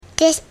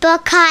This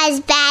book has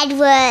bad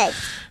words.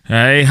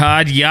 Hey,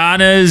 hard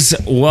yarners.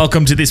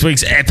 Welcome to this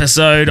week's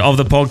episode of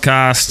the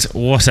podcast.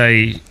 What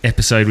a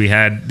episode we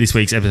had. This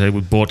week's episode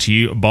was brought to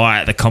you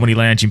by the Comedy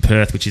Lounge in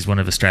Perth, which is one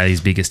of Australia's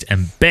biggest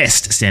and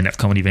best stand-up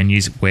comedy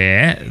venues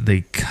where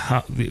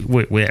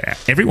where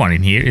everyone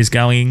in here is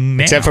going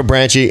now. Except for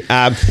Branchy.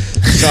 Hard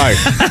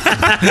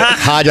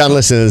yarn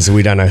listeners,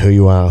 we don't know who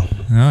you are.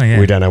 Oh, yeah.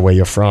 We don't know where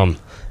you're from.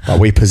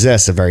 But we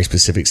possess a very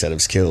specific set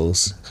of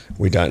skills.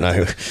 We don't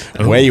know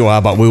where you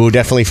are, but we will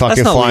definitely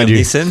fucking find you.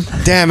 Neeson.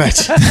 Damn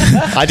it.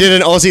 I did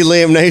an Aussie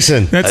Liam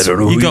Neeson. I don't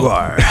know who you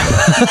are.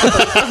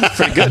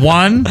 Pretty good.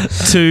 1,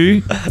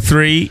 2,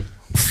 3,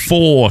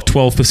 4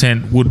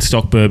 12%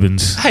 Woodstock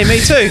bourbons. Hey, me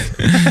too.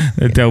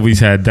 That Delby's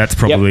had. That's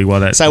probably why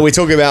that. So we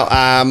talk about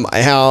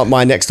how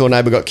my next door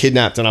neighbour got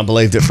kidnapped, and I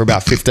believed it for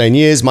about 15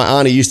 years. My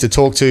auntie used to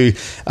talk to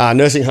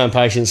nursing home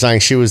patients saying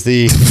she was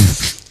the...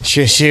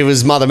 She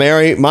was Mother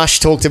Mary. Mush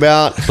talked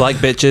about... Black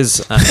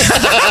bitches.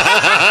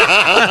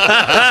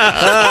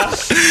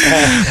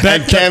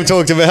 And Cam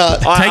talked about...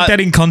 Take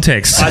that in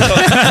context.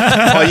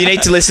 You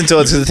need to listen to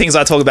it because the things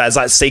I talk about is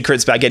like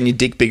secrets about getting your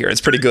dick bigger. It's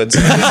pretty good. So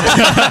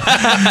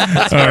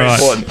that's very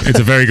important. It's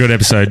a very good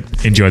episode.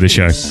 Enjoy the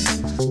show.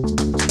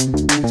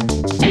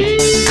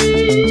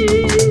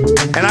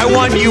 And I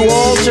want you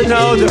all to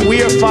know that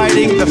we are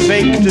fighting the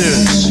fake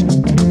news.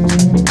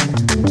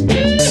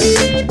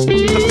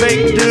 The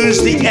fake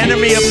news, the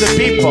enemy of the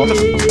people.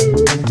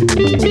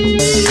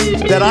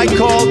 That I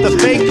call the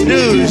fake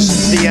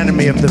news the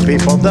enemy of the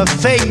people. The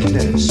fake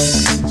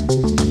news.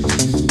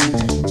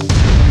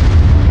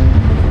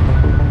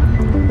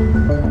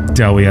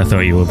 Delby, I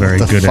thought you were very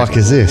The good fuck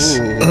is this?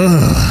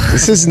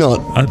 This is not...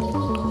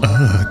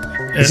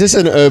 Is this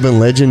an urban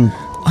legend?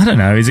 I don't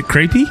know. Is it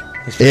creepy?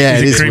 Yeah,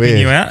 it is creeping weird.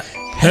 you out?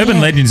 Urban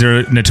legends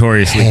are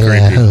notoriously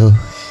creepy.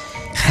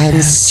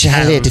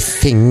 Hand-salad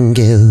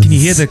fingers. Can you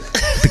hear the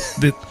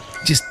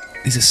just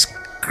there's a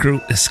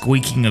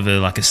squeaking of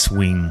a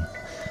swing.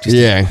 Just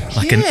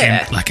like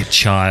like a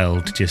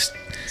child just.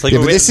 It's like Yeah,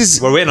 we're, but waiting, this is-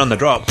 we're waiting on the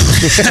drop.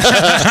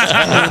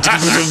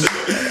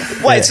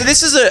 Wait, so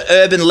this is an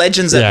Urban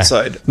Legends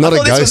episode? Not I a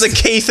thought this was a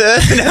ghost. Keith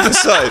Urban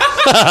episode.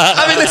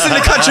 I've been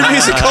listening to country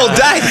music all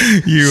day.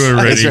 You were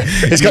ready.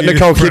 It's got You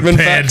Nicole Kidman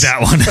prepared facts.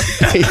 that one.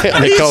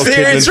 Are you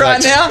serious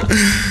right now?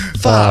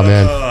 Oh,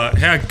 man. Oh,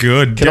 how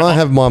good. Can I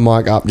have my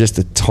mic up just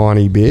a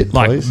tiny bit,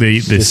 like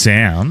please? the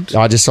sound?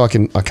 Just so I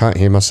can't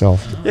hear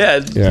myself. Yeah,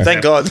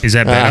 thank God. Is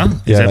that better?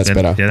 Yeah, Is that that's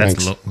better. Yeah,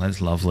 Thanks. that's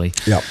lovely.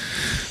 Yep.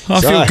 I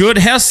feel good.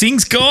 How's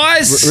things,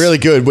 guys? Really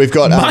good. We've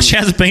got... Mush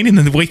has been in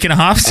the week and a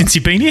half since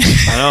you've been here.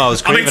 I know, I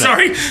was craving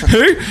sorry.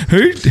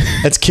 Who?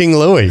 That's King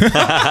Louis.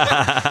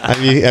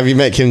 have you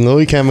met King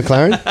Louis, Cam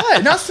McLaren?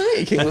 Hey, nice to meet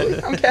you, King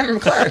Louis. I'm Cameron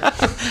McLaren.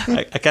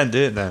 I can't do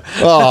it now.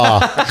 Oh,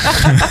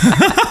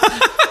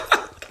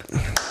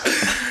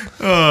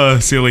 Oh,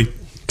 silly.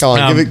 come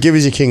on. Give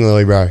us your King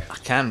Louis, bro. I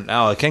can't.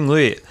 Oh, King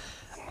Louis.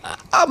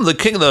 I'm the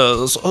king of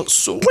the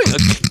swing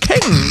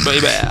king,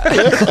 baby.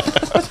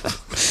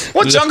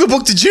 What Jungle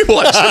Book did you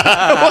watch?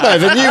 No,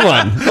 the new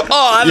one.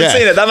 Oh, I haven't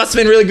seen it. That must have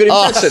been a really good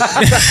impression.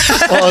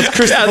 Oh, it's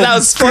Christopher, That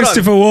was spot on.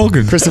 Christopher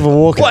Walken. Christopher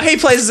Walken. What, he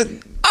plays...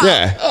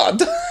 Yeah. Oh,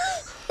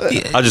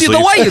 I'll just The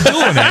leave. way you're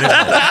doing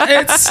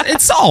it,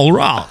 it's all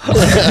wrong.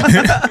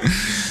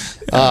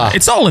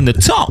 It's all in the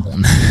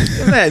tone.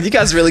 man, you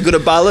guys are really good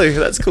at Balu.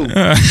 That's cool.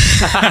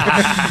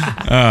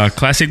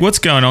 Classic. What's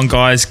going on,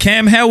 guys?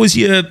 Cam, how was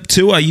your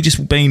tour? You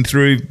just been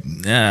through,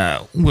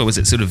 what was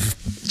it, sort of...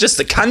 Just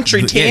the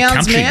country towns,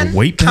 country man.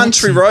 wheat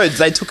belts Country roads.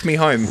 They took me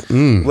home.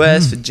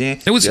 West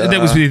Virginia. That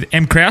was with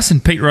M. Krause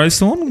and Pete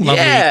Rosethorn. Lovely,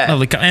 Yeah.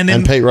 lovely. And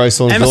then And Pete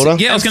Rosethorn's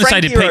daughter. Yeah, I was And going to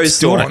say to Frankie Pete's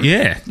daughter. Rosethorn.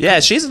 Yeah. Yeah,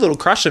 she's a little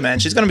crusher, man.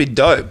 She's going to be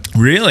dope.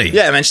 Really?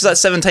 Yeah, man. She's like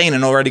 17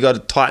 and already got a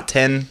tight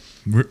 10.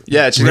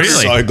 Yeah, she's Really?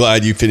 So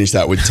glad you finished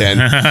that with 10.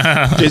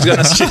 She's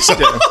gonna.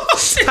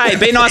 Hey,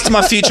 be nice to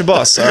my future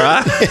boss, all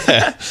right?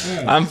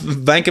 I'm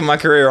banking my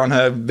career on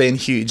her being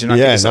huge, and I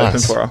keep this open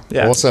for her.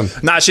 Yeah, Awesome.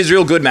 Nah, she's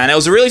real good, man. It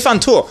was a really fun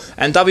tour,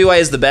 and WA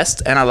is the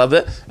best, and I love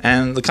it.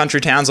 And the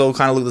country towns all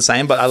kind of look the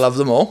same, but I love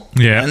them all.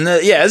 Yeah. and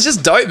it's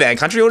just dope, man.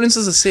 Country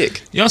audiences are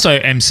sick. You also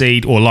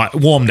MC'd, or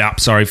warmed up,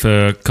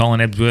 for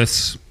Colin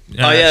Ebsworth's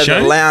show.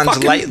 The lounge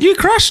Fucking, late. You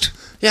crushed.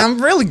 Yeah,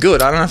 I'm really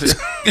good. I don't know if it's...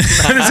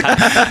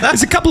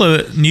 There's a couple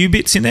of new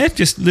bits in there,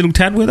 just little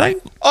tad, were they?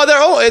 Oh, they're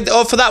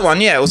all for that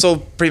one. Yeah, it was all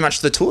pretty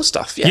much the tour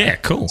stuff. Yeah, Yeah,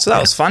 cool. So that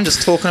was fun,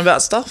 just talking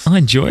about stuff. I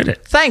enjoyed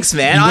it. Thanks,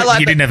 man.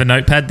 You didn't have a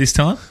notepad this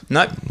time?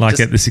 Nope. Like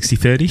just, at the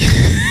 60-30?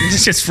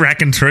 just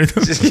fracking through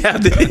them? Yeah,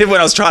 when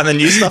I was trying the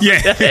new stuff.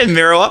 Yeah.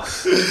 Mirror up.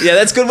 Yeah,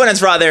 that's good when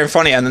it's right there in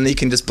front of you, and then you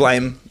can just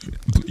blame.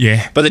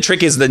 Yeah. But the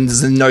trick is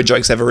there's no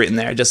jokes ever written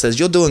there. It just says,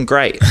 you're doing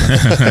great.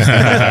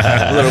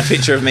 A little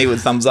picture of me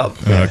with thumbs up.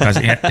 Guys,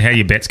 how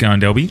your bets going,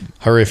 Delby?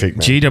 Horrific,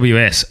 man.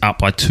 GWS up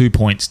by 2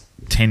 points,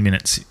 10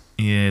 minutes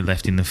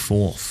left in the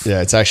fourth.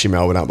 Yeah, it's actually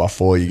Melbourne up by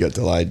 4. You got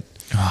delayed.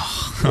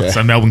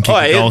 So Melbourne kicked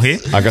a goal here.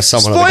 I got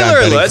someone Spoiler at the game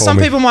betting alert, for some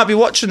me. people might be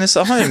watching this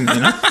at home, you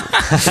know?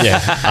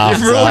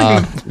 After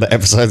ruined the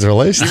episode's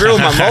released. You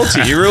ruined my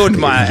multi. You ruined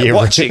my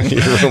watching.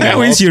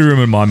 How is your room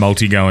and my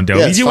multi going, Del?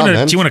 Yeah, it's do you fun,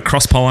 want man. to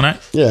cross-pollinate?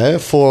 Yeah,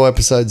 4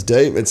 episodes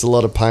deep. It's a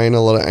lot of pain,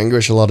 a lot of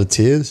anguish, a lot of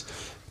tears.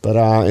 But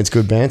it's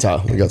good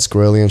banter. We got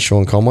Squirrely and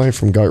Sean Conway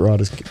from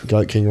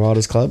Goat King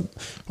Riders Club.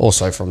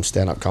 Also from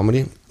stand-up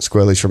comedy.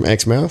 Squirrely's from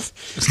Exmouth.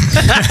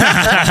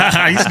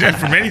 He's not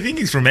from anything.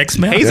 He's from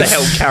Exmouth. He's a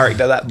hell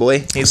character, that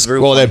boy. He's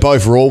real. Well, they're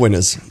both Raw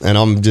winners. And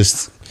I'm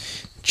just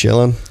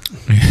chilling,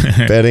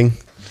 betting.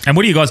 And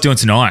what are you guys doing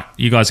tonight?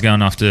 You guys are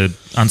going after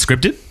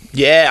Unscripted?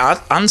 Yeah,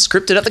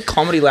 unscripted at the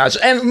Comedy Lounge.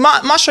 And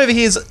Mush over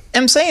here is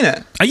emceeing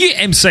it. Are you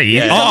MC?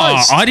 Yeah.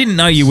 Oh, I didn't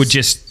know you were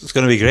just... It's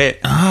going to be great.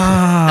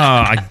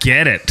 I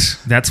get it.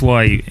 That's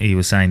why he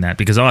was saying that,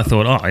 because I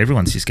thought,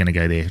 everyone's just going to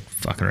go there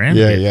fucking around.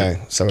 Yeah.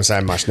 So we're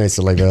saying Mush needs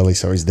to leave early,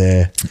 so he's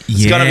there.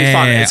 It's going to be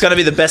fun. It's going to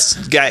be the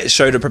best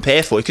show to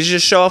prepare for because you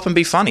just show up and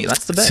be funny.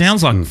 That's the best.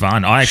 Sounds like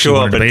fun. I actually Show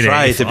wanted up to be and there.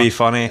 try to be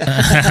funny.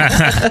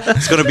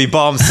 It's going to be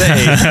Bomb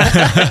City.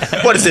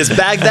 What is this,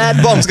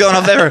 Baghdad? Bombs going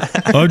off there.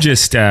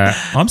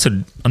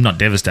 I'm not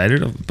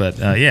devastated,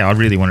 but I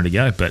really wanted to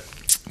go, but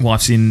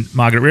wife's in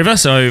Margaret River,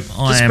 so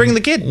Just bring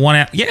the kid. 1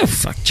 hour. Yeah,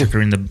 chuck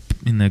her in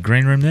the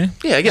green room there.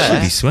 Yeah, I get That'd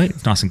be that. sweet.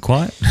 It's nice and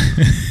quiet.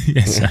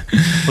 So.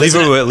 leave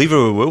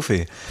her with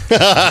Wolfie.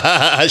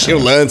 She'll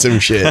learn some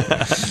shit.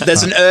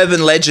 There's an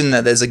urban legend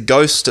that there's a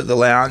ghost at the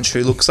lounge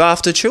who looks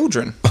after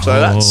children. So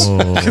that's...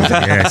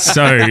 Yeah.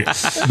 So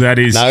that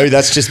is... No,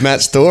 that's just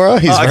Matt Storer.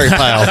 He's very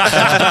pale.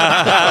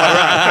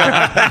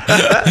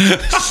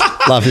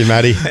 Love you,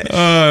 Matty.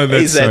 Oh,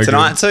 that's He's there so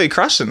tonight too,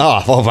 crushing.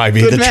 Oh, well,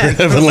 maybe Good the man.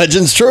 urban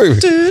legend's true.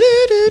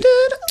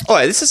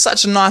 Oh, this is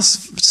such a nice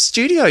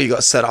studio you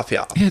got set up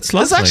here. Yeah, it's It's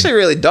lovely. actually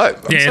really dope.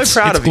 I'm so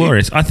proud it's of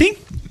glorious. I think,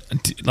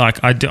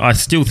 I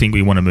still think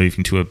we want to move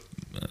into a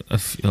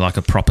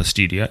proper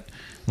studio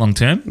long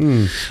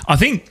term. I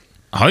think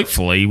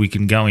hopefully we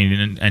can go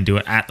in and do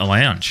it at the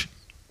lounge.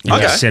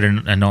 Okay. Set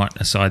a night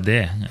aside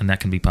there, and that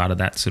can be part of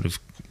that sort of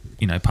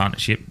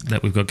partnership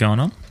that we've got going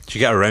on. Should you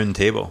get a round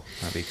table?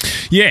 That'd be cool.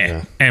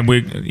 Yeah. And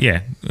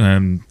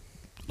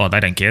they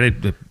don't care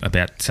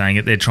about saying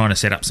it. They're trying to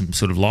set up some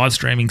sort of live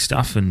streaming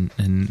stuff, and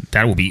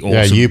that will be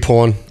awesome. Yeah, you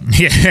porn.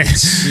 Yeah.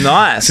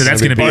 Nice. So that's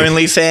going to be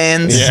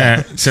OnlyFans.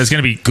 Yeah. So it's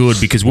going to be good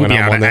because we'll When be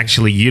I'm able on to there.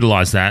 actually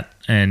utilize that,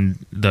 and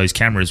those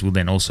cameras will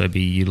then also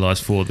be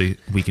utilized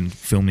we can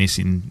film this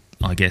in,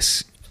 I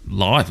guess,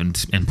 live and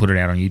put it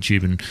out on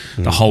YouTube and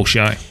the whole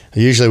show.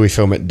 Usually we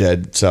film it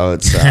dead, so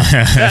it's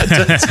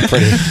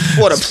pretty.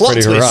 What a plot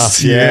pretty twist.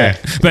 rough. Yeah.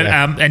 But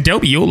and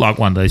Delby, you're like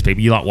one of those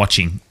people. You like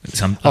watching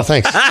some. Oh,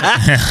 thanks.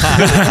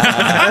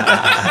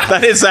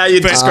 That is how you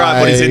describe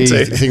what he's I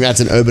into. think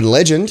that's an urban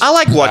legend. I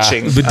like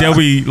watching. But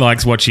Delby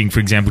likes watching, for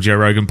example, Joe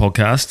Rogan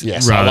podcast.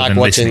 Yes, I rather like than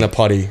watching listening. the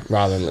potty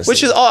rather than listening.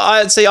 Which is,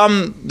 I'd say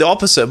I'm the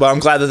opposite, but I'm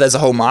glad that there's a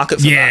whole market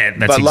for that. Yeah,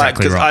 that's but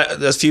exactly 'cause right.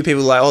 There's a few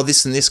people like,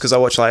 this and this, because I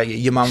watch like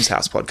your mum's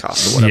house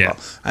podcast or whatever. Yeah.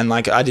 And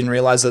I didn't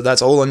realize that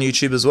that's all on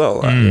YouTube as well.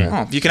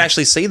 Like, you can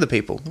actually see the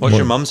people. What's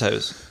your mum's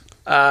house?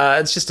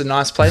 It's just a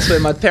nice place where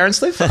my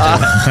parents live.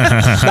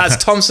 That's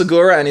Tom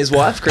Segura and his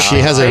wife, Chris. She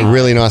has a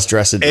really nice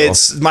dresser door.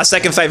 It's my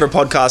second favorite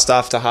podcast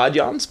after Hard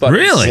Yarns. But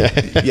Really?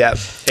 yeah.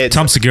 It's,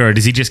 Tom Segura,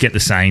 does he just get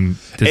the same?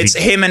 It's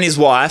him and his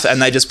wife,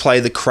 and they just play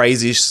the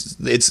craziest.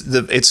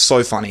 It's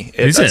so funny.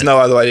 Is There's it? no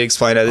other way to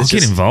explain it. I'll It's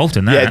get involved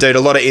in that. Yeah, dude,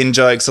 a lot of in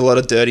jokes, a lot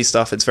of dirty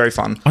stuff. It's very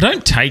fun. I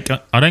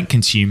don't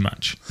consume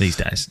much these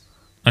days.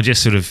 I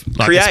just sort of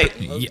like Create.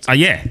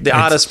 Yeah, The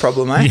artist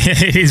problem, eh? Yeah,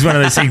 it is one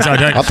of those things I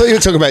don't. I thought you were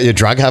talking about your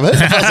drug habit.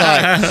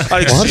 I was like,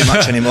 I don't do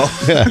much anymore.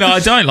 No,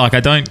 I don't.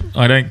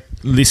 I don't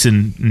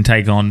listen and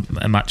take on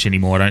much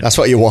anymore. I don't. that's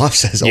what your wife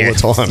says all the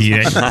time.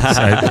 Yeah. So,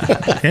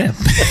 yeah.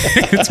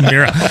 It's a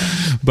mirror.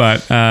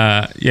 But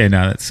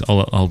that's.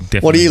 I'll definitely.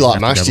 What do you like,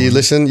 have to Mash? double Do you in.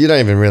 listen? You don't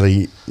even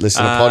really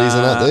listen to potties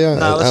and that, do you?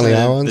 No, Only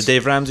our the ones.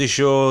 Dave Ramsey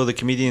Show, the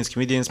Comedians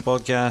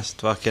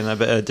podcast, fucking a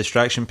bit of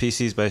Distraction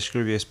Pieces by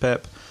Scroobius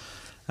Pip.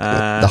 The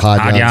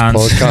Hard Hard Yarns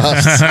Yarns.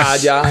 podcast.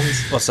 Hard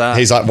Yarns. What's that?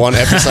 He's like one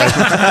episode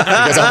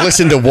because I've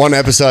listened to one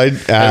episode,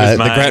 the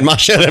mine. Grant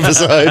Mushet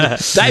episode.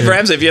 Dave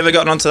Ramsey, have you ever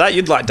gotten onto that?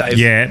 You'd like Dave.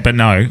 Yeah, but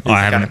no,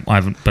 I haven't.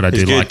 But I It's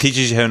do good. like.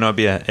 Teaches you how not to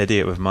be an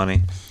idiot with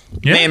money.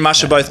 Yeah. Me and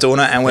Mush are both doing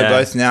it, and we're Yeah.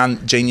 both now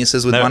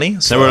geniuses with money.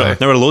 So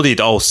They were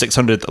loaded, all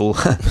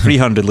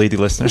 300 lady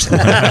listeners.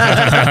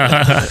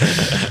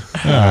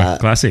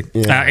 Classic.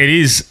 Yeah. It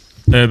is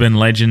Urban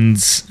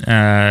Legends.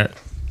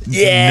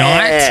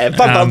 yeah, night.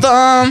 bum, bum,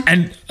 bum.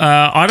 And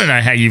I don't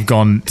know how you've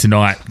gone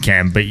tonight,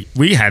 Cam, but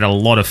we had a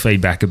lot of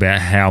feedback about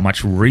how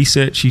much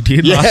research you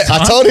did Yeah, last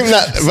time. I told him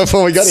that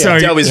before we got So-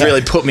 here. Delby's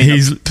really put me in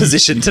He's- a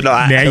position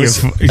tonight. Now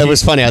It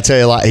was funny. I tell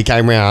you, like he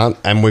came round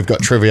and we've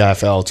got Trivia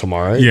AFL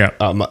tomorrow. Yeah.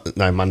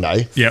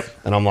 Monday. Yep.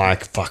 And I'm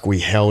like, fuck, we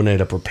hell need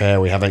to prepare.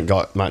 We haven't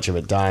got much of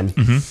it done.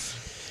 Mm-hmm.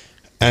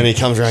 And he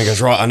comes around and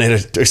goes, right, I need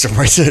to do some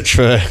research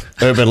for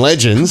Urban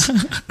Legends.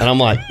 And I'm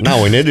like,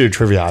 no, we need to do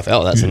Trivia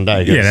AFL. That's in the day.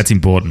 He goes- Yeah, that's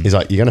important. He's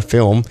like, you're going to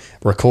film,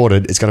 record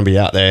it. It's going to be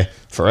out there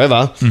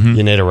forever. Mm-hmm.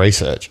 You need to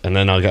research. And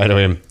then I go to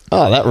him,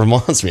 oh, that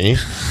reminds me.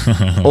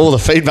 All the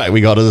feedback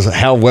we got is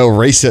how well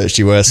researched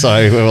you were.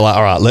 So we were like,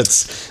 all right,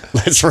 let's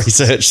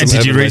research some And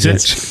did you urban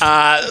research?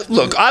 legends.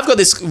 Look, I've got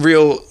this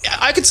real.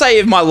 I could say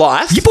in my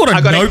life. You bought a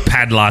I got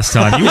notepad last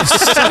time. You were so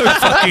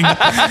fucking. In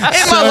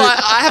my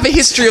life, I have a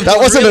history of. That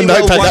wasn't really a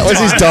notepad. well That was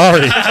his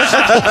one-time.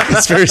 diary.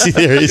 Conspiracy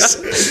theories.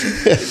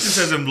 Just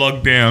has them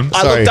logged down.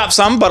 I Sorry. looked up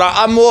some, but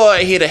I'm more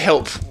here to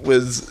help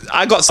with.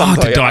 I got some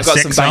to for you. I got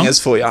dissect some some? bangers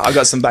for you. I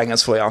got some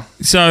bangers for you.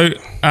 So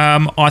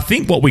I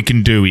think what we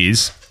can do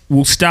is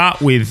we'll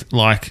start with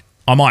like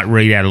I might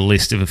read out a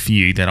list of a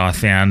few that I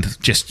found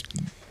just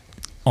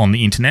on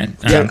the internet.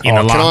 Yeah. Can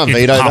I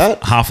veto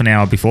that? Half an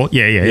hour before.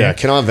 Yeah.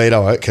 Can I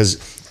veto it?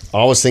 Because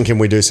I was thinking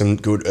we do some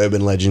good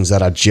urban legends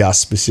that are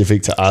just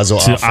specific to us or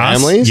To our us,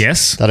 families.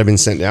 yes. That have been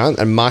sent down.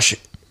 And Mush,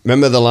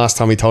 remember the last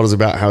time he told us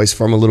about how he's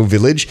from a little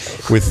village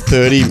with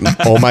 30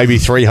 or maybe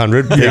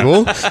 300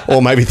 people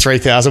or maybe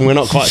 3,000. We're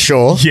not quite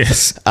sure.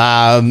 Yes.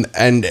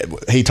 And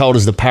he told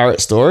us the parrot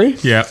story.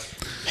 Yeah.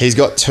 He's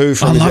got two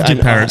from I his loved your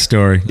parrot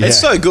story. It's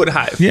so good,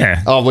 hey.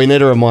 Yeah. Oh, we need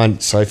to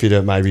remind Sophie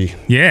to maybe.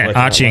 Yeah, work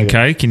on Archie that and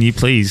logo. Co. Can you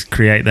please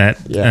create that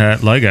Yeah.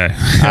 logo?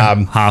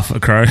 Half a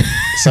crow.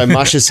 So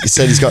Mush has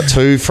said he's got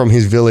two from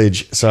his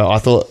village. So I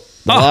thought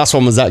the last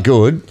one was that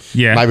good.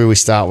 Yeah. Maybe we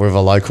start with a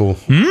local.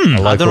 A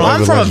local don't know. I'm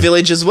urban from a legend.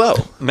 village as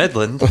well.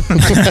 Midland. Did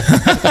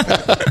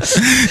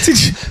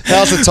you,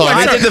 How's the time?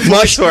 I did the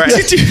voice for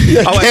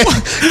it. I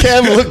went,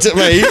 Cam looked at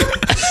me,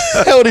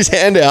 held his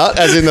hand out,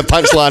 as in the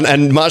punchline,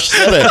 and Mush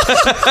said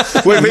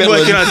it. we've been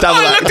working on a double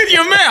I act. looked at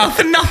your mouth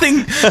and nothing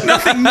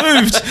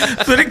moved.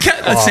 But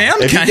the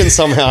sound If you came. can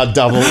somehow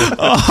double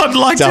I'd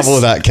like to.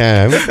 that,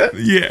 Cam.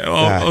 Yeah,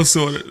 I'll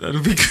sort it.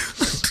 That'll be good.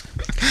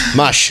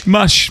 Mush.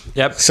 Mush.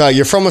 Yep. So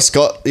you're from a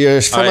All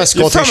right.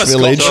 Scottish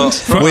village.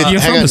 Scotland. You're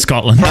hang from on.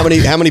 Scotland.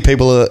 How many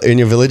people are in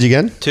your village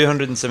again?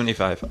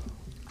 275.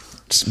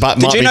 But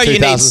Did might you be know you need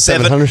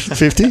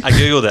 2,750? I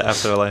googled it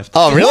after I left.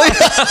 Oh, really?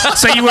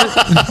 So you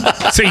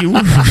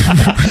were.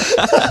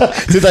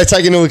 Did they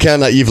take into account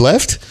that you've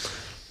left?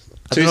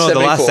 I don't know. The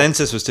last 274.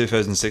 census was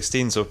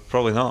 2016, so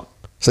probably not.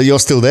 So you're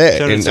still there. in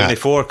that.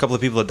 274. A couple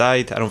of people have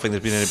died. I don't think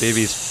there's been any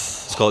babies.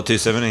 Let's call it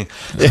 270.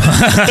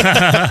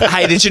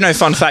 Hey, did you know,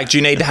 fun fact,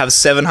 you need to have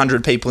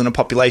 700 people in a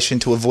population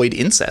to avoid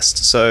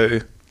incest. So,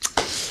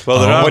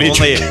 Well, what do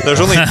you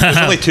there's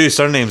only two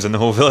surnames in the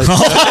whole village.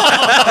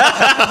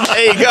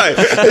 there you go.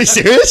 Are you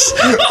serious?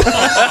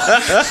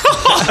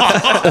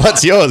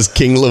 What's yours,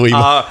 King Louis?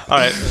 All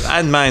right,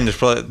 and mine. There's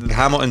probably the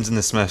Hamiltons and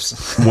the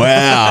Smiths.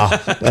 Wow.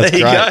 That's There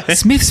you great. go.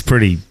 Smith's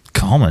pretty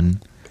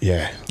common.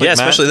 Yeah. Yeah,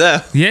 especially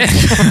there. Yeah.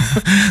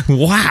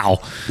 Wow.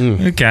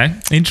 Okay.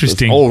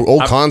 Interesting.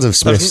 All kinds of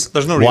Smiths.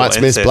 There's no real White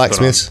Smiths, incest black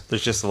going on. Smiths.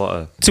 There's just a lot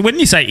of. So when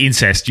you say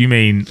incest, you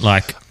mean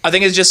like I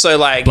think it's just so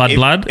like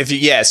Blood? If you,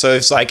 yeah, so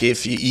it's like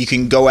if you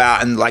can go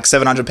out and like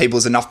 700 people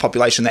is enough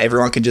population that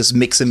everyone can just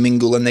mix and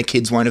mingle and their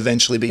kids won't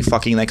eventually be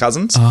fucking their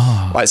cousins.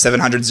 Like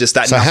 700 is just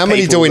that. So enough how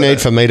many people do we that-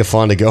 need for me to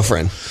find a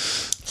girlfriend?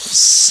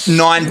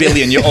 9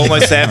 billion. You're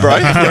almost there, bro. We're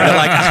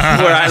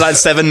at like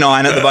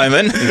 7-9 at the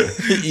moment.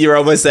 You're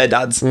almost there,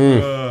 dads.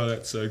 oh,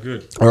 that's so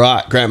good. All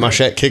right, Grant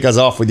Mushet, kick us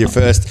off with your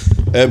first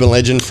urban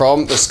legend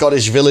from the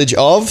Scottish village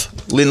of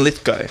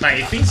Linlithgow.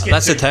 Mate, if things get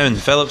That's the town.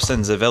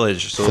 Phillipston's a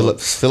village. So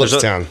Phillipstown. There's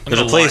a I'm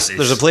gonna place. like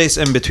There's a this. place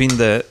in between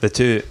the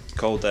two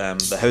called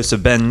the House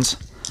of Bins.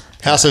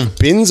 House of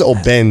Bins or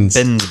Bens?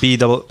 Bins,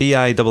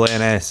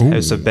 B-I-N-S,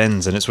 House of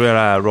Bins, and it's where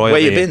royalty. Where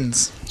you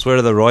bins? It's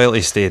where the royalty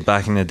stayed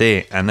back in the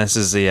day, and this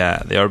is the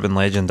urban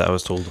legend that I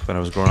was told when I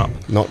was growing up.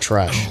 Not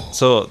trash.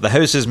 So the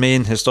house's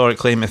main historic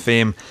claim to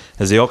fame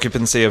is the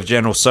occupancy of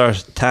General Sir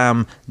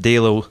Tam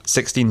Dalo,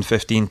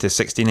 1615 to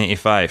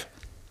 1685.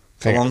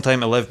 It's a Hang on. long time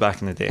to live back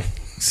in the day.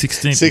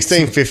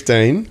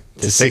 1615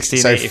 to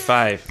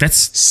 1685. That's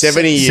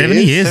 70 years.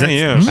 70 years. 70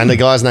 That's- years. And the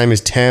guy's name is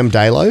Tam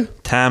Dalo.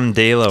 Tam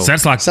Dalo. So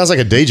that's like Sounds like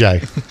a DJ.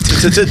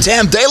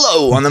 Tam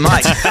Dalo on the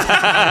mic.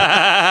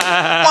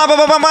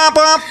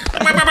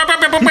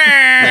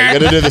 You got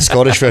to do the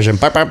Scottish version.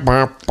 Tam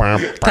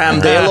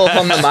Dalo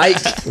on the mic.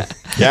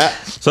 Yeah.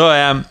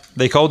 So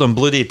they called him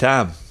Bloody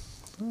Tam.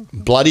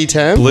 Bloody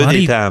Tam.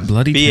 Bloody- Tam.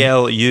 Bloody Tam.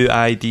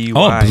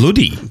 B-L-U-I-D-Y. oh,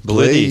 bloody.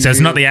 Bloody. So it's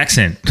not the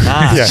accent.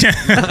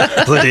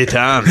 Yeah. Bloody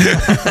Tam.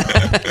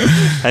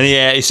 And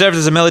he served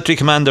as a military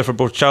commander for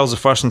both Charles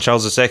I and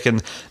Charles II.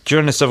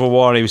 During the Civil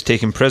War, he was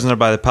taken prisoner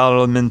by the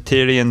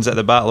parliamentarians at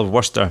the Battle of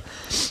Worcester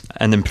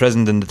and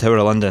imprisoned in the Tower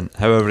of London.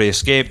 However, he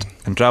escaped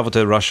and travelled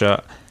to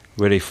Russia,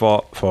 where he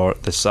fought for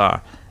the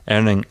Tsar,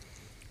 earning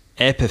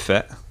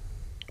epithet.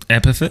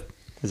 Epithet?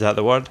 Is that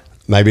the word?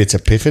 Maybe it's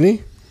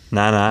Epiphany.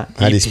 Nah.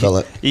 How do you spell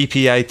it?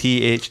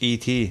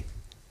 E-P-I-T-H-E-T.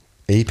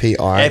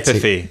 E-P-I.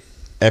 Epithet.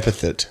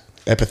 Epithet.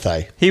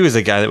 Epithet. He was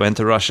the guy that went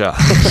to Russia.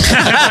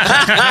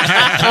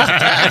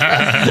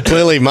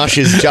 Clearly, Mush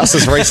is just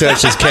as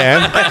researched as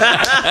Cam. Nah,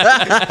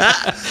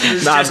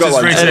 I've got As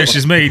one. research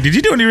as me. Did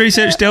you do any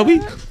research,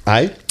 Delby?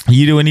 Hey?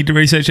 You do any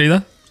research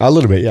either? A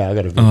little bit, yeah. I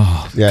got to.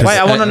 Oh, yeah. Wait,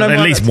 I want to know At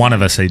more least about- one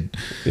of us. Had,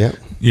 yeah.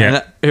 Yeah.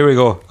 And here we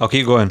go. I'll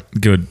keep going.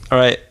 Good. All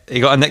right. He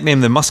got a nickname,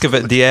 the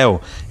Muscovite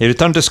DL. He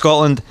returned to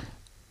Scotland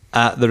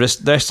at the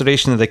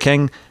restoration of the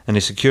king, and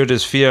he secured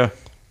his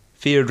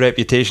feared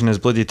reputation as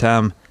Bloody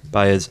Tam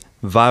by his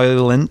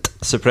violent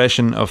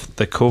suppression of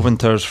the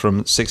Covenanters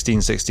from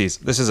 1660s.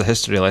 This is a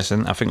history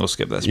lesson. I think we'll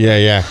skip this.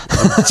 Yeah.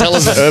 Tell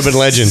us the urban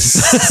legend.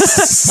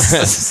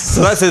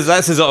 So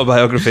that's his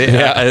autobiography.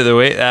 Out of the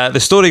way. The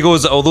story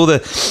goes that although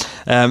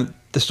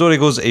the story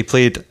goes that he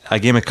played a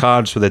game of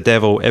cards with the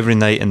devil every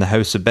night in the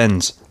House of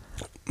Bins.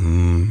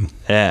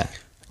 Yeah,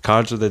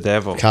 cards with the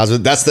devil.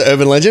 That's the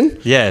urban legend?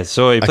 Yeah,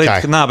 so he played...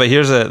 Okay. But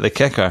here's the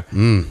kicker.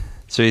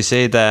 So he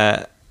said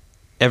that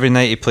every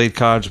night he played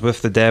cards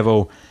with the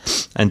devil,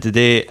 and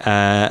today...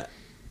 I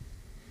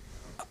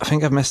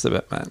think I've missed a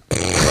bit, man.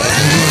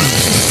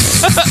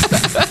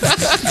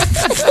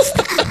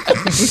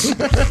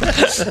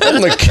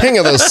 I'm the king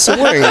of the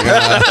swing.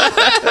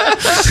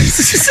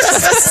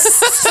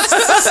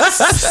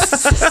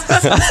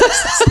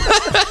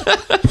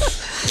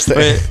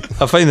 Wait,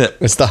 I'll find it.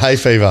 It's the hay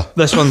fever.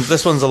 This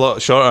one's a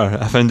lot shorter.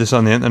 I found this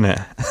on the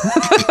internet.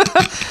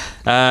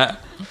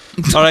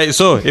 All right,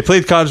 so he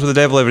played cards with the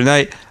devil every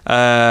night.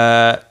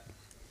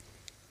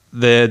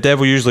 The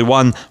devil usually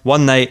won.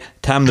 One night,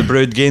 Tam the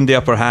Brood gained the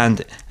upper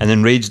hand and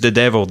enraged the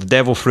devil. The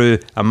devil threw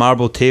a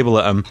marble table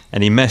at him,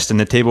 and he missed, and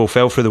the table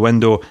fell through the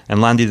window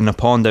and landed in a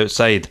pond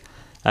outside.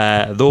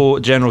 Though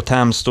General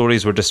Tam's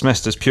stories were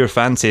dismissed as pure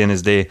fancy in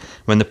his day,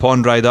 when the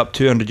pond dried up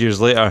 200 years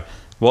later,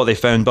 what they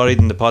found buried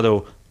in the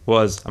puddle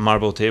was a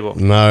marble table.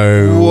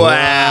 No.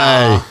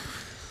 Wow.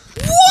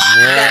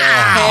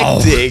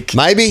 Hectic.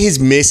 Maybe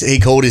he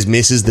called his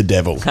missus the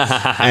devil,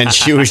 and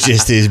she was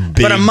just this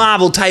big. But a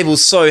marble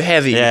table's so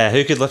heavy. Yeah,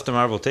 who could lift a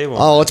marble table?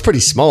 Oh, it's pretty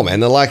small, man.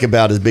 They're like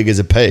about as big as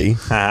a pea,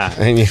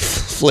 and you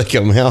flick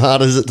them. How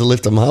hard is it to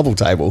lift a marble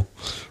table?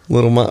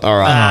 All right.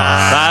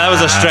 That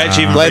was a stretch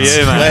even for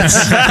you, man.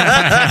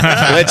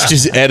 Let's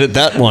just edit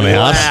that one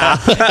out.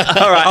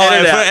 All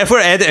right. If we're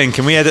editing,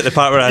 can we edit the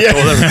part where I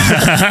told him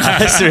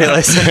history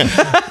lesson?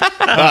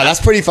 Oh, that's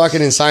pretty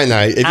fucking insane,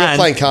 though. If you're And-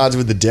 playing cards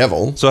with the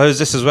devil, So how's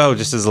this as well?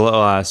 Just as a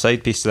little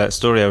side piece to that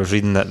story, I was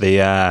reading that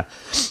the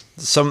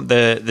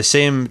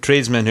same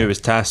tradesman who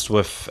was tasked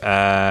with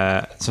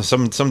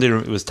somebody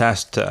was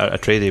tasked a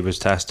tradie was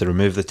tasked to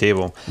remove the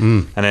table,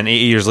 and then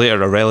 80 years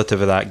later, a relative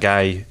of that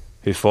guy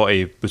who thought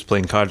he was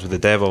playing cards with the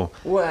devil.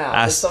 Wow, there's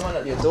asked, someone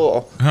at your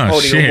door Oh,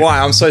 holding shit. a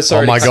wire. I'm so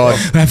sorry. oh my god,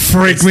 That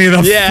freaked me the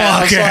Yeah,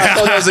 I'm fuck sorry. I out.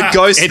 thought there was a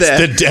ghost it's there.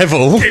 the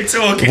devil Keep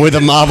talking. with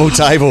a marble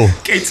table.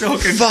 Keep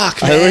talking. Fuck,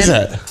 Who man. is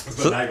it?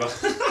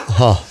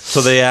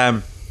 So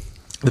the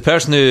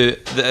person who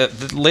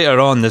later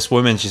on, this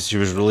woman, she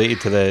was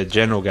related to the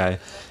general guy.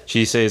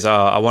 She says,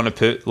 I want to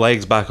put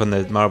legs back on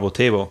the marble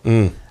table.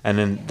 And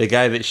then the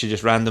guy that she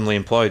just randomly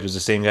employed was the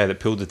same guy that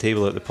pulled the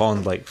table at the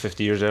pond like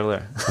 50 years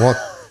earlier. What?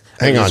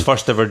 Hang on. His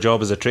first ever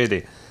job as a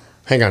tradie.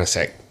 Hang on a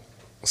sec.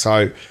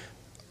 So,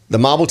 the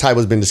marble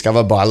table's been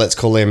discovered by, let's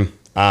call him,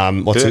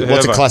 what's a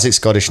Whoever. classic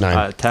Scottish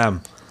name?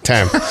 Tam.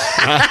 Tam.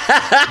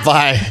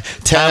 By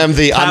Tam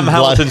the Tam Unblood.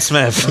 Hamilton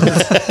Smith.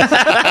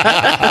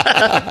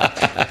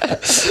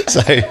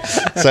 So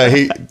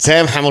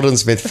Tam Hamilton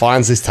Smith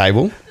finds this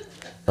table,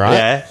 right?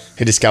 Yeah.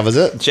 He discovers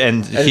it.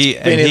 And he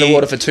been in the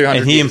water for 200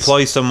 And he years.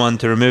 employs someone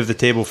to remove the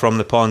table from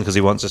the pond because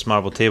he wants this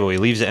marble table. He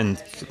leaves it in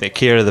the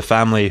care of the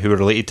family who are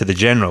related to the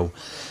general.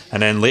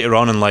 And then later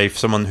on in life,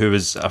 someone who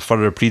was a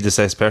further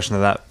predecessed person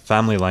of that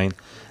family line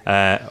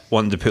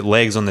wanted to put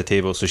legs on the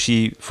table. So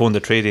she phoned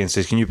the tradie and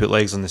says, can you put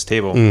legs on this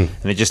table? And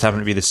it just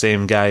happened to be the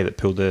same guy that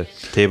pulled the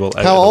table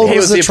out How of old the He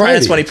was was the the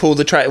apprentice tradie? when he pulled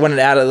went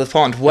out of the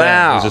pond. It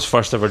Wow. was his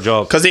first ever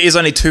job. Because there is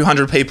only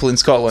 200 people in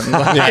Scotland, in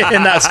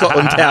that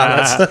Scotland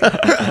town.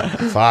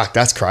 Fuck,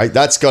 that's great.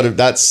 That's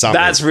something.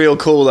 That's real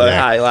cool, though.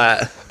 Yeah. Hey,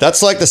 like,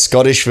 That's like the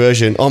Scottish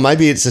version. Oh,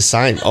 maybe it's the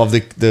same of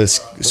the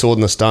Sword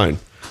and the Stone.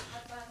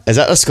 Is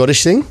that a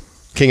Scottish thing?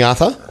 King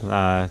Arthur?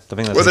 I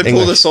think that's well, they pull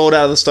English. the sword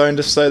out of the stone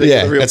to say that you're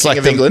Yeah, the real it's king like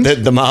of England.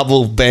 the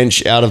marble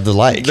bench out of the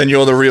lake. Then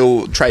you're the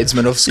real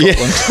tradesman of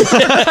Scotland.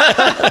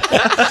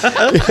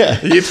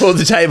 You pulled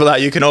the table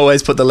out, you can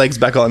always put the legs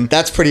back on.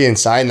 That's pretty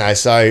insane, though.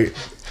 So,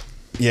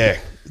 yeah,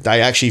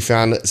 they actually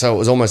found it. So it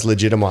was almost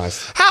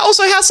legitimized. How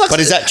sucks. But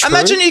is that true?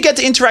 Imagine you get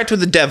to interact with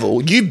the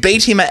devil. You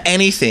beat him at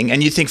anything,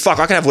 and you think, "Fuck,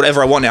 I can have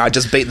whatever I want now. I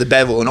just beat the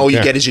devil," and all you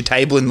Yeah. get is your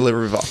table in the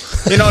river.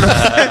 You know what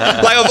I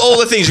mean? Like of all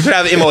the things, you could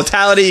have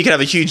immortality, you could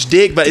have a huge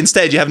dick, but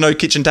instead you have no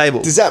kitchen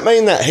table Does that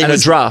mean that he and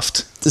was a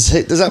draft. Does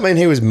that mean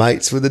he was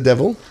mates with the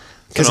devil?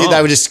 Because Dunno.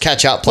 they would just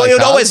catch up, play Well, he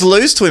would cards?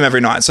 always lose to him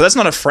every night, so that's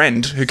not a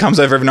friend who comes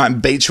over every night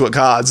and beats you at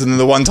cards, and then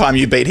the one time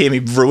you beat him, he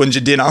ruined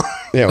your dinner.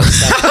 Yeah, well,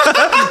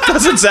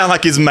 Doesn't sound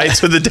like he's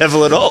mates with the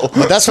devil at all.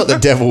 but that's what the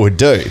devil would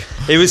do.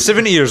 He was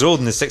 70 years old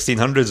in the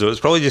 1600s, so it was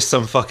probably just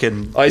some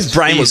fucking... Oh, his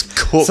brain was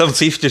cooked. Some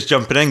thief just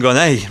jumping in going,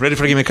 hey, ready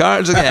for a game of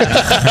cards again?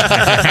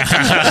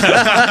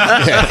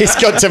 Yeah, he's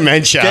got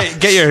dementia.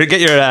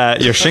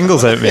 Get your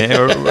shingles out, mate.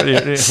 Or what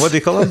do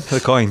you call them?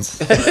 The coins.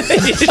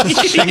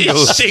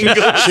 Shingles.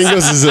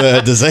 Shingles is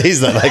a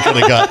disease that they could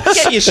have got.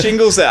 Get your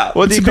shingles out.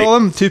 What do you call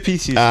them? 2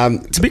 pieces.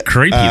 It's a bit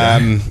creepy,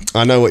 though.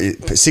 I know what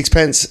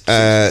sixpence.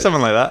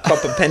 Something like that.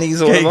 Copper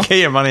pennies or whatever. Get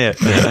your money out.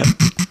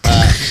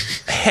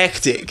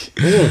 Hectic.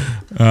 Yeah.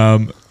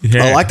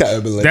 I like that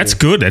urban legend. That's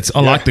good.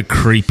 I like the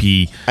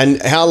creepy.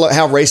 And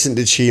how recent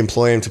did she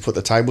employ him to put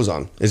the tables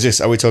on?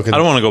 Are we talking? I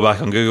don't want to go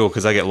back on Google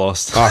because I get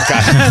lost. Okay.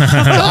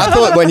 I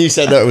thought when you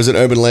said that it was an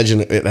urban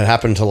legend, it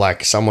happened to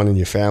like someone in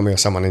your family or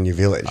someone in your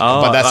village.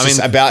 Oh, but that's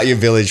just about your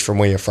village from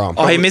where you're from.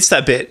 Oh, he missed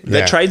that bit. The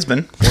Yeah.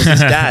 tradesman was his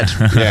dad.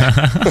 Yeah.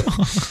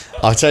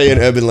 I'll tell you an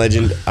urban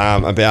legend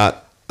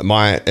about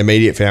my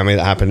immediate family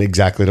that happened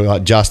exactly to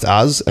like just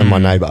us and my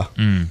neighbour.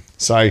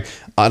 So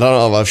I don't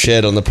know if I've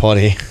shared on the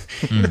potty.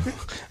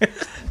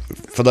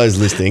 For those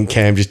listening,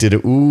 Cam just did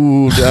it.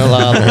 Ooh, don't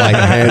laugh, like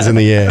hands in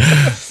the air.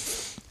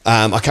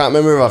 I can't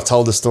remember if I've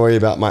told the story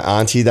about my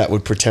auntie that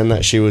would pretend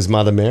that she was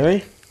Mother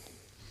Mary.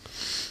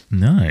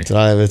 No.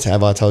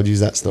 Have I told you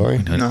that story?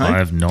 No. I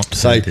have not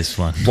heard this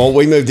one. Well,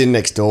 we moved in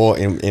next door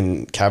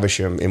in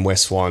Caversham in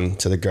West Swan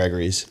to the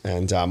Gregories,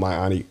 and my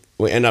auntie,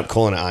 we ended up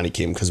calling her Auntie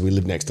Kim because we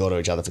lived next door to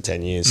each other for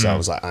 10 years. So I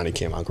was like Auntie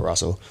Kim, Uncle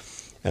Russell,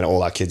 and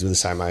all our kids were the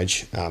same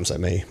age. So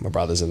me, my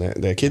brothers, and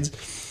their kids,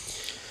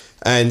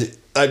 and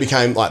they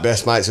became like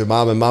best mates with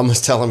Mum. And Mum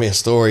was telling me a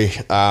story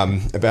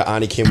about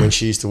Auntie Kim when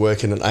she used to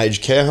work in an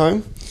aged care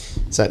home.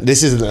 So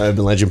this isn't the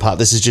urban legend part.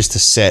 This is just to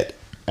set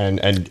and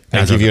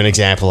give you an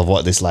example of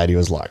what this lady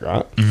was like,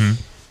 right?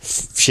 Mm-hmm.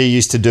 She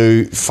used to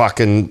do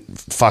fucking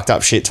fucked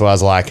up shit to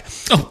us, like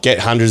get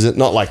hundreds of,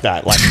 not like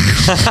that, like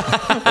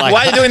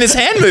Why are you doing this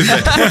hand movement?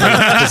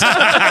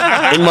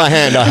 in my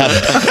hand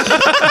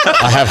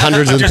I have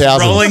hundreds and Just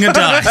thousands. rolling a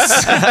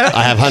dice.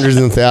 I have hundreds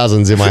and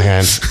thousands in my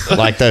hand,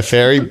 like the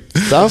fairy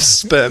stuff.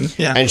 Sperm.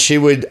 Yeah. And she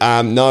would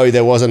know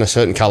there wasn't a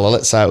certain colour,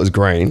 let's say it was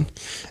green,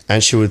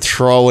 and she would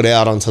throw it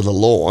out onto the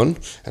lawn,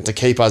 and to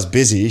keep us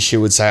busy, she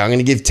would say, I'm going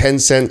to give 10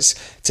 cents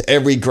to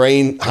every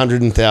green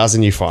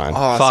 100,000 you find.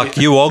 Oh, Fuck,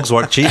 you Ogs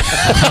work cheap.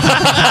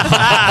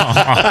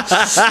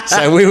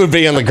 So we would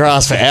be on the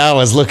grass for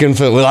hours looking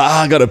for, we're like,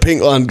 I got a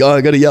pink one,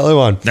 I got a yellow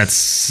one. That's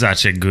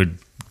such a good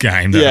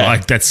game. Yeah.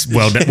 Like that's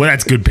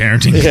that's good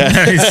parenting. Yeah.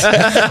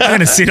 I'm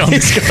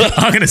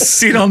gonna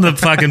sit on the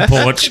fucking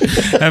porch,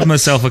 have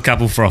myself a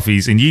couple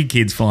frothies, and you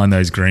kids find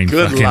those green.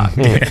 Good fucking, luck.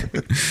 Yeah.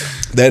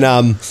 Then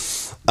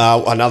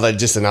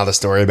another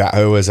story about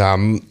her was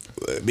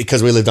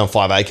because we lived on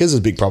 5 acres, it was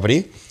a big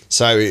property.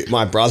 So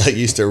my brother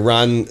used to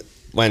run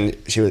when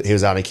he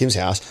was at Auntie Kim's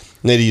house,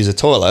 need to use a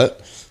toilet.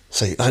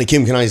 So Auntie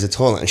Kim, can I use the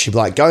toilet? And she'd be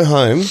like, go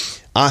home,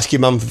 ask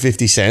your mum for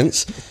 50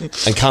 cents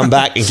and come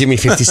back and give me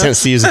 50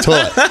 cents to use the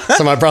toilet.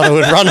 So my brother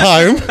would run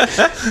home,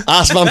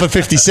 ask mum for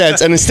 50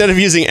 cents, and instead of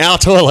using our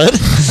toilet,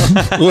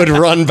 would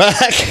run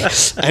back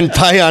and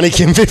pay Auntie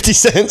Kim 50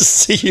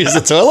 cents to use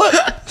the toilet.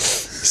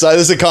 So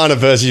this is the kind of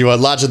person she was,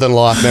 larger than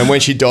life, man.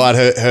 When she died,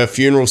 her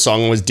funeral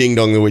song was "Ding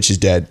Dong, the Witch is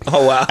Dead."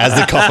 Oh, wow. As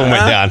the coffin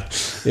went down.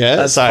 Yeah,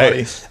 That's so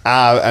funny.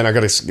 and I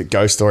got a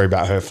ghost story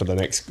about her for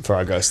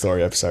our ghost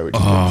story episode. Which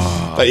is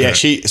good. But yeah,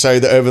 she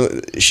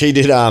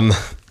did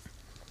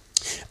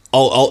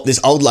this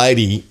old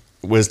lady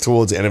was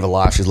towards the end of her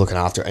life. She was looking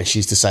after her, and she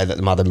used to say that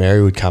the Mother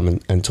Mary would come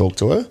and talk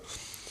to her.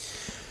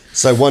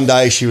 So one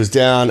day she was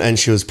down and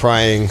she was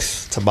praying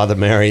to Mother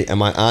Mary, and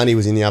my auntie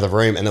was in the other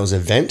room, and there was a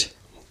vent,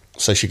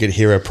 so she could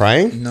hear her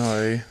praying.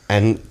 No.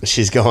 And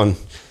she's gone,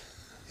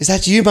 "Is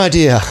that you, my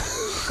dear?"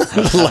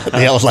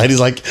 The old lady's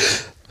like,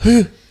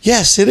 "Who?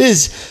 Yes, it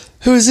is.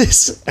 Who is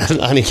this?" And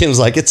Auntie Kim's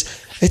like,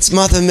 It's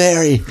Mother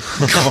Mary.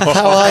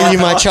 How are you,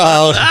 my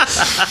child?"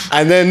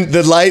 And then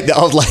the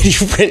old lady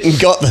went and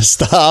got the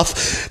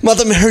staff.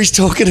 "Mother Mary's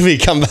talking to me.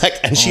 Come back."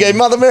 And she goes,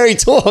 "Mother Mary,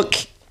 talk."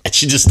 And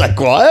she just stayed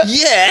quiet.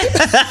 Yeah.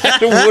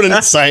 And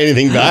wouldn't say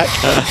anything back.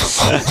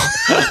 And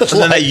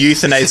then they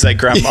euthanize their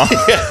grandma.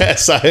 Yeah,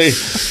 so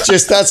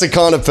just that's the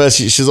kind of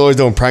person. She's always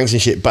doing pranks and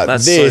shit. But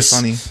That's this so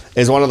funny.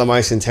 is one of the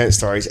most intense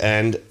stories,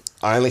 and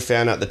I only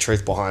found out the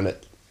truth behind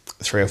it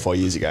 3 or 4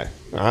 years ago.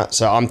 All right,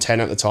 so I'm 10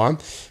 at the time.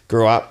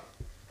 Grew up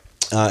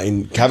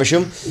in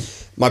Caversham.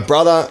 My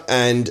brother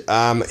and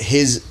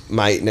his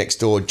mate next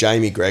door,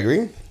 Jamie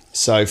Gregory.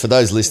 So for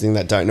those listening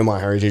that don't know my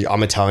heritage,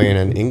 I'm Italian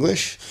and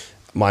English.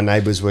 My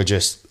neighbours were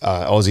just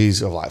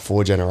Aussies of like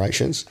 4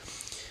 generations.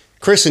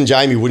 Chris and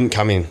Jamie wouldn't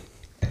come in.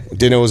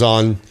 Dinner was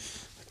on,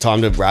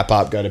 time to wrap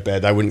up, go to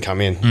bed. They wouldn't come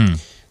in.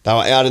 They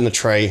were out in the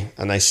tree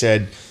and they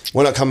said,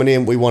 "We're not coming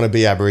in, we want to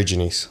be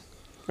Aborigines."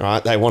 All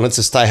right? They wanted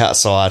to stay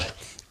outside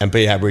and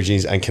be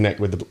Aborigines and connect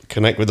with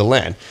the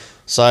land.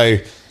 So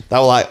they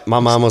were like, my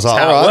mum was like,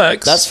 how "All it right,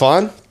 works. that's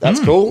fine. That's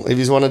cool. If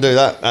you want to do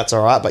that, that's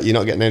all right, but you're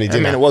not getting any I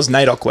dinner." mean, it was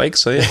NAIDOC week,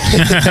 so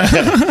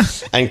yeah.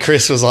 And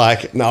Chris was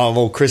like, no,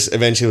 well, Chris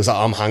eventually was like,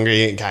 "I'm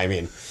hungry," and came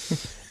in.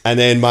 And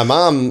then my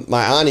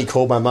auntie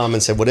called my mum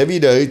and said, whatever you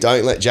do,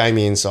 don't let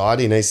Jamie inside.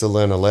 He needs to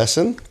learn a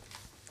lesson.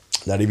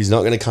 That if he's not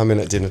going to come in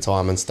at dinner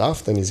time and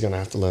stuff, then he's going to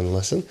have to learn a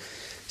lesson.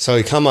 So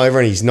he come over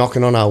and he's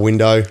knocking on our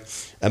window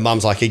and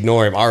mum's like,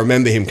 ignore him. I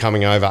remember him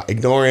coming over.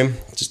 Ignore him.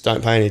 Just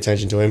don't pay any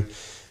attention to him.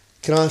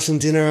 Can I have some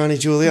dinner, Auntie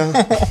Julia?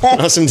 Can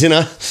I have some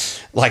dinner?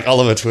 Like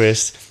Oliver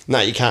Twist. No,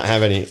 you can't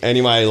have any.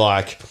 Anyway,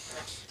 like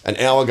an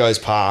hour goes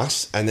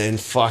past and then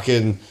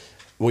fucking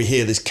we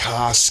hear this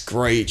car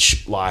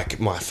screech. Like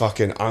my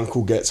fucking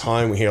uncle gets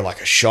home. We hear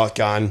like a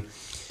shotgun.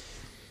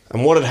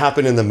 And what had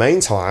happened in the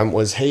meantime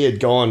was he had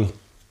gone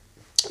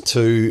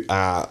to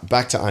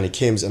back to Auntie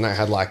Kim's and they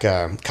had like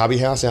a cubby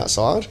house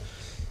outside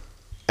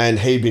and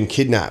he'd been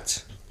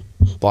kidnapped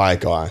by a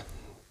guy.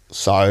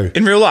 So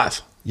In real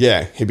life?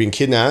 Yeah, he'd been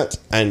kidnapped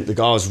and the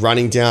guy was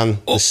running down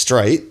the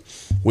street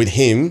with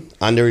him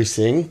under his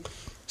thing.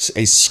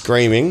 He's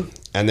screaming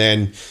and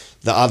then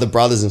the other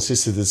brothers and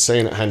sisters had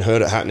seen it, hadn't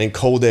heard it happening,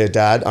 called their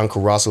dad,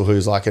 Uncle Russell,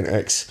 who's like an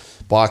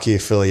ex-bikie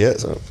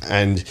affiliate,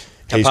 and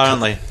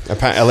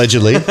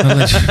allegedly.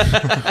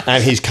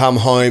 And he's come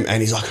home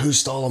and he's like, who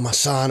stole my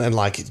son? And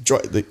like he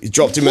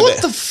dropped him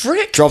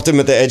dropped him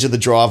at the edge of the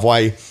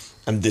driveway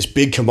and this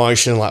big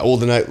commotion, like all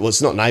the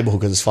it's not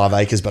neighborhood because it's 5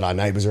 acres, but our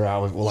neighbors are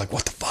out. We're like,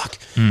 what the fuck?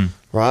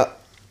 Right?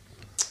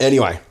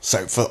 Anyway,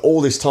 so for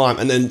all this time,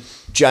 and then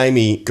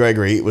Jamie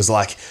Gregory was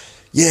like,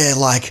 yeah,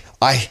 like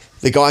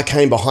the guy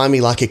came behind me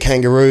like a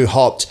kangaroo,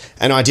 hopped,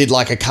 and I did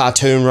like a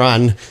cartoon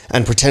run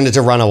and pretended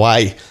to run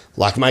away,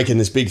 like making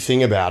this big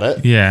thing about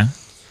it. Yeah.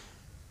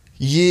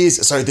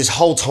 So this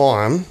whole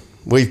time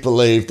we've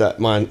believed that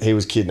he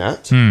was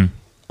kidnapped and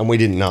we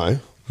didn't know.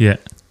 Yeah.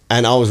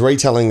 And I was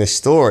retelling this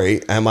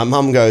story and my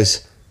mum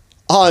goes,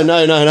 oh,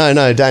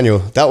 no, Daniel,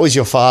 that was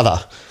your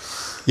father.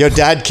 Your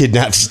dad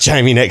kidnapped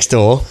Jamie next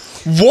door.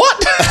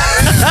 What?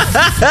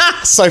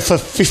 So for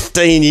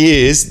 15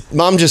 years,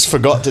 mum just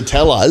forgot to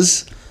tell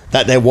us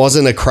that there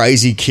wasn't a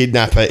crazy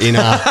kidnapper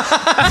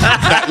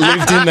that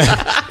lived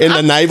in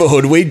the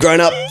neighborhood. We'd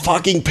grown up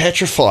fucking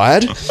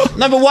petrified.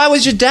 No, but why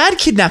was your dad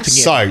kidnapping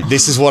him? So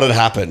this is what had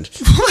happened.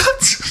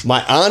 What?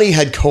 My auntie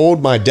had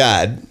called my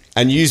dad,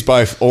 and you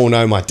both all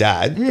know my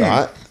dad,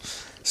 right?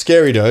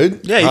 Scary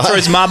dude. Yeah, he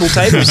throws marble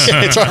tables.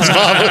 Yeah, he throws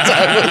marble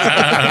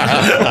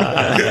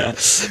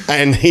tables.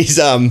 And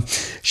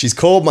she's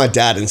called my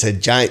dad and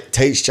said,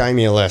 teach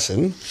Jamie a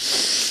lesson.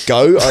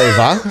 Go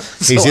over.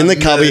 He's in the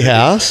cubby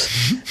house.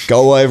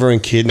 Go over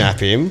and kidnap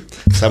him.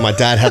 So my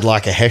dad had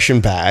like a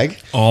Hessian bag.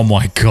 Oh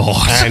my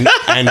God.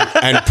 And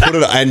put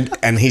it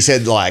and he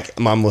said like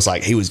mum was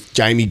like he was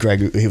Jamie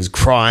Gregory, he was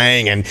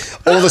crying and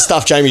all the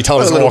stuff Jamie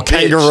told us, like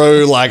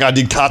kangaroo, like I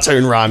did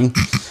cartoon run,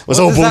 was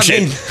all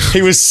bullshit.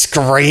 He was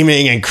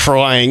screaming and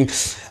crying.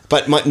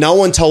 But no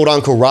one told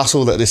Uncle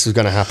Russell that this was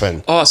going to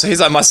happen. Oh, so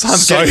he's like, my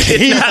son's So getting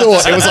he kidnapped.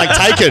 thought it was like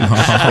Taken.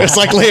 It was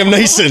like Liam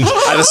Neeson.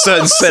 At a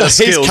certain set of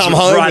skills. He's come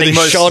home with writing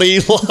a shoddy,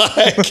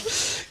 like,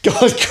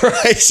 God,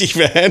 crazy,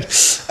 man.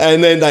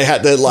 And then they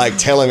had to like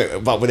tell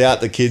him, but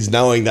without the kids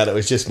knowing that it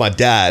was just my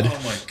dad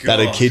that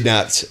had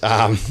kidnapped. Just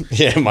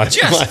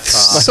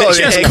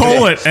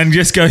call it and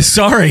just go,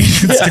 sorry.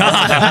 It's done.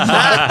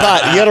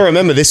 But you got to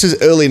remember, this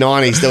was early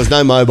 90s. There was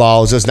no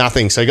mobiles. There was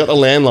nothing. So you got the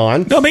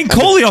landline. No, I mean,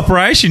 call the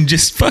operation.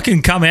 Just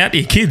fucking come out to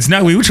your kids.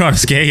 No, we were trying to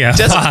scare you.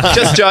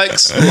 Just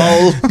jokes.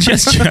 Lol.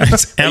 Just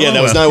jokes. Yeah,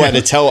 there was no way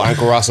to tell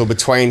Uncle Russell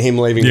between him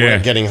leaving work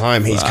and getting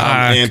home. He's come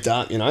amped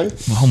up, you know.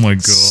 Oh my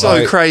God.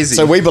 So crazy.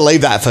 So we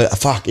believed that for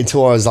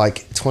until I was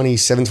like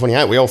 27,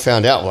 28. We all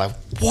found out. We're like,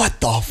 what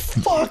the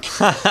fuck?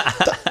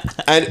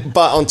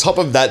 But on top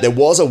of that, there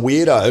was a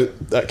weirdo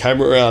that came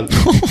around.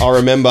 I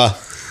remember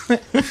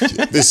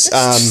this.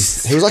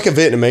 He was like a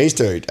Vietnamese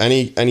dude, and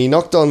he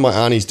knocked on my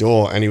auntie's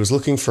door, and he was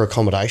looking for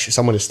accommodation,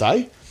 somewhere to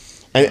stay.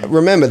 And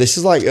remember, this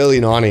is like early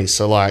 90s,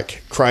 so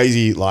like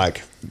crazy,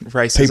 like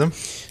racism.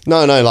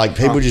 No, like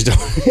people just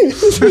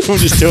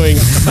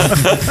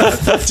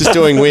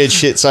doing weird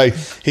shit. So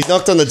he's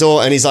knocked on the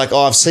door and he's like,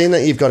 "Oh, I've seen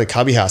that you've got a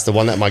cubby house, the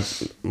one that my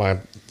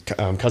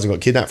cousin got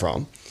kidnapped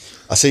from.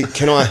 I see.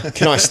 Can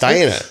I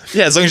stay in it?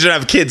 Yeah, as long as you don't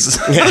have kids.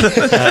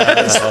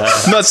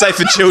 Not safe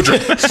for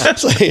children."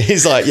 So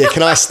he's like, "Yeah,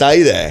 can I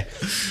stay there?"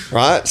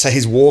 Right. So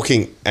he's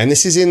walking, and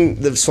this is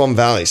in the Swan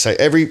Valley. So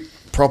every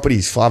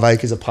property's 5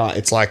 acres apart.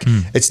 It's like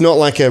it's not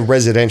like a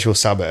residential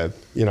suburb,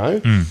 you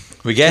know.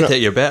 We get it.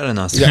 You're better than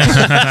us.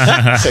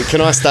 Yeah. So can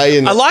I stay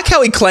in? I like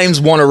how he claims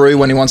Wanneroo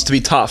when he wants to be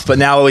tough, but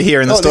now we're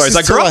hearing the stories.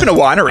 I grew up in a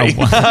winery.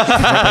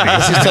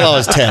 This is till I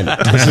was 10.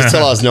 This is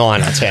till I was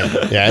 9 or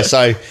 10. Yeah.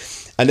 So,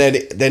 and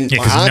then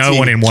because no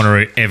one in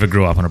Wanneroo ever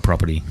grew up on a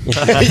property.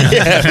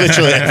 Yeah,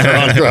 literally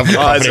everyone grew up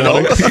on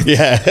a property.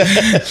 Yeah.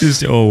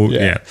 Just all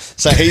yeah.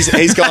 So he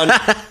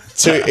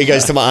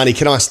goes to my auntie,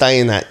 "Can I stay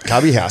in that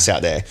cubby house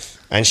out there?"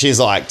 And she's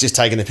like, just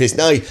taking the piss.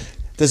 "No,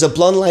 there's a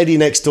blonde lady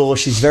next door.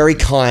 She's very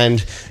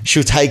kind.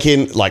 She'll take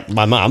in," like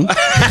my mum.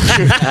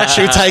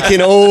 She'll take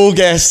in all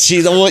guests.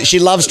 She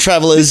loves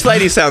travellers. This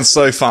lady sounds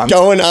so fun.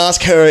 Go and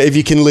ask her if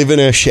you can live in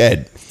her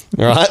shed.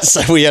 Right?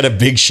 So we had a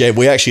big shed.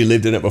 We actually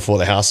lived in it before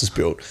the house was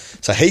built.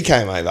 So he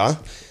came over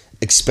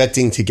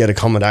expecting to get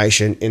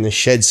accommodation in the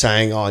shed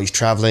saying, oh, he's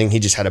traveling. He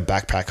just had a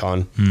backpack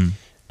on.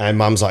 And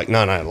mum's like,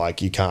 no,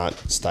 like, you can't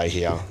stay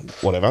here,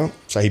 whatever.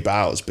 So he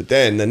bails. But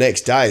then the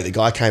next day, the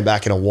guy came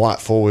back in a white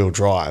 4-wheel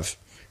drive,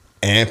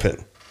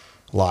 amping.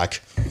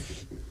 Like,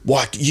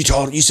 what?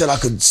 You said I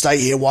could stay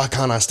here. Why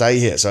can't I stay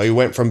here? So he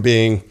went from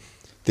being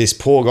this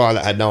poor guy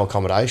that had no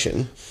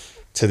accommodation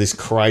to this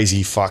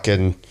crazy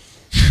fucking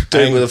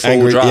dude with a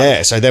 4-wheel drive.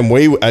 Yeah. So then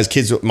we, as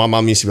kids, my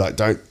mum used to be like,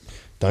 don't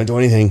do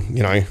anything,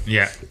 you know.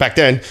 Yeah. Back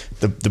then,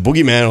 the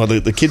boogeyman or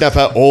the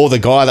kidnapper or the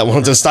guy that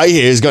wanted to stay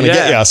here is going to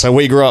get you. So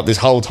we grew up this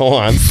whole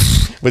time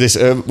with this.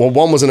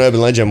 One was an urban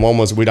legend. One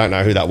was, we don't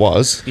know who that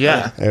was.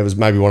 Yeah. It was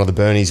maybe one of the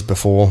Bernies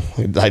before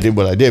they did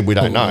what they did. We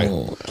don't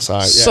know.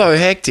 So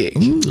hectic.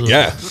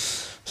 Yeah.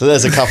 So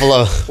there's a couple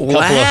of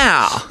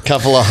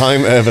couple of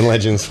home urban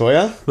legends for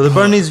you. Were the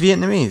Bernies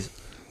Vietnamese?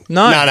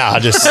 No, I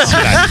just.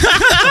 I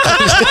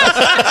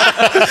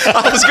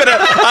was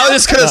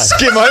just gonna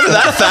skim over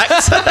that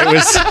fact.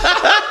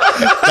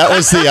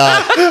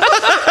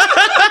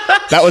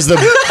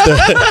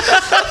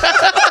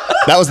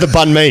 That was the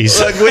bun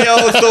me's. Like, we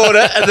all thought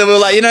it, and then we were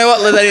like, you know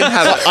what? They didn't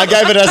have it. I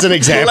gave it as an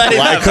example.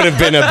 Like, it could have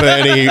been a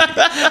Bernie.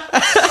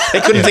 They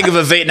couldn't think of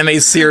a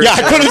Vietnamese serial.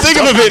 Yeah, I couldn't think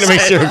of a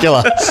Vietnamese serial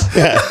killer.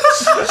 Yeah.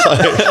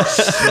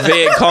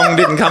 Viet Cong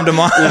didn't come to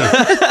mind.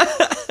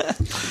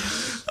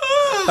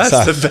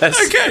 That's the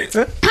best.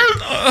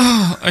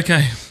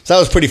 Okay. So that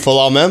was pretty full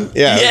on, man.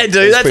 Yeah. Yeah,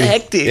 dude, that's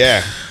hectic.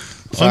 Yeah.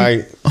 So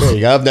there you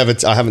go.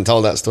 I haven't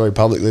told that story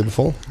publicly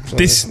before. So.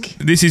 This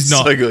is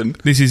not so good.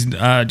 This is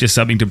just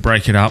something to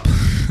break it up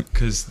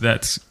because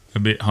that's a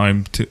bit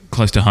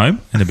close to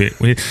home and a bit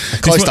weird.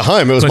 Close to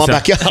home. It was my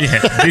backyard. Yeah.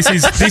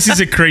 This is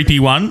a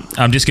creepy one.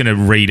 I'm just going to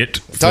read it.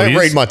 Don't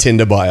read my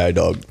Tinder bio,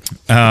 dog.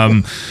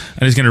 I'm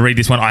just going to read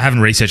this one. I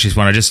haven't researched this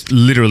one. I just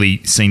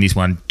literally seen this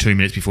one 2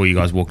 minutes before you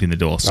guys walked in the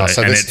door. So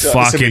this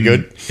fucking will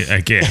be good.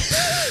 Again.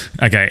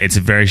 Okay, it's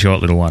a very short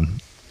little one.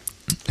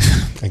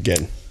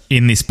 Again.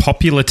 In this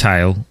popular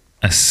tale,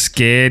 a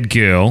scared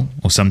girl,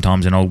 or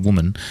sometimes an old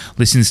woman,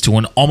 listens to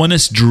an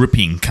ominous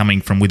dripping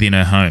coming from within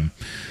her home.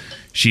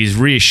 She is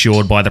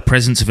reassured by the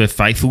presence of her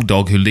faithful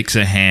dog who licks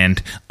her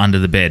hand under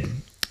the bed.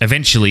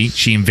 Eventually,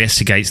 she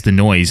investigates the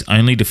noise,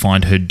 only to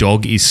find her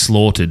dog is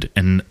slaughtered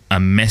and a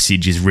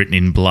message is written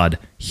in blood.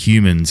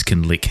 Humans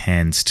can lick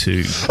hands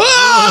too.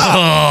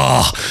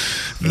 Oh,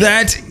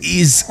 that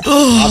is...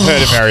 Oh. I've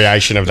heard a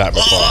variation of that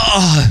before.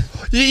 Oh.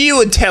 You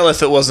would tell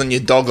if it wasn't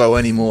your doggo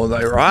anymore,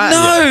 though, right?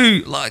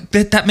 No, like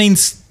that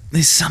means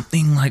there's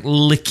something like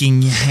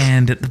licking your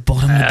hand at the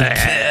bottom of the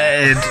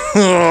bed.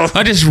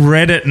 I just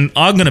read it and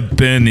I'm going to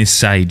burn this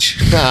sage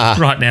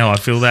right now. I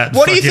feel that.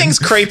 What do you think's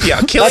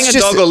creepier, killing a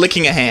dog or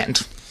licking a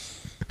hand?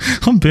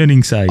 I'm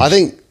burning sage. I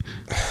think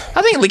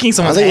licking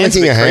someone's hand is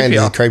licking a hand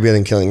is creepier. creepier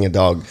than killing a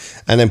dog,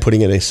 and then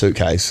putting it in a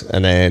suitcase,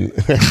 and then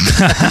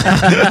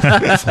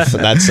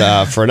that's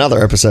for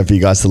another episode for you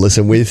guys to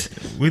listen with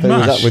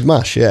Mush. With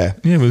Mush, yeah.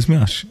 Yeah, it was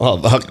Mush. Oh,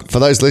 for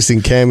those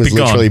listening, Cam is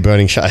literally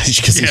burning sage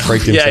because he's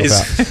freaked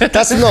himself out.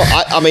 That's not.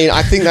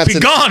 I think that's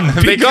Be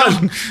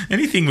gone.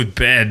 Anything with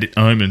bad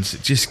omens,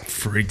 it just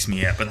freaks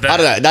me out. But I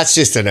don't know. That's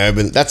just an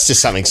urban. That's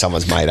just something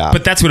someone's made up.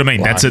 But that's what I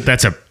mean. Like,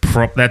 That's a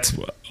prop.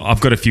 I've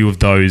got a few of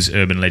those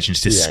urban legends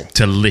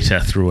to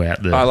litter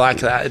throughout the. I like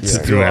that. It's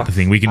throughout the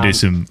thing. We can do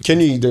some. Can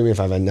you do me a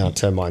favour now?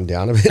 Turn mine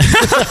down a bit.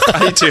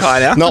 Are you too high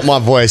now? Not my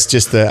voice,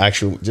 just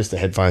the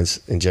headphones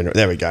in general.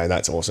 There we go.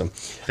 That's awesome.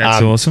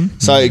 That's awesome.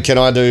 So can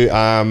I do?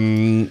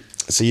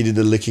 So you did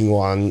the licking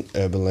one,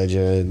 urban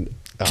legend.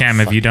 Cam,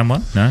 have you done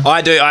one? No.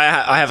 I do.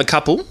 I have a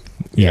couple.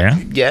 Yeah.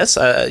 Yes.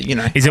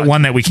 Is it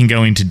one that we can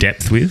go into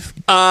depth with?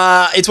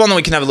 It's one that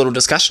we can have a little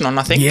discussion on,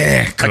 I think.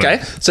 Yeah. Good.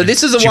 Okay. So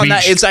this is the one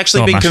that it's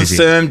actually been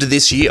confirmed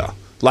this year.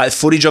 Like,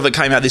 footage of it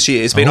came out this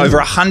year. It's been over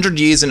 100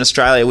 years in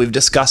Australia. We've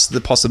discussed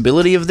the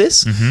possibility of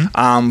this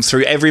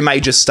through every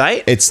major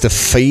state. It's the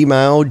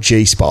female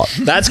G-spot.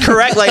 That's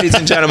correct, ladies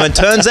and gentlemen.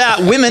 Turns out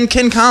women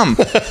can come.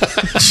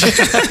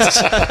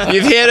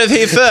 You've heard of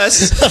here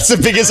first. That's the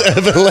biggest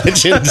urban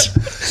legend.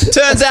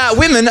 Turns out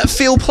women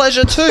feel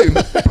pleasure too.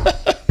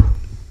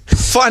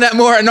 Find out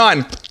more at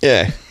 9.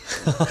 Yeah.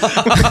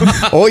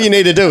 All you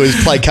need to do is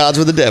play cards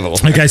with the devil.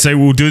 Okay, so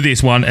we'll do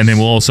this one and then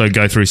we'll also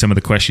go through some of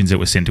the questions that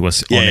were sent to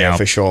us on our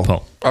for sure.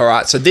 poll. All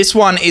right, so this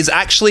one is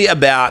actually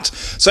about...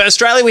 So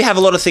Australia, we have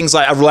a lot of things,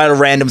 like a lot of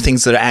random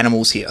things that are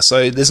animals here.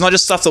 So there's not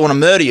just stuff that want to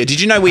murder you.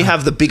 Did you know we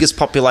have the biggest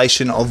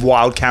population of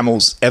wild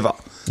camels ever?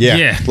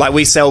 Yeah. Like,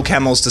 we sell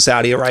camels to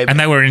Saudi Arabia. And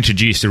they were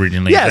introduced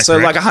originally. Yeah, so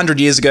correct? like 100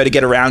 years ago to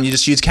get around, you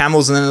just use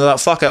camels and then they're like,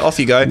 fuck it, off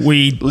you go.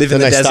 We live in Then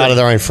the they desert. started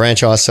their own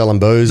franchise selling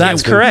booze.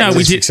 That's correct. No,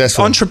 we did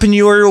successful.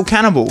 Entrepreneurial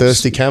cannibals.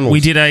 Thirsty camels.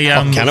 We did a...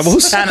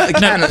 cannibals?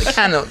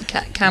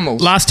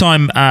 Camels. Last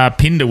time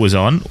Pinder was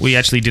on, we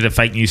actually did a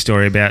fake news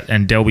story about,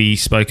 and Delby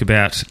spoke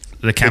about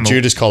the camel,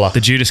 Judas collar. the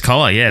Judas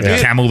collar, the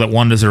camel that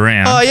wanders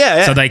around. Oh,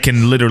 yeah. So they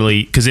can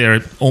literally, because they're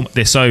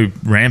so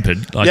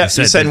rampant, like Yeah, you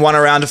said. you send one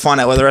around to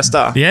find out where the rest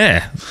are.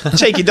 Yeah,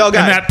 Cheeky dog.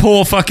 and that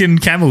poor fucking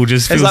camel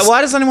just feels It's like,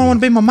 why does anyone want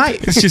to be my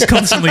mate? it's just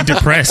constantly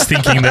depressed,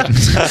 thinking that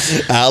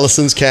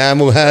Alison's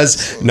camel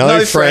has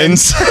no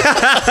friends.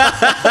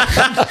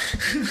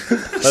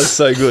 That's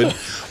so good.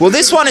 Well,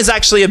 this one is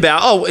actually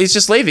about... Oh, he's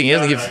just leaving. He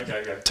doesn't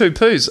give two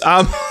poos.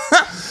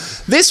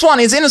 This one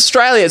is in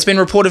Australia. It's been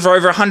reported for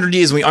over 100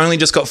 years. We only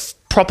just got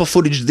proper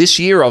footage this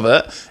year of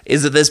it.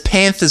 Is that there's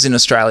panthers in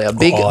Australia.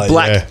 Big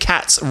black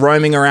cats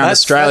roaming around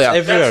Australia.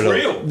 That's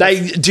real.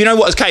 Do you know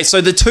what? Okay, so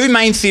the two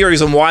main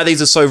theories on why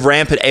these are so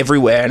rampant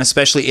everywhere, and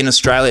especially in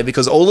Australia,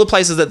 because all the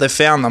places that they've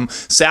found them,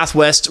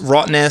 Southwest,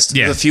 Rottnest,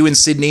 a few in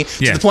Sydney,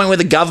 to the point where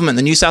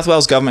the New South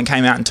Wales government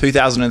came out in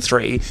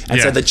 2003 and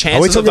said the chances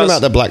Are we talking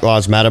about the Black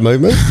Lives Matter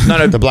movement?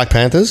 No. The Black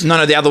Panthers?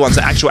 No, the other ones,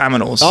 the actual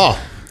aminals. Oh.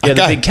 Yeah,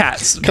 okay. the big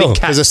cats. Cool. Big cats.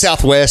 Because the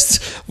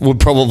Southwest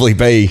would probably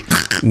be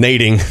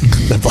needing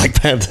the Black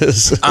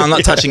Panthers. I'm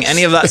not touching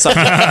any of that stuff.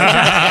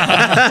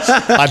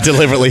 I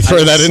deliberately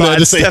threw that in there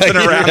to see stepping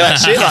around that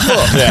shit.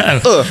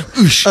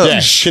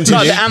 Continue.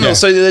 No, the animals.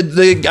 So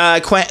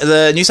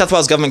the New South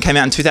Wales government came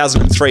out in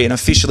 2003 and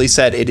officially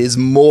said it is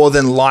more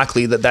than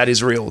likely that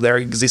is real. They're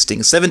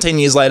existing. 17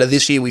 years later,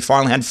 this year, we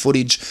finally had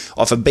footage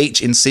off a beach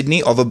in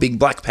Sydney of a big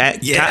black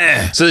cat.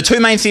 So the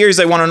two main theories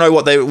they want to know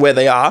where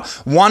they are.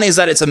 One is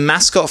that it's a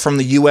mascot from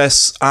the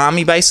US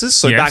Army bases.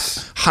 So back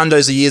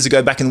hundos of years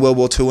ago, back in World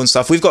War II and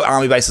stuff, we've got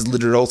army bases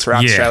littered all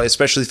throughout Australia,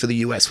 especially for the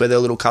US, where they're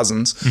little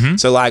cousins.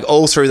 So like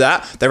all through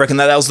that, they reckon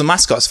that was the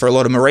mascots for a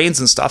lot of Marines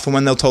and stuff. And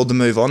when they're told to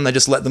move on, they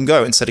just let them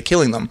go instead of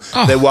killing them.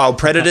 They're wild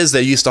predators.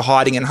 They're used to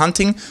hiding and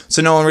hunting.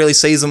 So no one really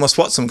sees them or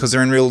spots them because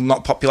they're in real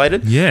not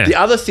populated. The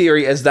other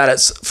theory is that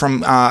it's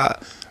from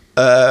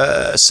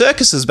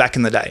circuses back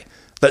in the day.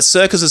 That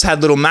circuses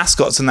had little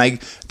mascots and they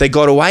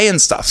got away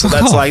and stuff. So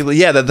that's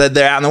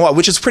they're out in the wild,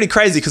 which is pretty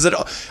crazy because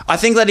I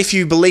think that if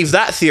you believe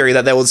that theory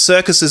that there were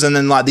circuses and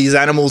then like these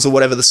animals or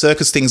whatever the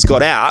circus things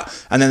got out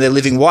and then they're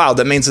living wild,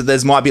 that means that there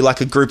might be like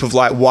a group of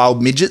like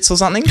wild midgets or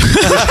something, which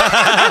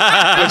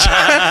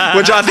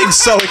I think is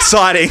so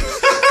exciting.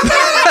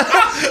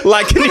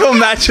 Like, can you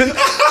imagine?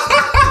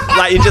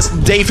 Like, you're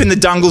just deep in the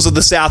jungles of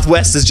the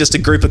Southwest. There's just a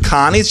group of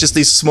carnies, just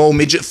these small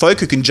midget folk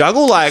who can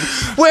juggle. Like,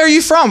 where are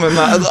you from? I'm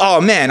like,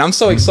 oh man, I'm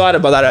so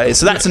excited by that.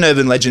 So that's an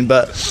urban legend,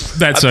 but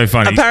that's so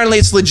funny. Apparently,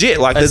 it's legit.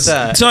 Like, it's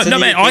in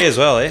the UK as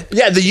well, eh?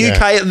 Yeah, the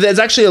UK. There's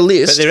actually a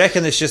list. But they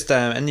reckon it's just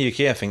in the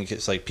UK. I think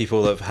it's like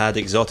people that have had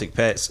exotic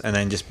pets and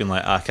then just been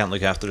like, I can't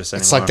look after this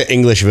anymore. It's like the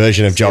English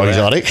version of Joe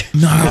Exotic.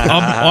 No,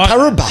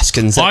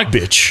 Carabaskin's that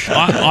bitch.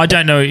 I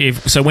don't know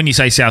if so. When you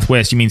say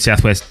Southwest, you mean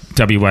Southwest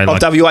WA?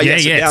 Like, WA,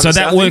 yeah. So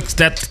that works.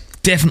 That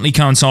definitely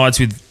coincides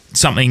with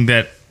something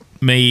that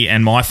me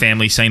and my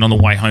family seen on the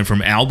way home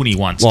from Albany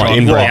once.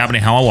 Driving on the Albany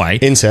Highway.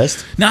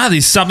 Incest? No,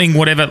 there's something,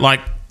 whatever,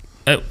 like,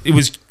 it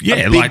was,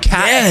 a big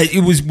cat. Yeah,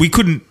 it was, we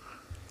couldn't,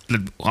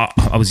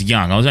 I was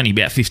young. I was only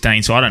about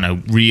 15, so I don't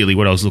know really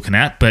what I was looking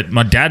at. But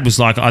my dad was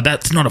like, oh,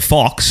 that's not a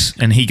fox.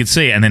 And he could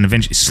see it. And then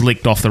eventually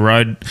slicked off the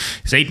road.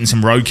 He's eating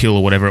some roadkill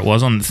or whatever it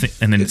was, and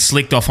then it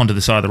slicked off onto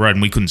the side of the road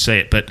and we couldn't see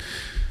it. But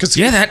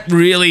that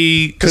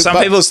really... Because some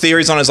people's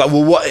theories on it is like,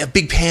 well, what a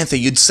big panther,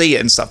 you'd see it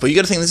and stuff. But you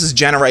got to think this is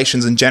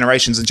generations and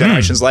generations and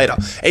generations later.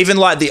 Even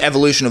like the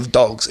evolution of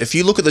dogs. If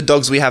you look at the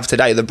dogs we have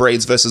today, the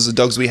breeds versus the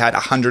dogs we had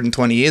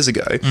 120 years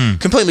ago,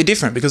 completely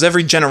different because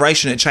every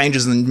generation it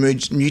changes and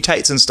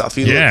mutates and stuff.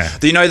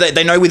 They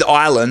know with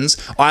islands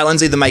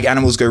either make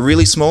animals go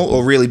really small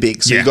or really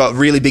big. So you've got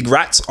really big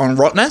rats on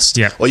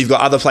Rottnest, or you've got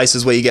other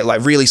places where you get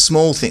like really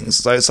small things.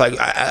 So it's like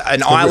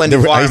an island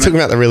environment. Are you talking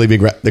about the really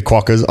big the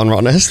quackers on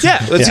Rottnest?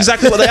 Yeah. That's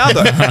exactly what they are,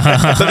 though.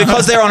 But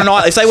because they're on an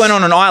island, if they went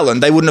on an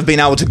island, they wouldn't have been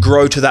able to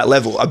grow to that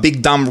level. A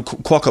big dumb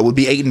quokka would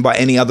be eaten by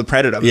any other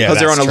predator. Because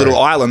they're on a little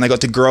island, they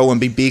got to grow and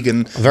be big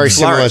and very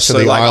similar to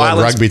the island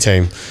rugby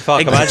team.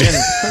 Fuck, imagine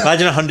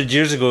 100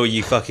 years ago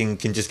you fucking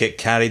can just get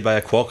carried by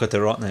a quokka to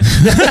Rottnest.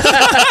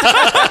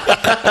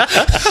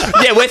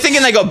 Yeah, we're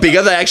thinking they got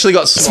bigger. They actually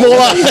got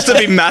smaller. They used to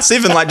be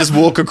massive and like just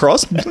walk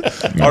across.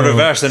 Or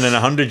reverse, and in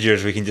 100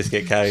 years we can just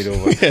get carried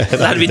over. Yeah,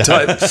 that'd be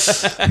dope.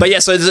 But yeah,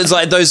 so it's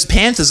like those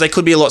panthers, they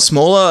could be a lot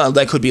smaller.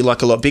 They could be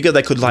like a lot bigger.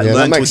 They could like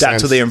learn to adapt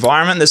to the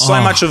environment. There's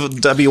so much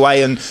of WA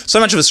and so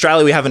much of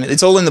Australia we haven't.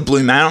 It's all in the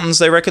Blue Mountains,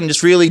 they reckon,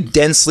 just really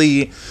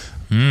densely.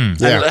 How many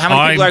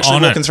people are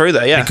actually walking through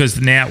there? Yeah, because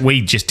now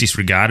we just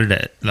disregarded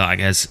it, like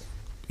as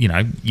you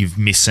know, you've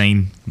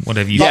misseen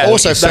whatever you. But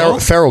also,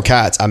 feral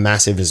cats are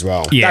massive as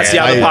well. Yeah, that's the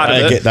other part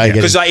of it.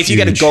 Because like, if you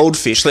get a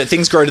goldfish, let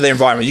things grow to their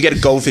environment. You get a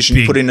goldfish and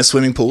you put it in a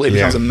swimming pool, it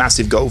becomes a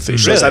massive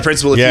goldfish. Really? So, for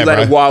principle, if you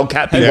let a wild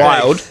cat be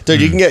wild,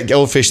 dude, you can get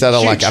goldfish that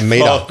are like a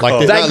meter.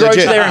 Like they grow to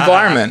their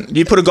environment.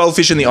 You put a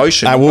goldfish in the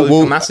ocean,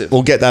 we'll massive.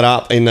 We'll get that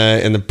up in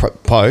the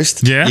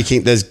post. Yeah,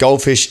 there's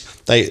goldfish.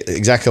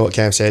 exactly what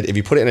Cam said. If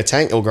you put it in a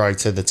tank, it'll grow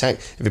to the tank.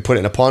 If you put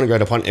it in a pond, it'll grow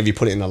to a pond. If you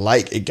put it in a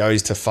lake, it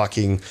goes to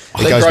fucking.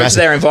 They grow to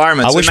their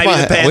environment. I So wish maybe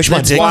my- the I wish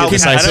my dick wild did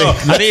the same cat-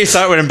 thing. I need to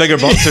start wearing bigger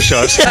boxer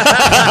shorts.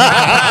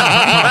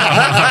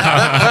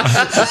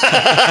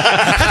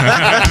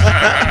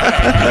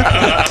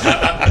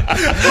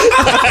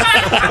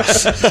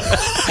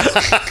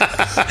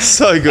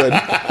 So good.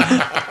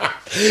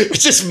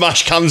 Just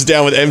Mush comes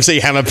down with MC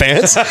Hammer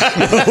pants.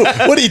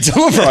 What are you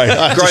doing, bro?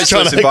 I'm Grows just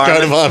trying to to his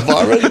go to my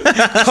environment.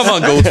 Come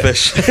on,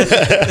 goldfish.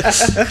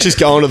 Just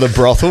going to the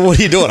brothel. What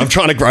are you doing? I'm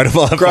trying to grow to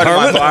my Grow to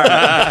my environment.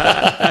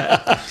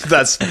 environment.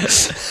 That's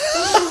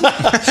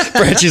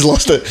Branch has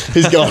lost it.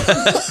 He's gone.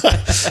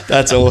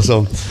 That's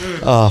awesome.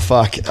 Oh,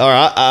 fuck. All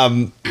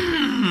right.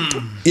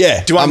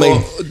 Yeah. Do you want I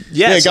mean, more?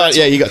 Yeah, so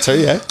yeah, you got two,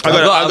 yeah. I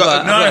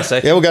got a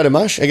second. Yeah, we'll go to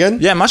Mush again.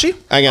 yeah, Mushy.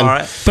 Hang on. All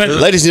right. But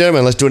Ladies and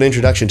gentlemen, let's do an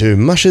introduction to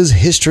Mush's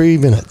History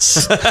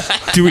Minutes.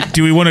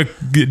 do we want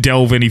to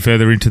delve any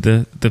further into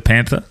the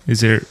panther? Is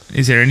there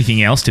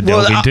anything else to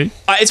delve into?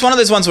 It's one of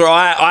those ones where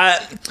I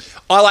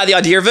like the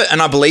idea of it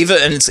and I believe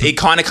it, and it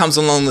kind of comes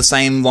along the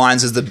same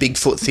lines as the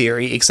Bigfoot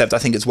theory, except I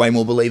think it's way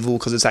more believable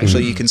because it's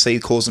actually you can see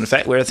cause and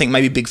effect. Where I think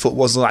maybe Bigfoot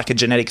was like a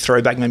genetic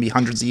throwback maybe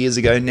hundreds of years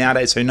ago.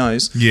 Nowadays, who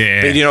knows?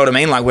 Yeah. But you know what I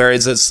mean? Like,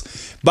 whereas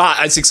but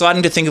it's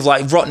exciting to think of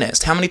like Rot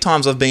Nest. How many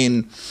times I've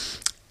been.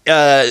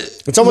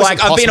 It's almost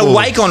like I've been impossible.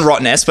 awake on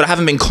Rot Nest, but I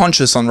haven't been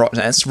conscious on Rot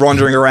Nest,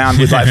 wandering around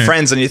with like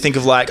friends, and you think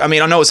of like, I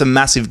mean, I know it's a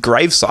massive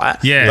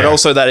gravesite, Yeah. but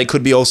also that it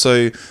could be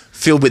also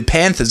filled with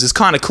panthers is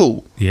kind of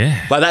cool.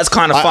 Yeah. Like that's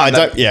kind of fun.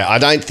 I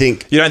don't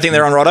think. You don't think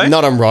they're on Rotto?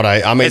 Not on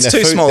Rotto. I mean, It's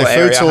their too food, small their an food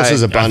area, source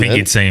is hey. I think abundant.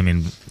 you'd see him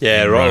in.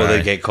 Yeah, in right. Righto.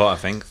 They get caught, I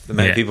think. The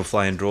amount Yeah. of people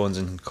flying drones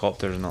and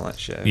copters and all that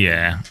shit.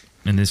 Yeah,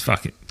 and there's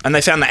fucking And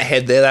they found that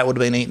head there that would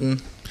have been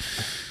eaten.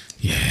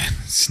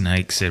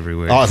 snakes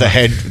everywhere. Oh,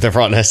 the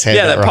Rot Nest head.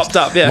 Yeah, that right. popped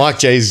up, yeah. Mike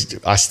G's,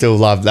 I still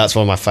love. That's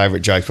one of my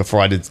favourite jokes before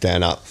I did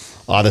stand up.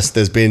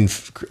 There's been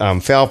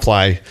foul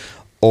play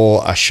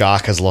or a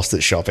shark has lost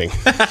its shopping.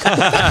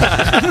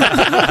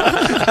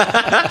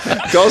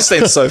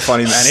 Goldstein's so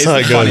funny, man. He's So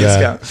the good, funniest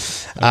man.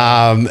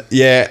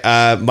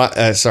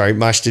 guy. Sorry,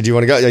 Mush, did you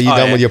want to go? Are you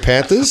done yeah. with your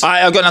Panthers?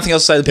 I've got nothing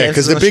else to say. Yeah,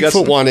 because the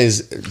Bigfoot one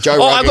is Joe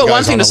Rogan I've got one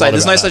goes thing on to a say. lot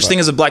There's no about such that, thing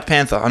as a black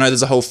panther. I know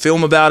there's a whole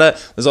film about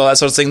it. There's all that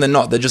sort of thing. They're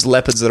not. They're just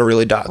leopards that are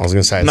really dark. I was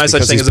going to say, it's no such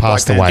because thing he's as a black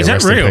passed away. panther. Is that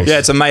Rest in real? peace. Yeah,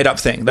 it's a made up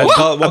thing.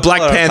 What A black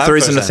colour are panther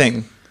isn't a panthers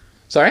thing.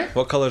 Sorry?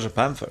 What colours are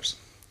panthers?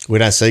 We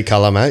don't see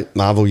colour, mate.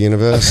 Marvel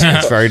Universe.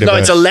 It's very diverse. No,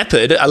 it's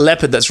a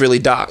leopard that's really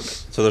dark.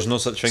 So there's no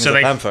such thing So as they-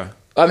 a panther.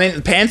 I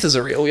mean, panthers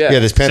are real, yeah. Yeah,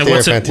 there's Panthera,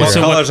 what's a- Panthera. what's a-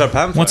 What what- colours are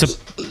panthers? What's a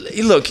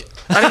Look,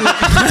 I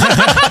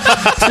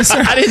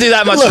didn't do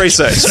that much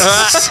research. All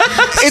right?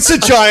 It's a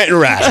giant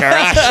rat, all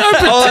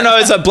right? All I know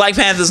is a black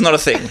panther's not a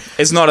thing.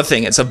 It's not a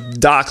thing. It's a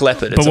dark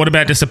leopard. But what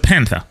about just a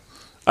panther?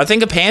 I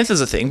think a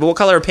panther's a thing, but what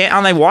colour are panthers?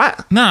 Aren't they white?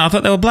 No, I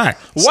thought they were black.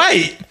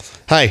 Wait.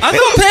 Hey, I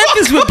thought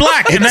panthers were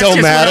black. it and that's don't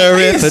just matter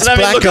what it if is. it's Let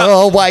me black look up.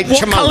 or white.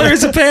 What colour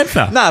is a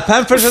panther? Nah,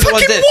 panthers are the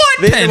ones Fucking that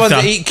white they're the ones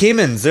that panther. eat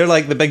caimans. They're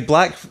like the big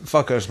black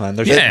fuckers, man.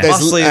 They're Yeah.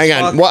 just muscly as Hang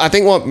fuck. on. What I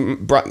think what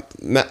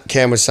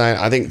Cam was saying,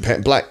 I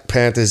think Black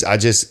Panthers are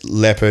just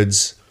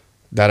leopards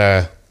that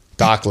are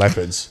dark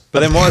leopards. But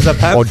then what is a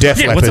panther? Or deaf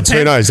Yeah, what's a leopards. Who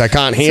panther? knows? They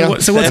can't hear.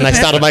 So what's and a they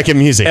started panther? making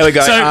music. There we go.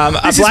 So, A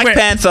this is black where-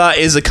 panther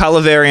is a colour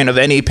variant of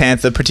any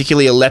panther,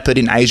 particularly a leopard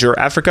in Asia or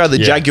Africa. The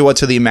Yeah. jaguar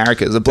to the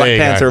Americas. The black There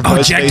you panther go. of Oh,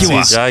 both jaguar.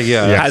 species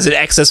Jaguar. has an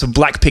excess of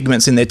black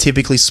pigments in their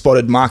typically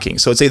spotted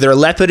markings. So it's either a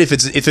leopard. If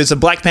it's a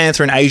black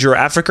panther in Asia or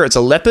Africa, it's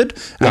a leopard.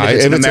 And No, if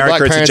it's in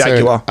America, it's a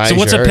jaguar. So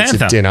what's a Asia,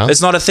 panther? It's dinner.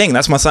 It's not a thing.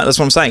 That's what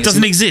I'm saying.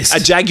 Doesn't exist. A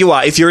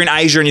jaguar. If you're in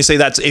Asia and you see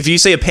that, if you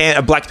see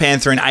a black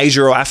panther in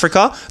Asia or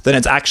Africa, then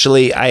it's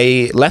actually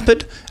a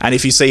leopard. And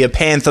if you see a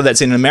panther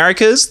that's in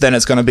Americas, then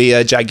it's going to be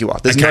a jaguar.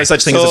 There's no Okay.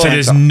 such thing So as a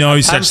there's panther.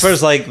 no such.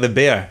 Panther's like the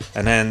bear,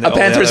 and then A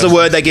panther is the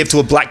word they give to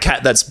a black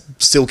cat that's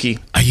silky.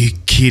 Are you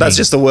kidding? That's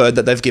just the word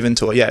that they've given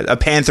to it. Yeah, a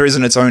panther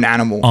isn't its own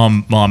animal.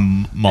 My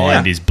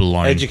mind Yeah. is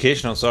blown.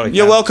 Educational. Sorry,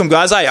 You're Cam. welcome,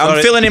 guys. Hey, I'm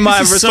Sorry. filling in my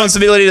This is so-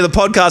 responsibility to the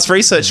podcast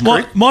research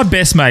group. My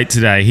best mate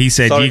today, he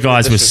said Sorry you for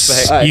guys the were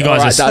disrespect. you Hey,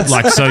 guys alright, are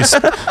that's- like so.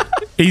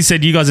 He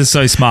said you guys are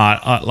so smart.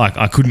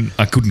 I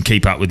couldn't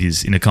keep up with you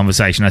in a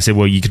conversation. I said,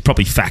 well, you could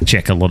probably fact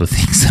check a lot of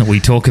things that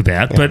we talk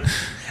about, but.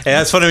 Yeah,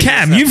 that's funny. when you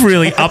Cam, said- you've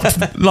really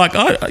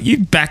you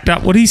backed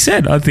up what he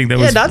said. I think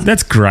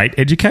that's great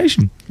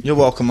education. You're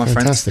welcome, my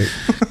friends.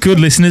 Fantastic. Good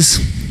listeners,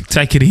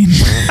 take it in.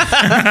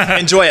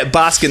 Enjoy it.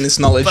 Bask in this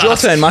knowledge. Your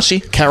turn,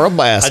 Mushy. Carol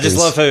Baskins. I just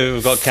love how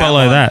we've got Cam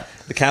Follow on. that.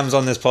 The Cam's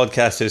on this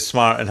podcast who's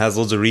smart and has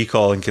loads of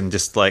recall and can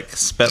just like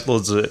spit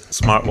loads of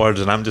smart words,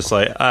 and I'm just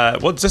like,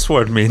 what's this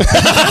word mean?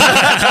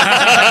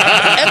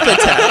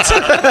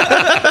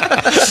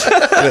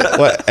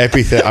 What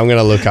epithet? I'm going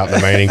to look up the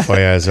meaning for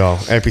you as well.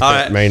 Epithet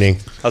Alright. meaning.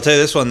 I'll tell you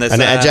this one. This,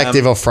 An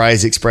adjective or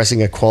phrase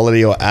expressing a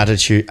quality or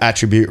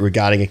attribute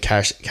regarding a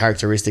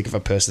characteristic of a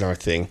person or a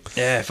thing.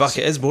 Yeah, fuck,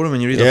 it is boring when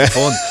you read Yeah. it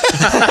on the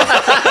phone.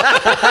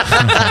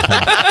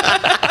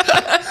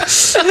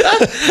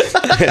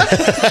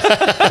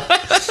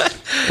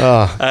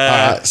 All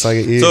right,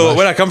 so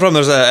where I come from,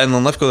 there's in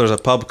Linlithgow, there's a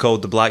pub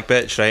called the Black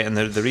Bitch, right? And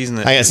the reason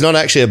that hey, it's not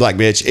actually a black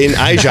bitch. In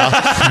Asia,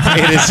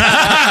 it is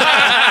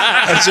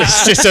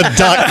it's just a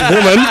dark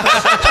woman.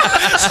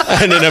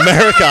 And in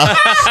America...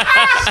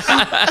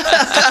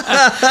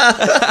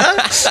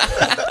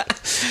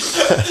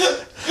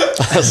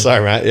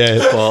 Sorry, mate.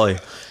 Yeah. quality.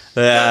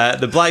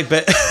 The Black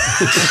Bitch...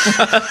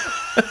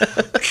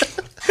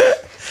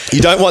 You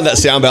don't want that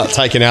soundbite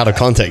taken out of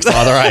context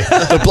either, eh?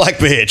 The black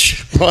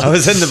bitch. I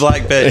was in the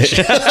Black Bitch.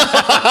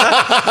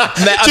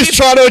 Just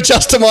trying to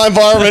adjust to my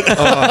environment.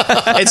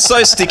 It's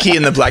so sticky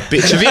in the black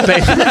bitch. Have you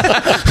been?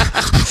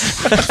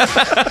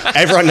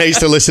 Everyone needs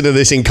to listen to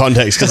this in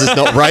context because it's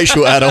not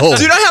racial at all.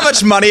 Do you know how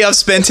much money I've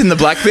spent in the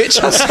black bitch?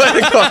 I swear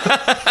to God.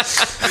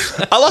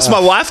 I lost my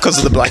wife because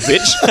of the black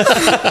bitch.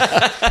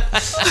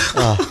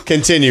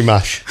 Continue,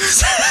 Mush.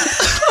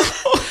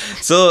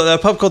 So the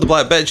pub called the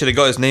Black Bitch, and it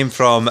got its name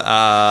from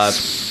a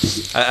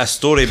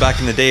story back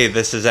in the day.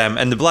 This is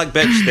in the Black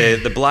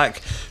Bitch, the black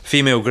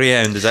female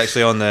greyhound is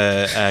actually on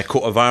the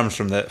coat of arms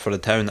for the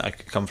town that I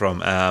come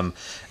from.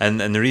 And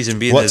the reason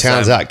being, What is,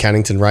 town's that?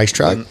 Cannington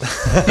Racetrack.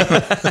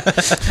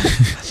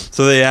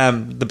 So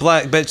the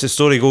Black Bitch. The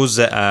story goes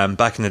that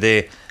back in the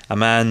day, a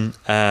man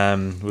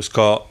was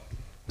caught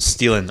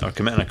stealing or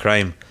committing a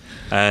crime.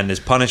 And his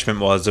punishment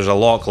was, there's a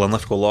lock,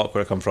 Linlithgow Lock,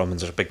 where I come from, and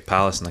there's a big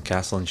palace and a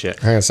castle and shit.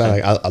 Hang on, so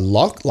a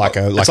lock? Like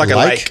a It's like a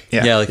lake.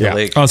 Yeah, like Yeah. a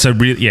lake. Oh, so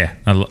really, yeah.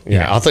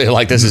 Yeah, I thought you were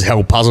like, this is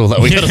hell puzzle that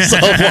we got to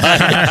solve.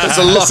 There's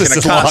a lock in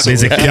a castle.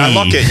 There's a key. You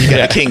unlock it, you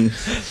get a king.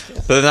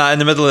 But in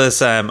the middle of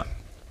this,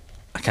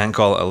 I can't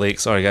call it a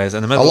lake, sorry guys.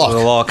 In the middle A lock. of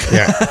the lock.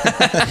 Yeah.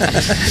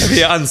 It'd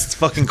be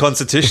unfucking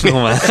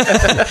constitutional, man.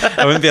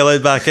 I wouldn't be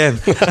allowed back in.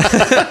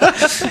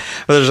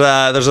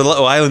 But there's a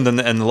little island in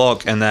the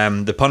lock,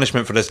 and the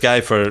punishment for this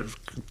guy for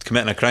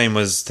committing a crime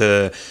was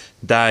to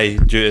die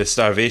due to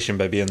starvation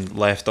by being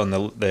left on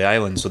the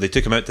island. So they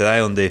took him out to the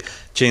island, they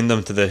chained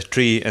him to the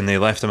tree, and they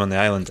left him on the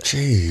island.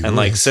 Gee and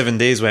like whiz. 7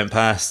 days went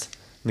past.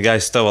 The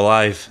guy's still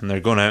alive, and they're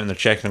going out and they're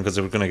checking him because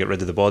they were going to get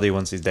rid of the body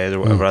once he's dead or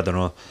whatever. I don't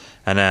know.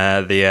 And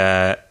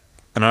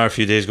another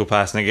few days go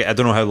past, and I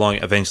don't know how long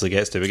it eventually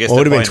gets to. It gets Well,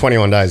 it to would a have been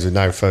point, 21 days with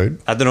no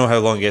food. I don't know how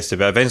long it gets to,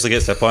 but it eventually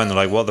gets to a point. And they're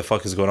like, "What the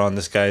fuck is going on?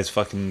 This guy is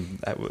fucking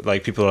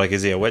like." People are like,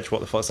 "Is he a witch?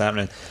 What the fuck's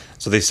happening?"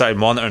 So they started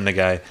monitoring the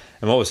guy,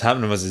 and what was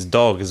happening was his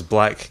dog, his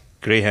black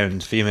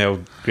greyhound, female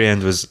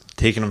greyhound, was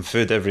taking him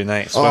food every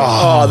night.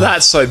 Oh,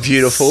 that's so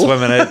beautiful.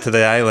 Swimming out to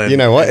the island. You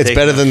know what? and It's taking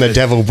better him than the food.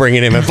 devil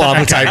bringing him a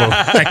Bible table.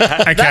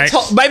 Okay.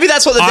 Maybe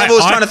that's what the devil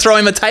was trying to throw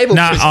him a table.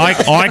 No,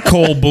 I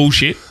call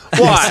bullshit.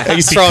 Why?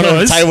 He's throwing him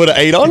a table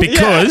to eat on.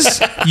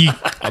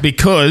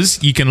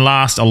 Because you can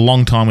last a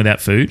long time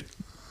without food.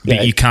 But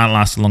Yeah. you can't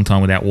last a long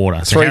time without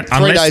water. So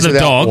 3 days the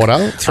without dog,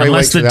 water, 3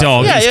 unless weeks the without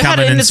dog food. Yeah, is you had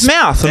coming it in and its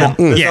mouth.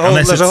 Yeah,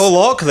 There's a whole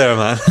lock there,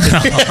 man.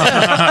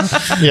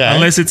 Yeah.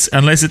 unless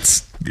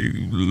it's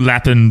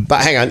lapping But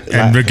hang on.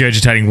 and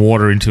regurgitating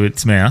water into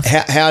its mouth.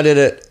 How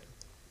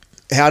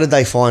did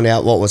they find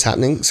out what was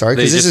happening? Sorry,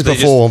 because this is They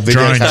before just-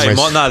 video drones. cameras.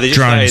 They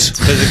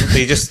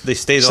Drones.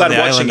 stayed on Started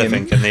the watching island, I him.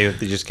 think, and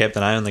they just kept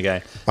an eye on the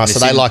guy. Oh, so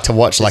they like to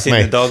watch They like seen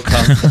me. the dog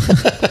come.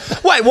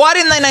 Wait, why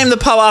didn't they name the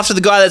pub after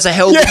the guy that's a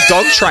hell of a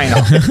dog trainer?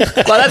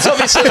 Like that's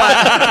obviously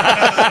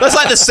that's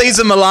like the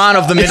Caesar Milan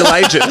of the Middle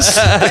Ages.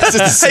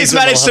 He's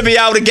managed to be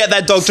able to get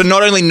that dog to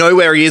not only know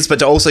where he is, but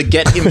to also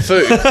get him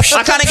food.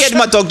 I can't get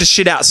my dog to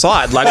shit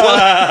outside. Like,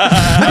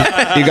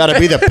 well, You got to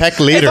be the pack if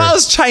leader. I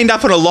was chained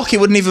up in a lock, he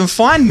wouldn't even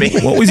find me.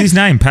 What was his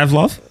name?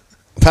 Pavlov?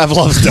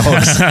 Pavlov's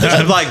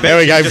dogs. Like, There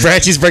we go.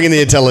 Branch is bringing the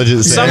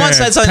intelligence. there. Someone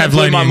said something that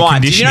blew my Pavlovian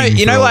mind. conditioning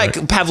You know, for all like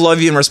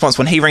Pavlovian response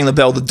when he rang the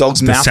bell, the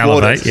dog's mouth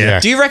salivate, watered. yeah.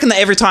 Do you reckon that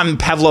every time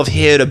Pavlov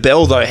heard a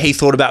bell, though, he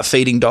thought about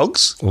feeding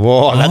dogs?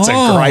 Whoa, that's a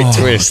great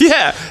twist.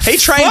 Yeah, he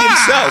trained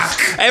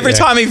himself. Every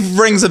time he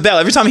rings a bell,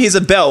 every time he hears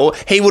a bell,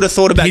 he would have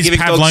thought about His giving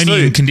dogs Pavlovian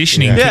food.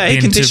 conditioning. Yeah, he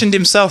into- conditioned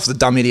himself, the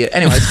dumb idiot.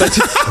 Anyway,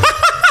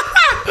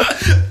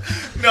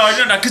 No,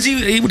 because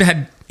he would have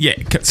had. Yeah,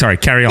 sorry,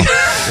 carry on.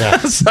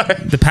 sorry.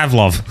 The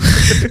Pavlov.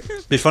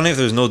 It'd be funny if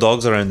there was no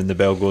dogs around and the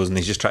bell goes and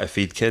he's just trying to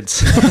feed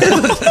kids.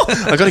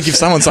 I got to give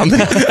someone something.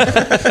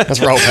 That's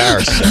Roll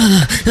Paris.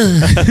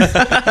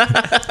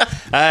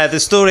 The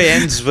story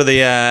ends with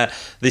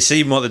they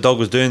seen what the dog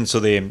was doing, so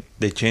they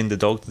chained the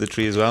dog to the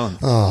tree as well and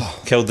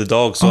killed the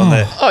dog. So on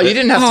the Oh, you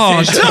didn't have to Oh,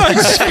 finish it. don't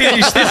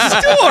finish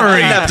the story. You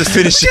didn't have to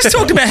finish Just it.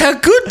 talked about how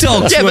good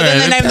dogs Yeah, were. but then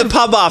they named the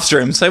pub after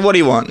him. So what do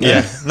you want?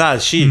 Yeah.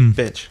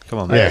 bitch. Come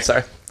on, man. Yeah.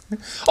 Sorry.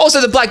 Also,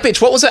 the black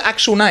bitch. What was her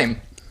actual name?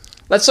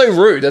 That's so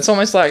rude. That's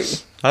almost like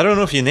I don't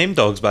know if you named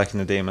dogs back in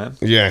the day, man.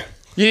 Yeah.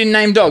 you didn't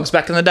name dogs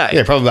back in the day.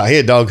 Yeah, probably about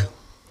here, dog.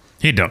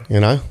 Here, dog. You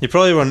know? You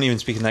probably weren't even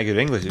speaking that good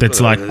English. That's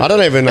like- I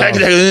don't even know.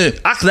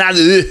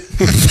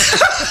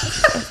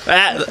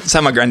 That's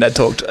how my granddad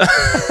talked.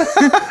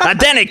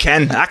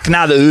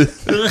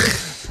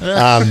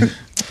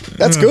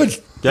 That's good. yeah.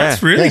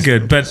 That's really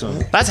good, but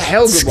That's a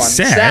hell good one.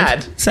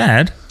 sad.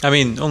 Sad. I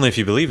mean, only if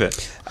you believe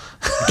it.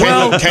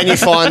 Can you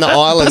find the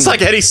island? That's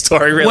like Eddie's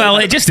story, really. Well,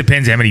 it just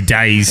depends how many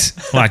days.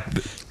 Like,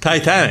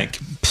 Titanic.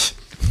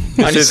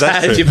 Only Is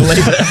that sad if true? you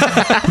believe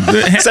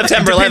it.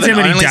 September It depends 11th. how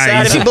many Only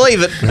sad days. if you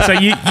believe it. So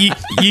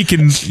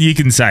you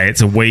can say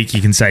it's a week.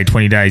 You can say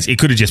 20 days. It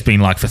could have just been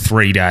like for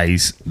 3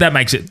 days. That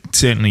makes it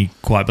certainly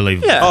quite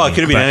believable. Yeah. Oh, it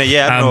could have been But, any.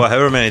 Yeah, I don't know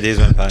however many days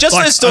went past. Just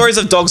Like, those stories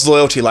of dogs'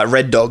 loyalty, like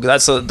Red Dog.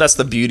 That's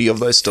the beauty of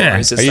those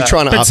stories. Yeah. Are you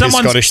trying to But up your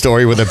someone's- Scottish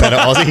story with a better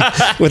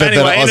Aussie? With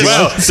Anyway, a better in Aussie?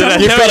 well, one? did I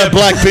You've tell got you- a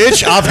black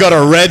bitch. I've got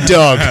a red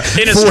dog.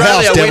 In Full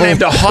Australia, house, we devil.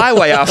 named a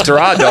highway after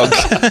our dog.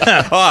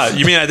 Oh,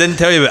 you mean I didn't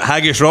tell you about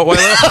Haggis Rottweiler?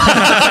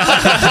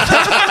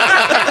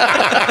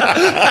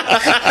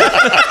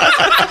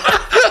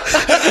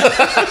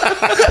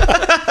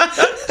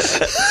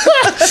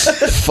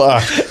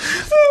 Fuck.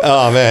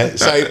 Oh man.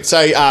 So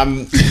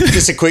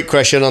just a quick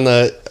question on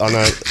the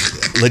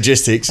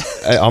logistics.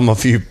 I'm a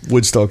few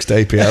Woodstocks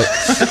deep here.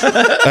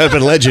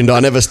 Urban legend. I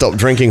never stopped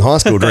drinking high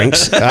school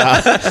drinks.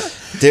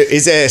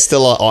 Is there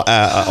still an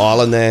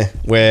island there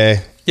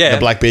where Yeah. the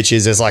black bitch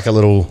is? There's like a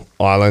little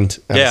island.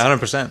 And Yeah,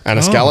 100%. and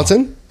a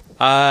skeleton.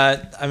 I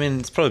mean,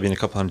 it's probably been a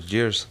couple hundred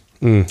years.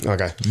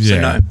 Okay. Yeah.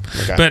 no.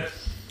 Okay. But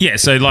yeah,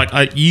 so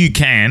like you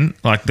can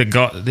like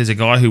there's a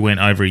guy who went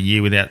over a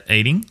year without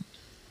eating,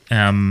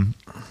 and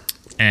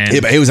Yeah,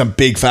 but he was a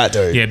big fat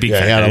dude. Yeah, big He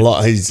fat had a dude.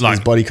 lot. His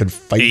Like, body could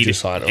feed eat,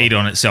 decide. eat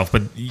on itself,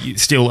 but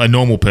still a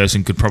normal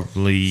person could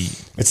probably.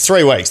 It's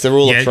 3 weeks. The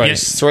rule Yeah, of 3. yeah.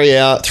 3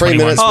 out. 3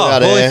 21. minutes Oh,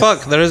 without holy air.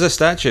 fuck, there is a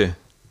statue.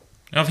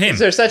 Of him. Is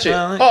there a statue?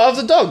 Well, Oh, of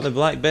the dog. The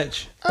black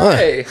bitch.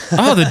 Hey.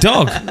 Oh, the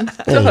dog.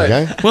 There you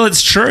go. Well,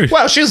 it's true.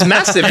 Wow, she was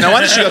massive. No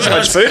wonder she got so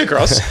much food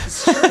across.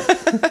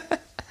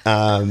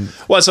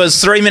 Well, so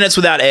it's 3 minutes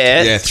without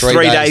air, Yeah,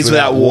 3 days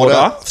without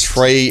water,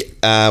 3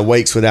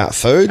 weeks without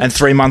food, and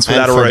 3 months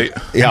without a for- root.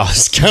 Yeah, I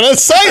was gonna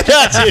say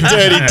that, you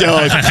dirty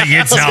dog. You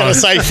I was gonna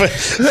say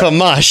for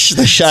Mush,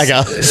 the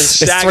shagger, it's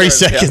 3 Shagger,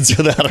 seconds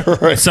without a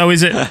root. So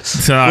is it?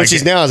 So Which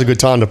is now is a good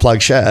time to plug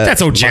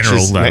That's all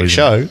general, though, next isn't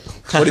show.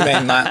 What do you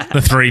mean, Matt? the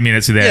 3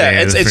 minutes without Yeah,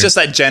 air. it's just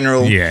that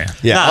general. Yeah.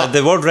 Yeah, Nah,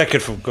 the world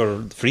record for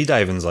free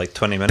diving is like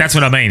 20 minutes. That's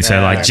what I mean. So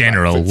like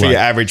general. for like- your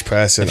average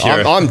person.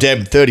 you're- I'm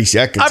dead 30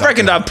 seconds. I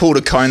reckon I've pulled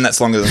a cone that's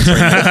longer than 3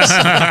 minutes.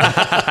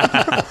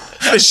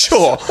 For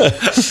sure.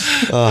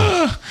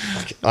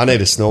 I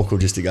need a snorkel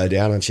just to go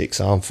down on chicks,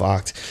 so I'm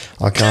fucked.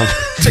 I can't.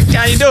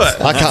 Can you do it?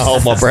 I can't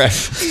hold my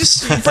breath. You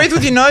just breathe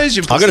with your nose.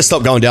 You I got to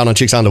stop going down on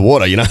chicks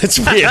underwater. You know, it's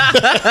weird.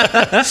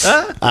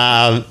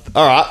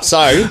 All right,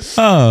 so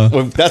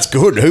well, that's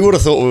good. Who would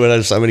have thought we would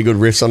have so many good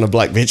riffs on the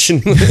black bitch? I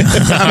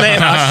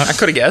mean, I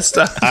could have guessed.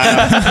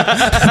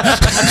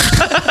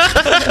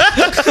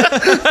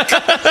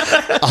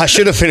 I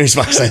should have finished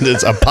my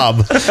sentence. A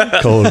pub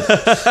called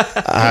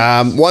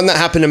one that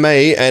happened to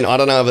me, and I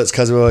don't know if it's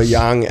because we were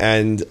young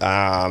and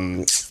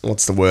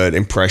what's the word?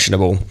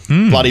 Impressionable.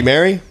 Bloody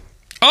Mary.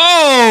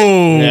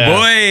 Oh Yeah.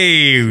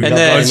 boy!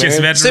 then- I was just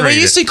about to So we read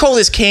used it. to call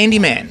this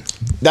Candyman.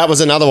 That was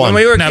another one.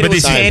 When we were a No, kid, but it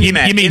was this is-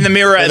 Candyman you mean- in the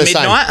mirror They're at the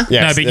same. midnight.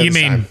 Yes, no, but they're you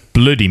the mean same.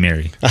 Bloody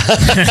Mary.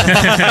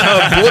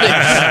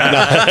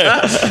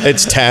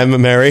 It's Tam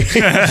Mary.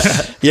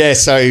 Yeah,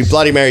 so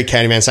Bloody Mary,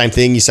 Candyman, same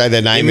thing. You say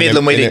their name. In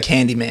Midland, we in did it.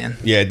 Candyman.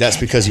 Yeah, that's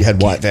because you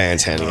had white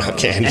vans handing out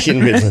candy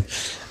in Midland.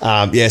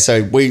 Yeah,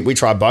 so we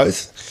tried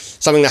both.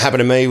 Something that happened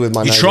to me with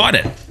my You neighbour. tried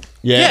it.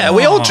 Yeah,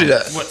 we all did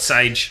it. What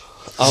sage?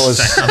 I was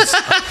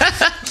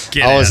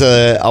Get I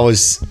out.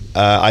 was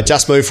I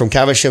just moved from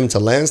Caversham to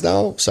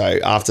Lansdale, so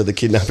after the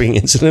kidnapping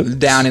incident,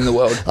 Down in the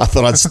world. I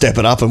thought I'd step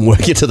it up and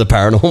work into the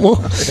paranormal.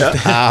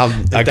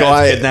 A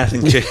guy,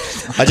 Kidnapping chick.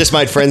 I just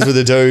made friends with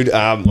a dude,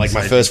 like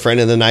my first friend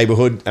in the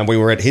neighbourhood, and we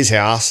were at his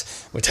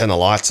house. We turned the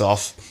lights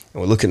off,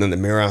 and we're looking in the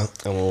mirror,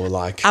 and we were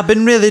like, I've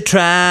been really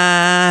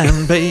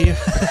trying, babe.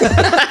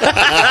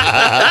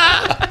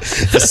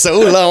 for so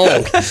long.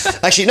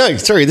 Actually, no,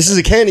 sorry, this is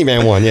a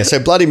Candyman one. Yeah, so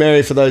Bloody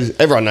Mary, for those,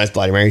 everyone knows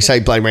Bloody Mary. You say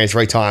Bloody Mary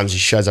 3 times, she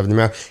shows up in the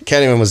mirror.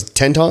 Candyman was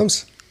 10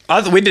 times.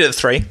 We did it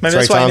 3. Maybe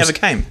that's 3 why he times. never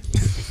came.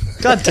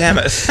 God damn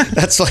it.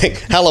 That's like,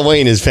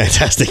 Halloween is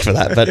fantastic for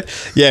that.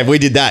 But yeah, we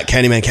did that.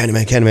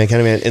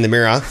 Candyman in the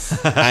mirror.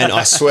 And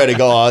I swear to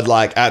God,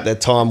 like at the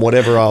time,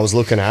 whatever I was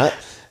looking at,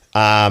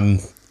 a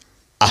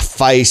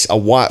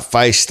white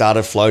face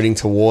started floating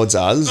towards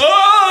us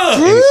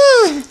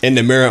in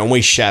the mirror, and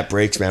we shat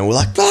bricks, man. We're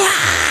like,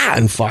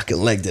 and fucking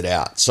legged it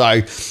out. So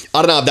I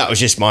don't know if that was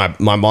just my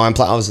mind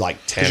play. I was like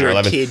 10 you're or a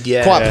 11. kid,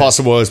 yeah. Quite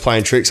possible I was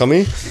playing tricks on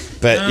me.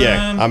 But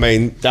yeah, I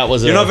mean, that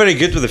was You're not very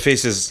good with the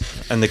faces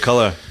and the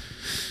colour.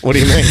 What do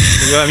you mean?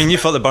 I mean, you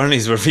thought the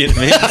Barneys were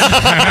Vietnamese.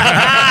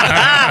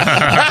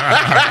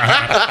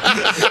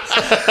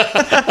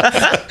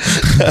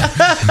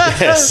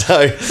 Yeah,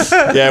 so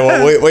yeah,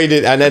 well, we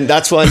did, and then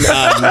that's when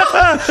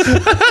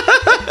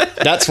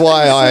that's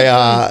why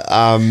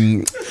I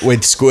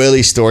with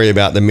Squirrely's story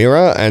about the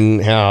mirror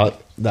and how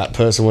that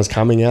person was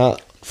coming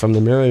out from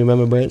the mirror. You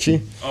remember,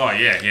 Branchy? Oh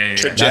yeah.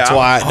 That's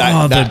why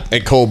Oh,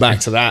 it called back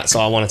to that. So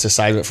I wanted to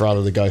save it for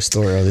either the ghost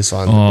story or this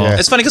one. Oh. Yeah.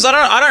 It's funny because I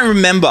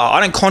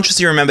don't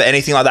consciously remember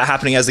anything like that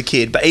happening as a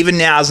kid. But even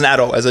now as an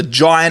adult, as a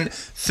giant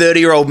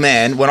 30-year-old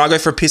man, when I go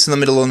for a piss in the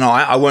middle of the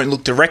night, I won't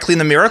look directly in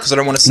the mirror because I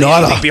don't want to see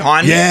Neither. anything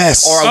behind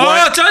Yes. me. Or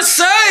I won't. don't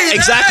say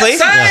Exactly.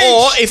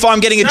 Or if I'm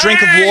getting a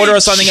drink of water or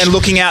something and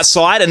looking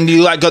outside and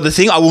you like got the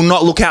thing, I will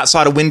not look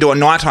outside a window at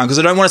night time because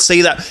I don't want to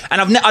see that.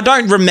 And I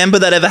don't remember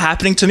that ever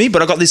happening to me,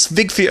 but I got this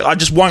big fear. I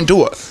just won't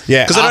do it.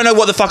 Yeah. Because I don't know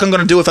what the fuck I'm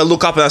going to do if I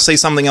look up and I see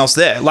something else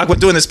there. Like we're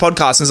doing this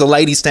podcast and there's a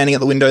lady standing at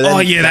the window there. Oh,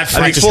 yeah,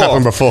 that just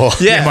happened before.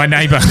 Yeah, my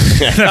neighbour.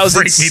 That was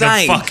freaked me the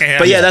insane. fuck out.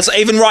 But yeah, that's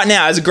even right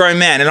now as a grown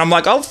man. And I'm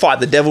like, I'll fight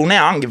the devil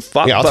now. I don't give a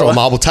fuck. Yeah, I'll But throw a like-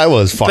 marble table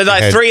at his fucking But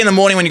like head. 3 a.m,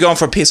 when you're going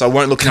for a piss, I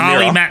won't look in the Carly,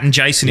 mirror. Matt, and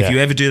Jason, if Yeah. you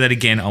ever do that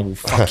again, I will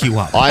fuck you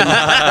up.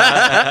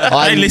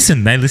 I They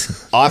listen.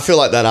 I feel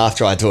like that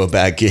after I do a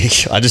bad gig.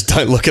 I just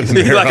don't look in the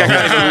mirror. Like I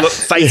can't even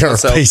face You're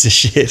myself. a piece of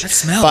shit.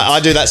 smells. But I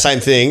do that same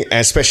thing,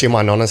 especially in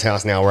my nonna's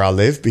house now where I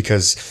live,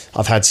 because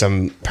I've had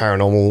some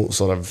paranormal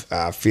sort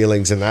of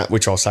feelings in that,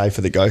 which I'll say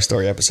for the ghost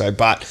story episode.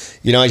 But,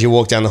 you know, as you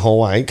walk down the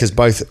hallway, because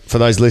both, for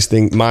those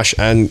listening, Mush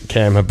and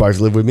Cam have both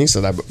lived with me,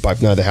 so they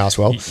both know the house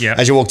well. Yep.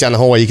 As you walk down the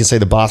hallway, you can see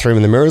the bathroom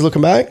and the mirrors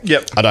looking back.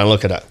 Yep. I don't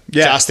look at it.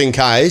 Yeah. Just in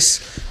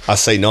case I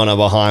see Nonna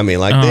behind me,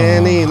 like,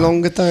 Danny,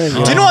 longer time.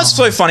 Do you know what's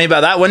so funny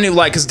about that? When you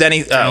like, because Danny,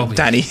 you've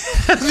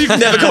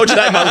never called you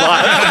that in my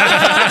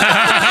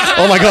life.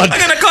 Oh my God. I'm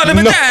going to call him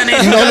a Danny.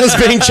 Nonna's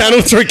being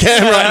channeled through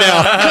Cam right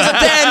now.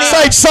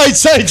 Danny.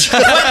 Sage.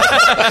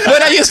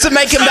 When I used to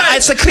make him the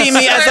ice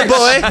creamy as a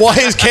boy. Why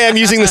is Cam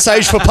using the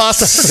sage for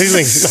pasta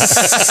seasoning?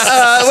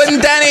 When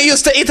Danny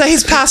used to eat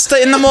his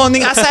pasta in the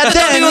morning, I said,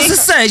 Danny,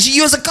 say she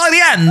use a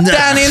coriander.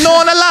 Danny, no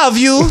one love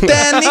you,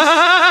 Danny.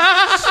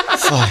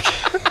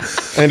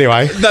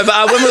 Anyway, No,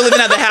 but when we were living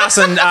at the house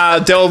in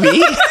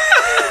Delby,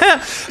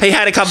 he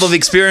had a couple of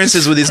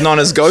experiences with his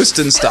nonna's ghost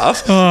and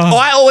stuff.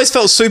 I always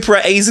felt super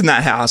at ease in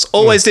that house.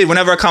 Always did.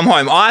 Whenever I come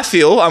home, I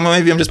feel,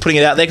 maybe I'm just putting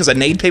it out there because I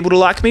need people to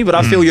like me, but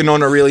I feel your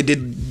nonna really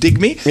did dig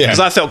me because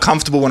I felt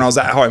comfortable when I was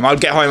at home. I'd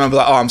get home and be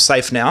like, oh, I'm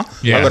safe now.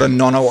 Yeah. I've got a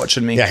nonna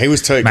watching me. yeah, he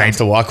was too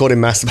comfortable. I caught him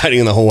masturbating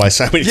in the hallway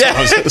so many Yeah,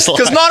 times. It was like-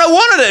 because Nonna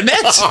wanted it,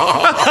 Mitch.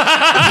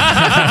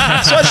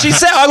 That's what she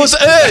said. I was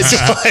urged.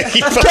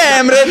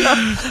 Cameron,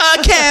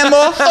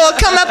 Camel,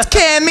 come up to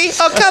Cammy.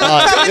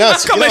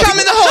 Come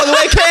in the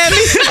hallway,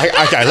 Cammy.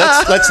 Okay,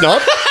 let's not. Let's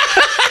not.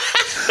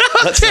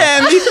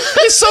 Cammy,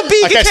 it's so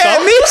big, Okay,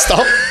 Cammy.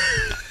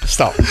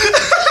 Stop.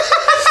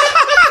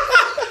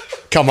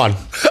 Come on.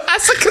 I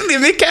said,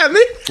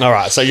 Cammy. All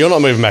right, so you're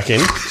not moving back in.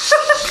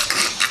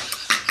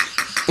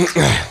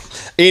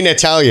 In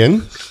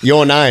Italian,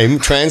 your name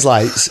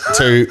translates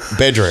to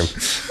bedroom.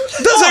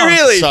 Does it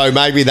really? So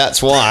maybe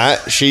that's why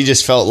she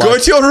just felt like... Go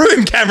to your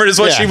room, Cameron, is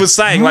what Yeah. she was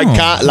saying. Like,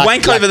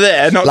 wank over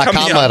there, not La come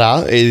here.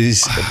 camera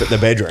is the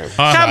bedroom.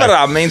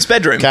 Camera means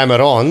bedroom.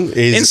 Cameron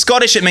is... In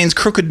Scottish, it means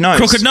crooked nose.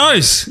 Crooked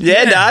nose.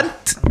 Yeah, Dad.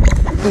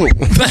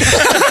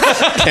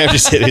 Cam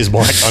just hit his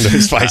mic onto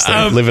his face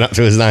there, living up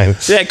to his name.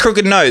 Yeah,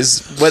 crooked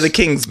nose. We're the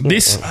kings.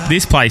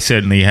 This place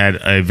certainly had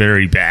a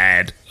very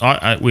bad.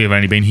 We have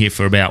only been here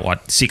for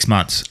about 6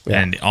 months,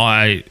 and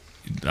I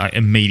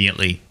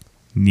immediately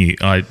knew. You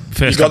got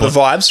the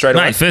vibe straight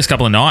away. Mate, first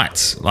couple of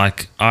nights,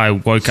 like I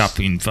woke up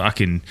in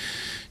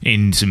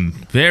some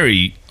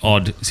very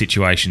odd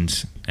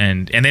situations.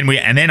 And then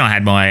I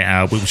had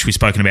my which we've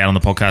spoken about on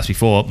the podcast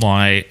before,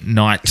 my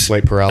night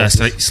Sleep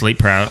paralysis. sleep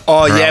paralysis.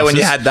 Oh, yeah, when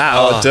you had that.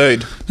 Oh,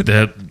 dude.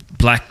 The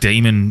black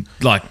demon,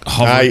 like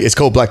hovering, It's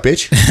called Black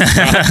Bitch.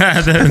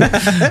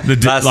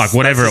 like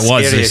whatever that's it the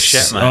was, scariest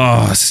shit,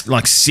 man.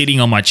 like sitting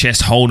on my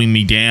chest, holding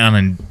me down,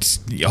 and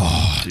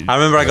I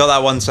remember I got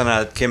that once when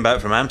I came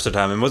back from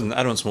Amsterdam and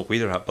I don't smoke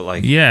weed or that, but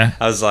like, Yeah.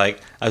 I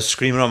was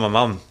screaming on my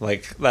mum,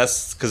 like,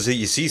 that's because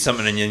you see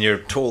something and you're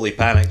totally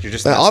panicked. You're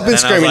just. Now, I've been and I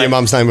was screaming like, your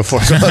mum's name before,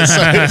 so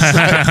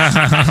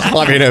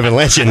might be an urban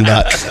legend,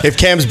 but if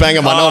Cam's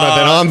banging my nonna,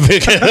 then I'm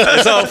thinking...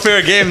 It's all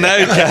fair game now,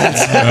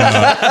 cats.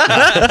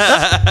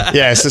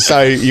 Yeah,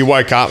 so you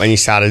woke up and you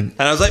started...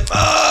 And I was like,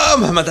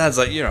 Mum! And my dad's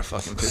like, you're a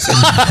fucking pussy.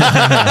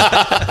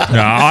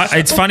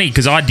 it's funny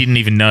because I didn't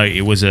even know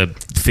it was a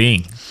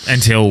thing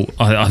until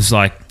I was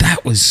like,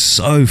 that was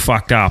so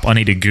fucked up. I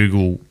need to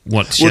Google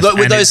what's Well, just,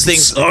 with and those it's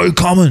things- so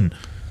common.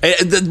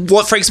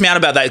 What freaks me out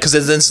about that, because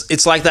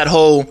it's like that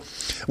whole...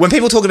 When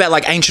people talk about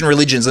like ancient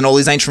religions and all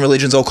these ancient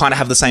religions all kind of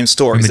have the same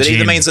stories, it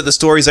either means that the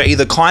stories are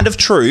either kind of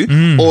true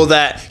or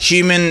that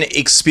human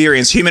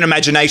experience, human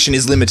imagination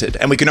is limited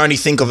and we can only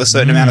think of a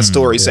certain amount of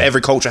stories. So every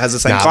culture has the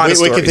same kind of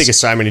we stories. can think of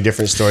so many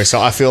different stories. So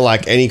I feel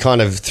like any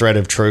kind of thread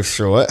of truth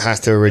through it has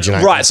to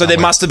originate. Right, so there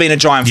must have been a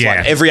giant flood.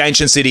 Yeah. Every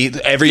ancient city,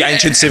 every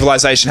ancient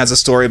civilization has a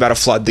story about a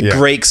flood. The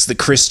Greeks, the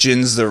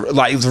Christians, the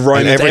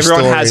Romans,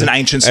 everyone has an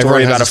ancient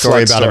story about a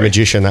flood about a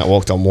magician that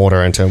walked on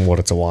water and turned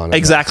water to wine.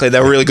 Exactly, they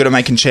were really good at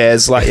making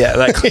chairs.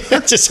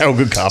 Just how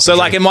good carpentry. So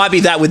like it might be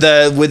that with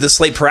the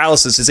sleep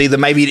paralysis, it's either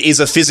maybe it is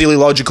a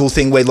physiological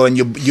thing where when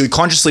you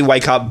consciously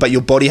wake up but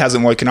your body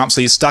hasn't woken up, so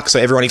you're stuck, so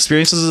everyone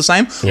experiences the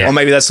same, or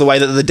maybe that's the way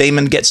that the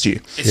demon gets you.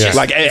 just-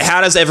 Like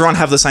how does everyone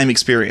have the same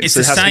experience? It's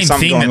the There has to be same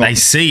something thing that going they on.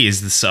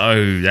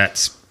 see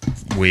that's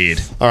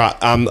weird. All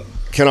right.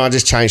 Can I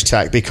just change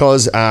tack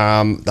because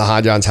the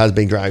Hard Yarns has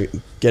been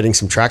getting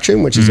some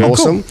traction, which is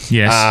awesome.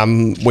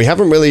 Yes. We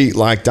haven't really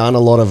done a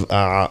lot of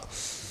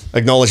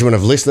acknowledgement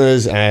of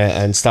listeners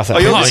and stuff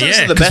like your that. listeners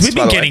are the 'cause best, we've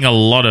by been the way. getting a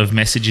lot of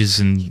messages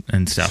and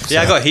stuff.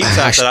 Yeah, I so- got heaps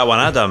after that one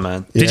I done,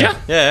 man. Did Yeah. you?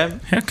 Yeah.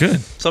 How good.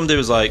 Somebody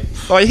was like,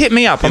 Oh, you hit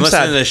me up. been I'm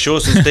listening to sad. this show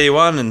since day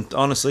one, and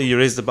honestly, you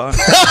raised the bar.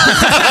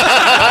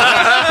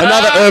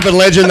 Another urban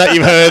legend that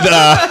you've heard.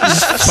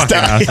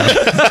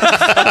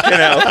 Fucking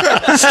hell.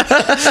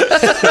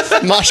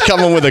 Mush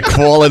coming with a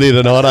quality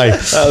tonight, eh?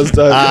 That was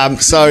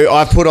dope. So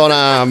I put on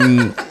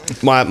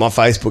my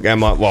Facebook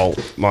and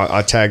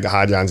I tagged the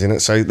Hard Yarns in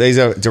it. So these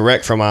are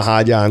direct from our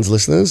Hard Yarns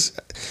listeners.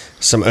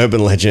 Some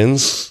urban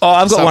legends. Oh,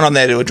 I've got Some- one on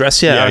there to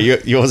address. Yeah.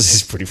 Yours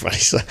is pretty funny.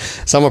 So,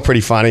 some are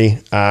pretty funny.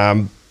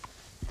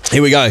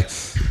 Here we go.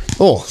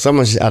 Oh,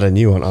 someone's just added a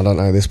new one. I don't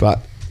know this, but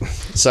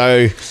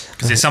so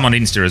Because there's some on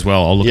Insta as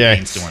well. I'll look yeah. at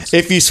the Insta ones.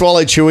 If you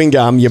swallow chewing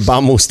gum, your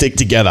bum will stick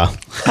together. Is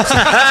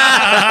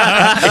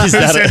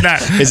said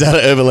that? Is that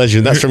an urban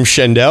legend? That's from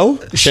Shendell.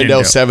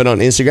 Shendell. Shendell7 on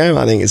Instagram.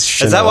 I think it's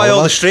Shendell. Is that why all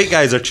Oliver. the straight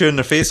guys are chewing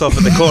their face off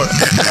at the court?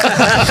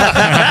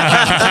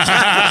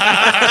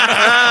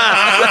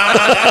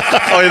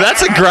 Oh,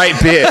 that's a great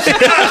bit.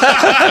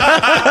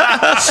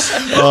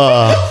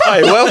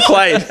 Hey, well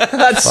played.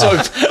 That's so.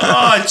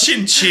 Oh,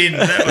 chin chin.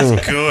 That was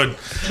good.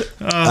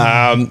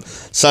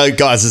 So,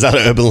 guys, is that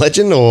an urban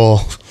legend or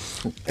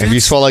have you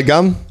swallowed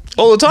gum?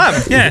 All the time.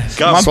 Yeah.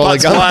 My Swallow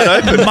butt's gum. wide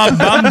open. My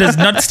bum does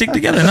not stick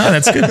together. No,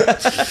 that's good.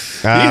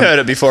 You heard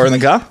it before in the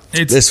car.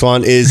 It's This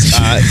one is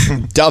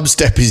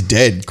dubstep is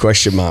dead?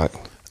 Question mark.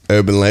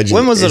 Urban legend.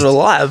 When was is- it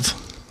alive?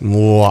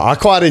 Whoa, I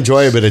quite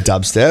enjoy a bit of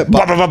dubstep,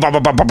 but exactly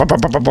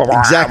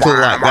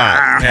like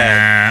that.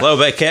 yeah. A little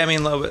bit of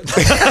ketamine, a little bit.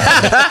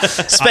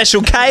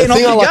 Special K The and off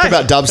thing you I like go.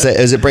 about dubstep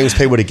is it brings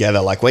people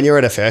together. Like when you're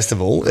at a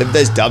festival, if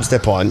there's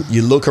dubstep on,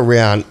 you look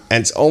around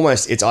and it's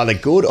either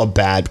good or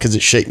bad because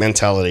it's sheep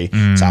mentality.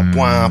 It's like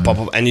wah, pop,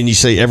 pop, and then you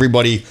see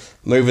everybody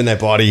moving their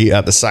body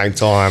at the same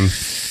time.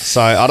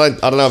 So I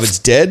don't know if it's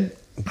dead,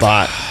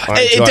 but I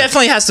It enjoy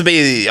definitely has to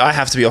be. I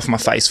have to be off my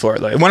face for it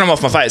though. When I'm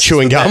off my face,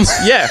 Chewing it's the gum?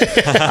 best. Yeah,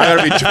 I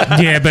gotta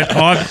be. Yeah, but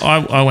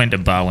I went to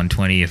Bar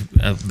 120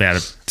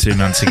 about 2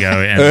 months ago.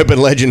 And Urban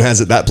legend has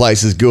it that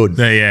place is good.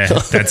 yeah,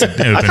 that's an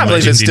urban I can't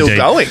believe it's still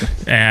going.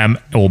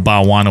 Or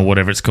Bar 1 or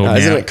whatever it's called now.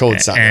 Isn't it called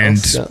something And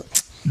else? Yeah.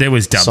 there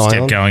was dubstep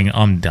Scion. going.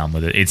 I'm done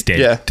with it. It's dead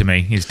Yeah. to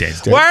me. It's dead.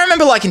 Well, I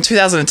remember like in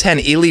 2010,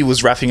 Illy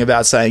was rapping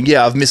about saying,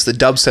 "Yeah, I've missed the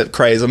dubstep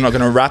craze. I'm not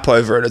going to rap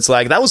over it." It's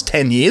like that was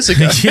 10 years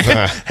ago.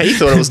 He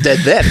thought it was dead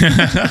then.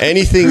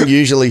 Anything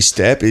usually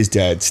step is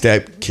dead.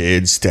 Step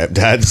kids, step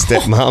dads,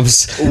 step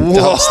mums.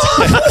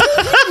 Dubstep.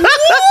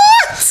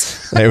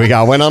 There we go.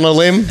 I went on a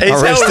limb. I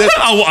It's risked how- it.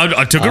 Oh,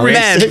 I took a risk.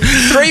 Man,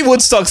 3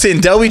 Woodstocks in,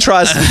 Delby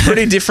tries some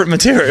pretty different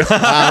material.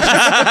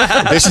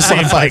 This is my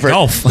him play favorite.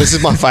 golf. This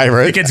is my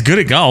favorite. It gets good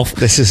at golf.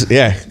 This is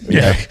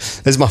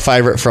This is my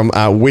favorite from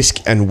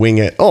Whisk and Wing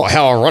It. Oh,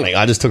 how ironic!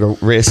 I just took a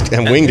risk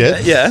and winged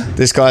it. Yeah.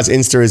 This guy's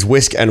Insta is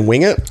Whisk and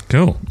Wing It.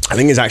 Cool. I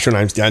think his actual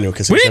name's Daniel.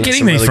 Because Where are you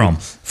getting these from?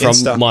 From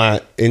Insta.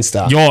 my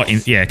Insta.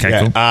 Yeah, okay,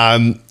 cool.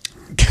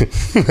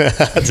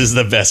 This is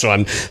the best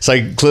one. So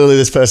clearly,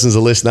 this person's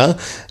a listener.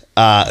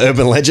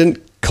 Urban legend: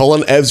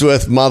 Colin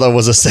Ebsworth's mother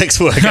was a sex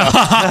worker.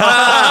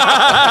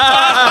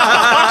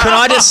 Can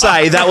I just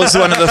say that was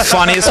one of the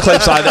funniest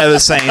clips I've ever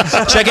seen.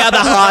 Check out the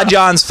Hard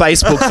Yarns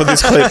Facebook for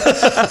this clip.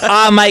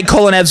 Our mate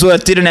Colin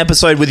Ebsworth did an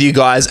episode with you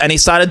guys, and he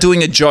started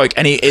doing a joke,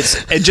 and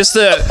it's just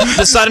the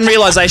sudden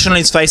realization on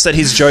his face that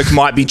his joke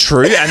might be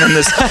true, and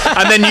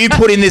then you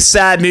put in this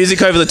sad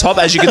music over the top,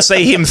 as you can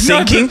see him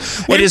thinking.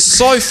 It is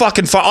so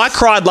fucking fun. I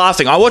cried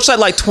laughing. I watched that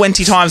like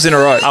 20 times in a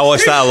row. I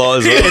watched that a lot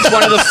as well. It's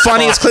one of the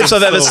funniest clips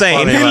I've ever so seen.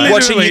 funny, man.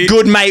 Watching your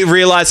good mate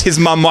realize his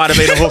mum might have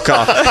been a hooker.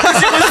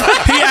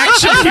 He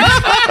actually did.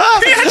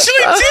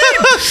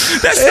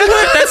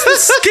 That's the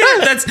scare.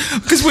 That's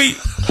because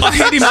I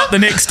hit him up the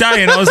next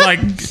day, and I was like,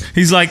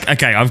 he's like,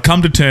 okay, I've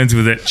come to terms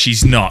with it.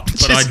 She's not,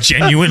 but I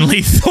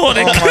genuinely thought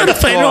it could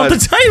have been on the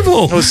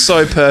table. It was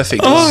so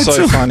perfect. It was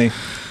so funny.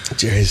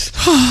 Jeez,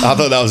 I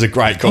thought that was a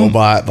great call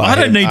by I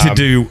don't him. need to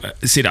do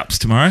sit-ups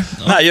tomorrow.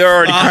 No, you're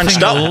already I crunched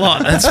think up. a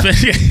lot. That's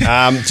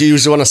Do you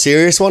just want a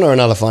serious one or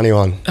another funny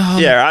one?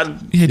 Yeah,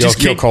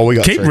 just your call, we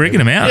got keep three. rigging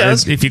them out Yeah,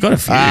 if you've got a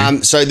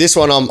few. So this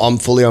one I'm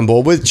fully on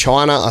board with.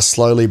 China are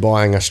slowly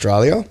buying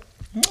Australia.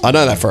 I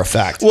know that for a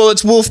fact. well,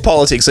 it's wolf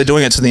politics. They're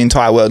doing it to the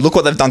entire world. Look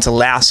what they've done to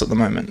Laos at the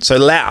moment. So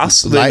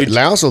Laos,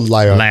 Laos or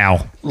Lao?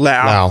 Lao.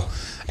 Lao.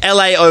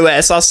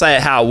 Laos. I'll say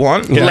it how I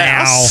want. Yeah.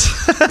 Laos.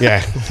 Yeah,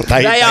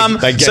 they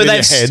get so in your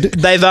they've head.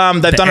 they've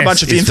done a F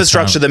bunch of is for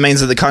infrastructure Trump. that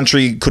means that the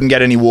country couldn't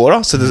get any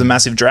water, so there's a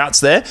massive droughts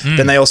there.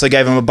 Then they also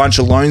gave them a bunch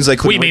of loans they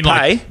What do you couldn't mean,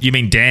 repay. like, you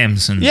mean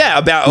dams? And Yeah,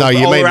 about No,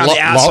 you all mean around the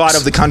outside locks?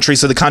 of the country,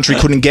 so the country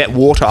couldn't get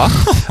water.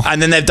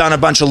 And then they've done a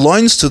bunch of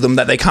loans to them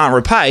that they can't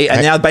repay.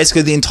 And now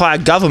basically the entire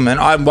government,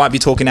 I might be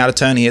talking out of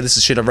turn here, this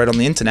is shit I've read on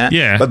the internet.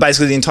 Yeah. But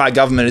basically the entire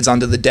government is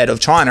under the debt of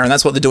China, and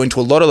that's what they're doing to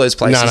a lot of those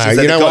places. No, is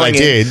that you know they're what they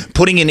going in, did?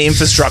 putting in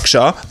infrastructure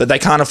infrastructure that they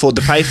can't afford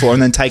to pay for,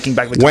 and then taking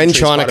back the country. When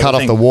China cut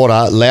off the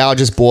water, Lao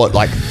just bought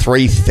like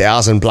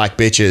 3,000 black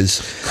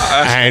bitches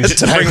and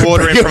to bring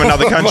water in from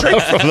another country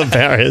from the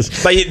barriers.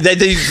 But they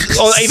do,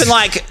 or even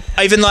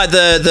like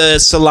the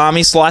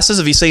salami slices.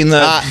 Have you seen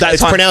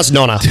it's pronounced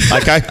nonna,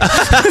 okay?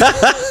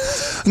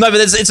 No,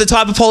 but it's a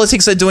type of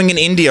politics they're doing in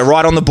India,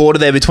 right on the border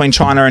there between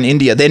China and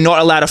India. They're not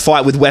allowed to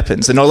fight with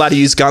weapons. They're not allowed to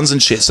use guns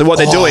and shit. So what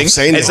they're doing is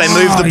they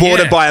move the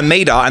border by a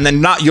meter, and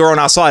then you're on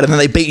our side, and then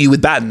they beat you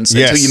with batons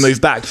until you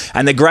move back.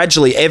 And they're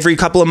gradually, every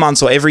couple of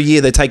months or every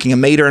year, they're taking a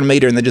meter and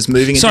they're just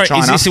moving into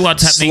China. Is this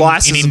what's happening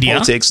in India?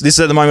 Politics. This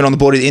is at the moment on the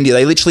border of India.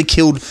 They literally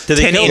killed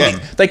 10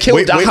 Indians. They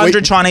killed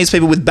 100 Chinese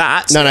people with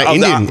bats. No,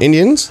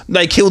 Indians?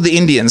 They killed the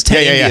Indians, 10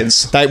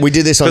 Indians. We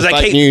did this on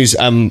fake news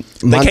months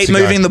They keep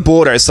moving the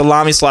border. It's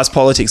salami slice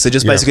politics. They're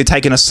just basically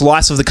taking a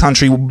slice of the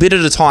country a bit at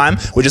a time.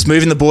 We're just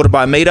moving the border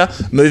by a meter,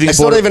 moving the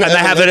border.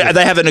 And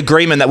they have an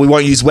agreement that we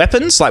won't use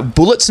weapons, like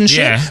bullets and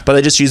shit, but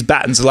they just use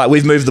batons. So like,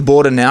 we've moved the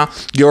border now.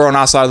 You're on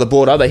our side of the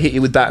border. They hit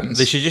you with batons.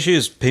 They should just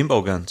use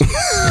paintball guns.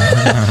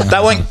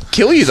 That won't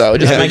kill you, though.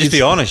 Just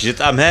be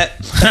honest. I'm hit.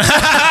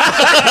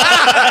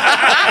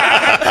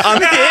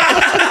 I'm here.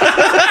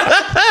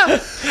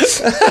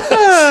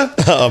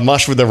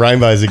 Mush with the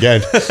rainbows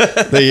again.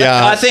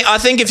 I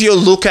think if you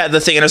look at the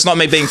thing, and it's not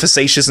me being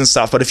facetious and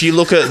stuff, but if you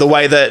look at the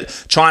way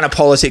that China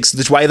politics,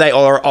 the way they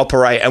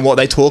operate and what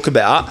they talk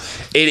about,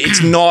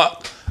 it's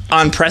not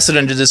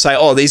unprecedented to say,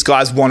 oh, these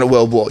guys want a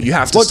world war. You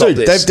have to stop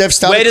this. They've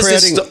started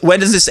when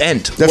does this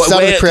end?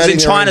 Because in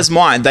China's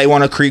mind, they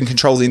want to create and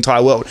control the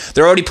entire world.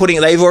 They've already put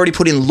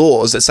in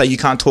laws that say you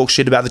can't talk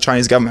shit about the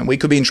Chinese government. We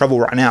could be in trouble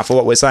right now for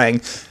what we're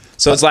saying.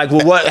 So it's like,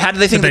 well, how do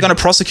they think they're going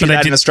to prosecute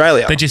that in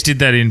Australia? They just did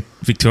that in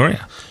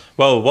Victoria.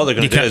 Well, what they're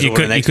going to do is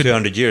over the next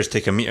 200 years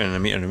take a meter and a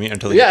meter and a meter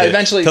until they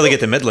get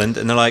to Midland,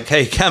 and they're like,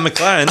 hey, Cam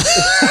McLaren.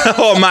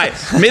 Oh, mate.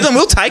 Midland,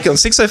 we'll take them.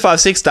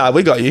 6056 star,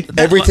 we got you.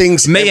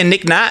 Everything's... Me and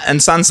Nick Nat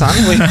and Sun.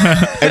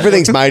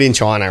 Everything's made in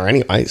China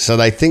anyway, so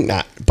they think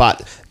that.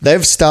 But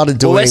they've started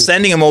doing... Well, we're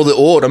sending them all the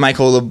ore to make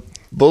all the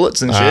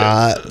bullets and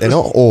shit. They're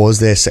not ores,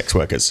 they're sex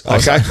workers.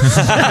 Okay.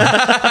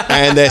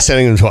 And they're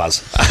sending them to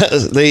us.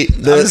 I'm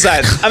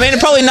saying, I mean,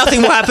 probably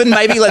nothing will happen,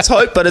 maybe, let's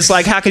hope, but it's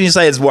like, how can you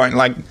say it won't?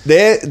 Like,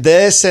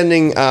 they're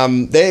sending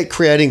they're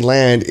creating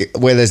land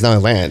where there's no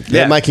land.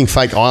 They're making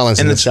fake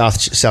islands in the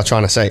South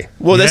China Sea.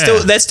 Well,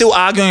 they're still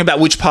arguing about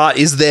which part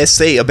is their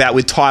sea, about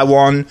with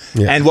Taiwan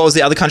and what was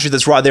the other country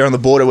that's right there on the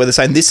border where they're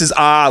saying this is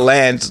our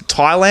land,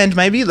 Thailand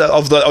maybe,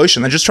 of the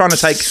ocean. They're just trying to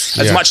take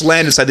as much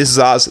land and say this is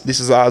ours, this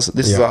is ours,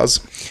 this is ours.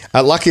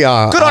 Lucky good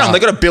on them.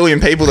 They've got 1 billion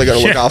people they've got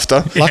to look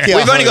after.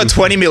 We've only got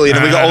 20 million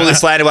and we've got all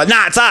this land. We're like,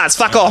 nah, it's ours.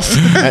 Fuck off.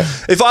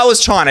 If I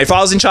was China, if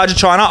I was in charge of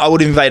China, I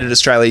would have invaded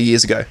Australia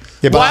years ago.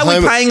 Yeah, why are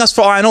we paying us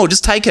for iron ore?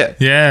 Just take it.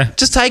 Yeah.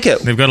 Just take it.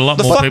 They've got a lot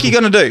more people. The fuck are you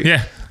going to do?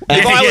 Yeah.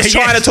 If I was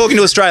China talking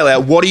to Australia,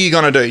 what are you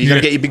going to do? You're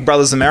going to get your big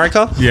brothers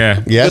America?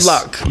 Yeah. Yes. Good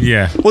luck.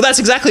 Yeah. Well, that's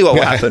exactly what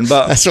will happen.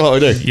 But that's what we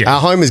do. Yeah.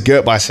 Our home is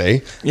girt by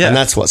sea, and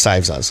that's what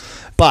saves us.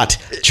 But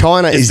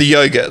China is the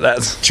yogurt.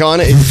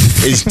 China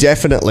is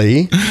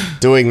definitely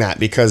doing that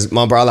because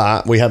my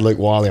brother, we had Luke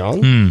Wiley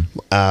on,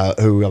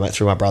 who I met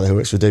through my brother who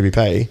works for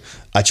DBP.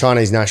 A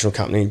Chinese national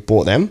company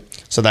bought them,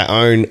 so they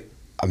own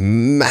a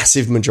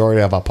massive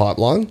majority of our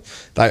pipeline.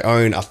 They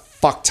own a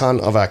fuck ton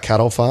of our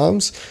cattle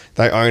farms.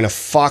 They own a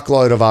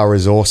fuckload of our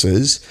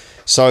resources.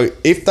 So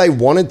if they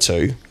wanted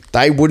to,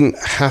 they wouldn't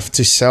have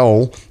to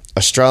sell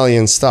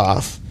Australian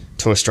stuff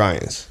to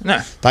Australians. No.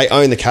 They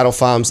own the cattle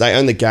farms, they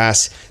own the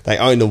gas, they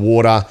own the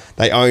water,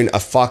 they own a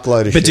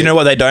fuckload of shit. But do you know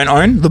what they don't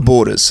own? The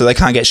borders. So they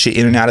can't get shit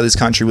in and out of this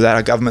country without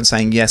our government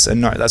saying yes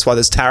and no. That's why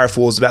there's tariff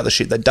wars about the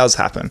shit that does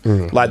happen.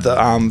 Like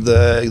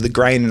the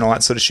grain and all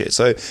that sort of shit.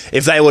 So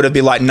if they were to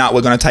be like, nah, we're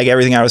going to take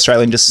everything out of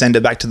Australia and just send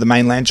it back to the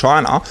mainland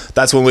China,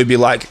 that's when we'd be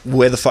like,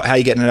 where the fuck, how are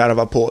you getting it out of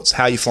our ports?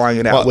 How are you flying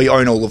it out? Well, we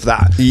own all of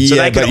that. Yeah, so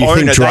they can but you own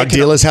think it. Drug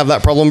dealers have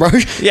that problem, bro?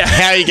 Yeah.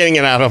 How are you getting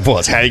it out of our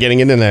ports? How are you getting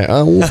it in there?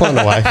 Oh, we'll find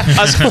a way.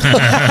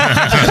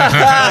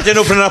 I didn't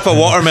open up a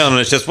watermelon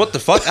and it's just, what the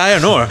fuck?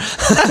 Iron ore.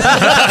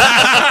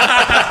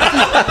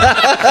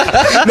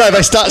 No,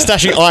 they start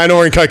stashing iron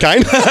ore and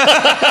cocaine.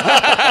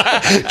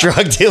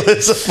 Drug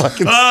dealers are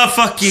fucking... Oh,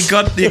 fuck, you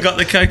got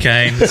the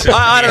cocaine. So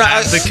I don't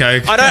know. The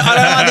coke. I don't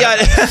like the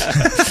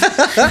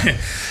idea...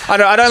 I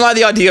don't like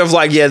the idea of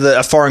like,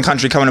 a foreign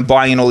country coming and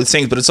buying in all these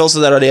things, but it's also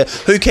that idea,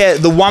 who cares?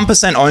 The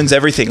 1% owns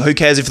everything. Who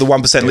cares if the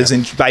 1% lives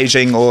in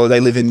Beijing or they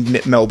live in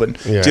Melbourne?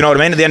 Yeah. Do you know what I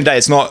mean? At the end of the day,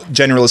 it's not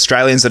general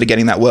Australians that are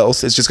getting that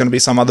wealth. It's just going to be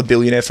some other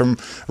billionaire from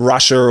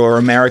Russia or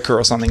America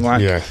or something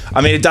like. Yeah. I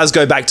mean, it does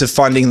go back to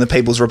funding the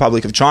People's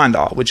Republic of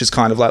China, which is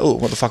kind of like, oh,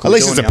 what the fuck are we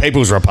doing? At least it's a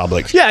People's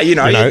Republic. Yeah, you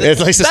know at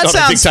least it's not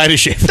a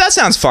dictatorship. That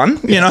sounds fun.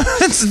 You know,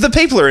 the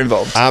people are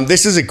involved.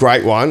 This is a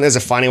great one. There's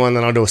a funny one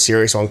that I'll do a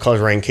series on,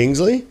 Cosreen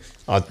Kingsley.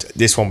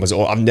 This one was...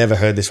 I've never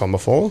heard this one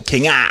before.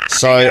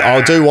 So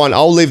I'll do one.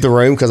 I'll leave the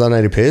room because I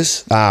need to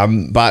piss.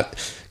 But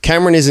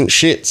Cameron Isn't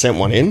Shit sent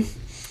one in.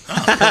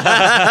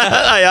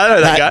 I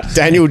know that guy.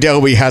 Daniel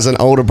Delby has an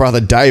older brother,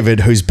 David,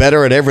 who's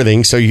better at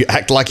everything, so you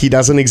act like he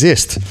doesn't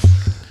exist.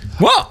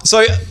 What?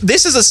 So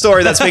this is a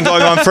story that's been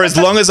going on for as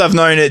long as I've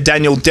known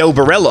Daniel Del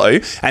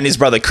Barello and his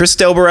brother Chris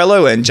Del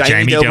Barello and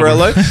Jamie Del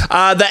Barello.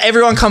 That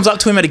everyone comes up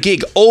to him at a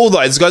gig. All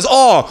those guys,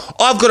 oh,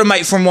 I've got a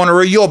mate from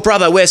Wanneroo, your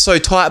brother, we're so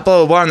tight, blah,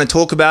 blah, blah. And they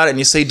talk about it and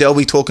you see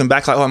Delby talking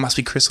back like, oh, it must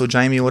be Chris or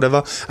Jamie or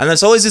whatever. And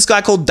there's always this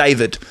guy called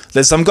David.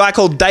 There's some guy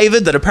called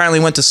David that apparently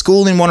went to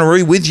school in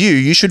Wanneroo with you.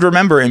 You should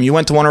remember him. You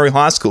went to Wanneroo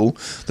High School.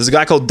 There's a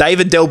guy called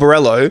David Del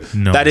Barello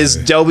that is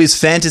Delby's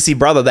fantasy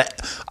brother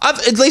that I've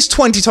at least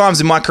 20 times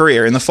in my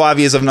career, in the 5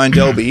 years I've known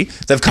Delby,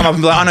 they've come up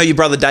and be like, I know your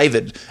brother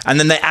David. And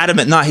then they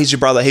adamant, no, he's your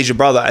brother.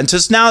 And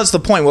just now it's the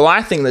point where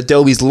I think that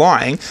Delby's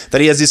lying,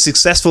 that he has this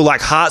successful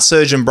like heart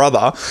surgeon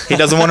brother he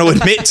doesn't want to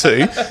admit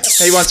to.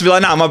 He wants to be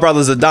like, no, my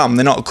brothers are dumb.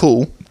 They're not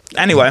cool.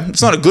 Anyway,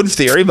 it's not a good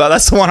theory, but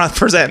that's the one I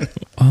present.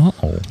 Oh.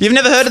 You've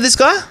never heard of this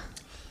guy?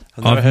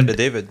 I've never heard of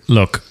David.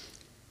 Look,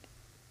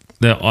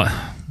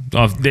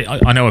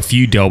 I know a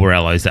few Del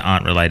Barellos that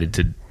aren't related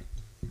to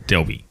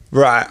Delby.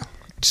 Right.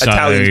 So,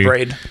 Italian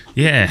breed.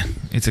 Yeah,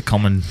 it's a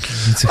common...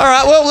 All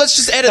right, well, let's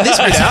just edit this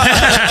bit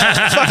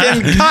out.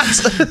 Fucking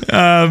cuts.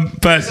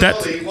 But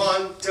that...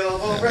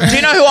 Do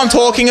you know who I'm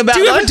talking about?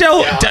 Do you have a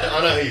Del... Yeah,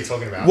 I know who you're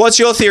talking about. What's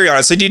your theory on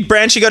it? So did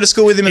Branchy go to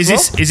school with him as well?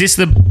 Is this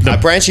the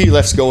Branchy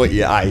left school at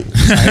year 8.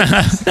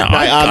 No,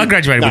 I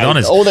graduated with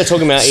honours. All they're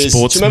talking about is,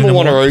 Sports do you remember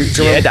minimum.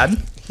 Wanneroo? Yeah,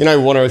 Dad. You know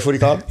Wanneroo Footy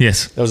Club?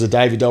 Yes. There was a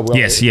David Del Barello.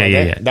 Yes,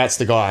 yeah. That's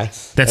the guy.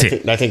 That's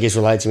it. They think he's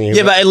related to me.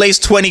 Yeah, but at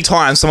least 20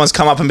 times someone's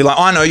come up and be like,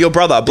 I know your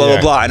brother, blah, blah,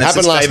 blah. And it's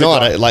happened just last David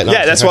night at late night.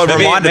 Yeah, that's what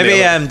reminded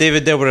me. Maybe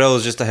David Del Barello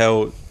is just a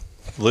hell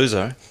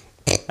loser.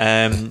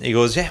 He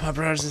goes, yeah, my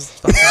brother's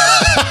just...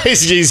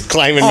 He's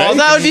claiming Oh, me.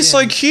 that would be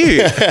so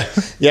cute.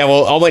 Yeah,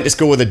 well, I went to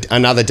school with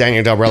another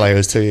Daniel Del Barello who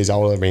was 2 years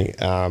older than me,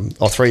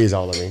 or 3 years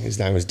older than me. His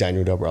name was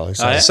Daniel Del Barello.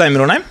 So, Same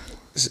middle name?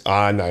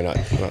 no,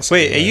 not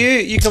Wait,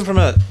 you come from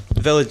a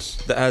village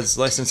that has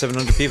less than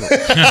 700 people? There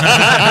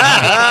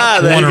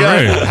you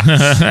go.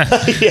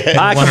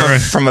 I come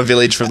from a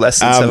village with less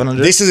than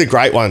 700. This is a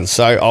great one,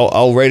 so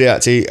I'll read it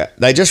out to you.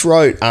 They just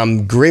wrote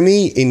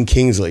Grimmy in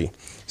Kingsley.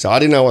 So I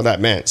didn't know what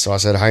that meant. So I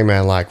said, hey,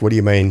 man, like, what do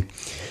you mean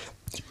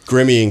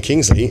Grimmy in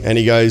Kingsley? And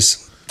he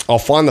goes, I'll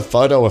find the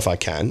photo if I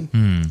can.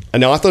 And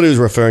now I thought he was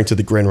referring to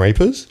the Grim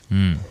Reapers.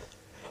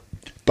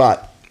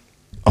 But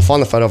I'll find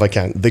the photo if I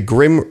can. The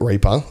Grim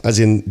Reaper, as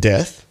in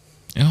death,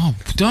 Oh,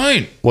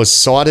 don't. was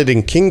sighted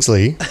in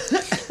Kingsley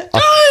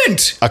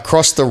Don't!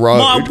 across the road.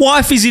 My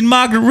wife is in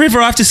Margaret River.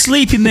 I have to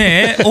sleep in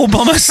there all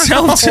by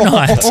myself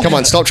tonight. Come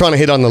on, stop trying to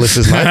hit on the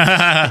listeners, mate.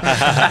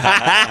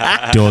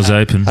 Doors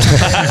open.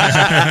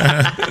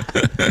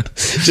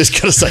 Just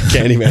got to say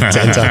Candyman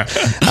 10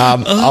 times.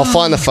 I'll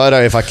find the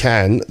photo if I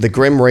can. The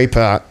Grim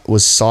Reaper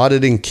was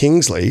sighted in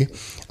Kingsley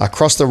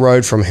across the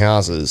road from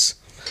houses.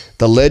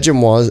 The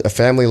legend was a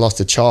family lost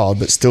a child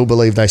but still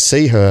believe they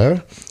see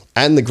her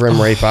and the Grim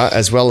Reaper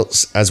as well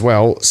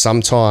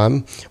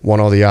sometime, one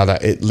or the other.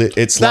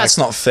 It's That's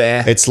not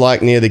fair. It's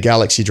like near the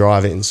Galaxy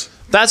drive-ins.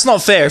 That's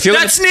not fair. If you're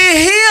That's near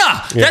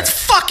here.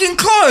 That's fucking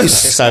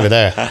close. It's over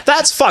there.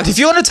 That's fucked. If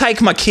you want to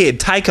take my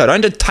kid, take her.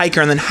 Don't just take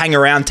her and then hang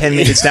around 10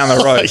 minutes down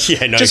the road.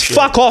 Yeah, no just shit.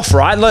 fuck off,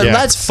 right? Like, Yeah.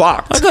 That's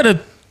fucked. I got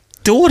a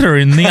daughter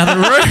in the other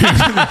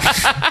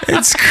room.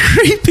 It's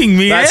creeping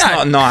me That's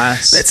out. not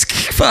nice. That's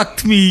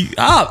fucked me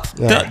up.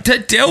 Yeah.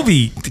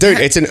 Delby. Dude,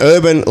 it's an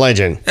urban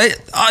legend.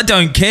 I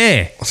don't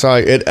care. So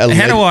it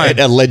I-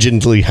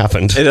 allegedly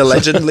happened. It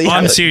allegedly I'm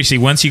happened. seriously,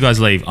 once you guys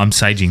leave, I'm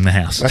saging the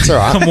house. That's all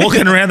right. I'm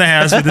walking around the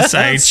house with the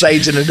sage.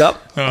 Saging it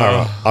up. All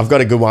right. I've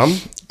got a good one.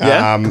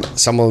 Yeah?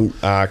 Someone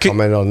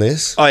commented on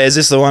this. Oh, yeah, is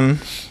this the one?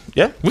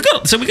 Yeah. We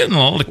got a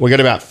lot of... We've got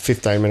about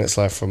 15 minutes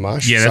left from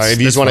Mush. Yeah, so that's- if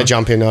you just that's want to fine.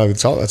 jump in over the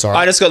top, that's all I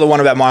right. just got the one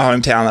about my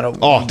hometown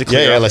that I'll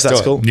declare. yeah, up, let's if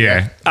that's do it. cool.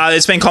 Yeah.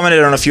 It's been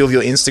commented on a few of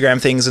your Instagram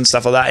things and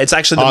stuff like that. It's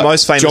actually the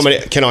most famous. Do you want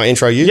me to- can I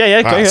intro you?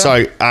 Yeah, go All right,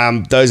 ahead.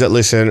 So those that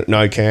listen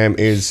know Cam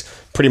is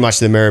pretty much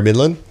the Mayor of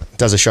Midland.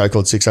 Does a show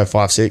called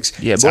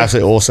 6056. Yeah, it's boy.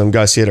 absolutely awesome.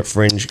 Go see it at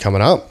Fringe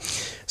coming up.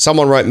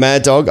 Someone wrote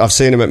Mad Dog. I've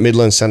seen him at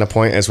Midland Centre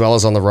Point as well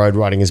as on the road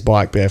riding his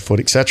bike barefoot,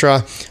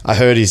 etc. I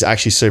heard he's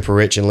actually super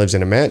rich and lives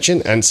in a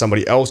mansion. And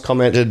somebody else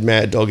commented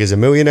Mad Dog is a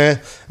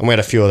millionaire. And we had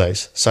a few of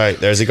those. So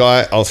there's a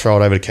guy. I'll throw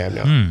it over to Cam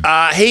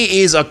now.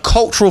 He is a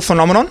cultural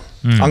phenomenon.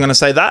 I'm going to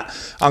say that.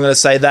 I'm going to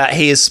say that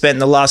he has spent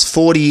the last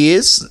 40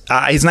 years.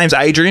 His name's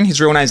Adrian. His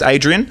real name's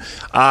Adrian.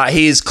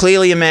 He is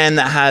clearly a man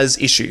that has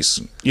issues.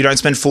 You don't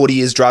spend 40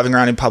 years driving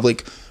around in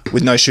public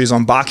with no shoes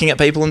on, barking at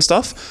people and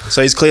stuff.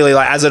 So he's clearly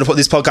like,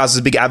 this podcast is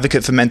a big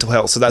advocate for mental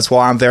health. So that's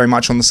why I'm very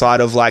much on the side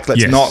of like,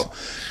 let's not.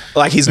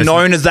 Like he's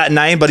known as that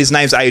name, but his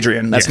name's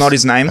Adrian. That's not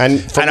his name.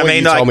 And from what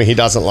you told me, he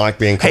doesn't like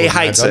being called He Mad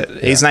hates Dog.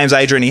 it. His name's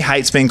Adrian. He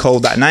hates being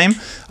called that name.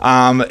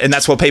 And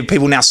that's what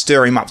people now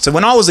stir him up. So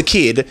when I was a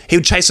kid, he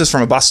would chase us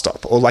from a bus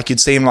stop, or like you'd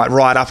see him like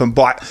ride up and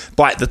bite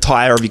the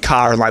tire of your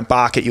car and like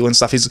bark at you and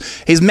stuff.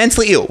 He's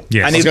mentally ill,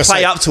 Yes. and he'd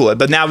play up to it.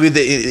 But now with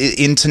the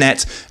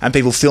internet and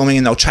people filming,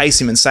 and they'll chase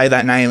him and say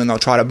that name, and they'll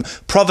try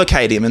to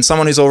provocate him. And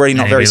someone who's already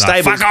not And very he'd be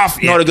like, stable, "Fuck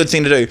off!" not Yeah. a good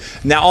thing to do.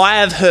 Now I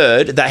have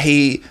heard that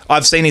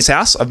I've seen his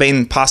house. I've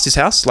been past his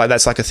house. Like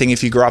that's like a thing.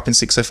 If you grew up in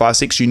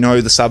 6056, you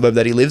know the suburb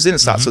that he lives in. It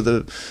starts with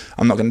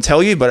I'm not going to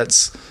tell you, but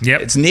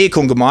it's near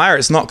Kungamaya.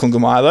 It's not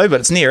Kungamaya though, but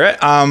it's near it.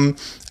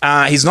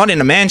 He's not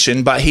in a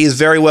mansion, but he is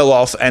very well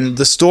off. And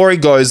the story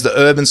goes, the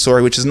urban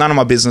story, which is none of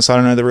my business. I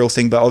don't know the real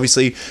thing, but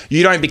obviously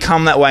you don't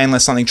become that way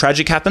unless something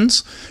tragic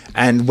happens.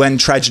 And when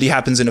tragedy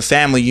happens in a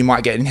family, you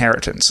might get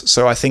inheritance.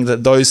 So I think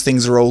that those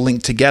things are all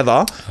linked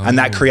together, and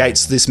that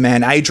creates this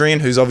man,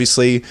 Adrian, who's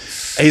obviously,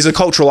 he's a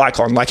cultural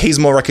icon. Like he's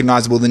more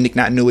recognizable than Nick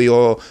Nat Nui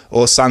or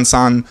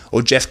Sun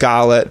or Jeff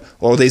Garlett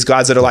or these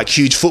guys that are like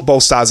huge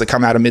football stars that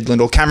come out of Midland,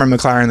 or Cameron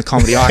McLaren, the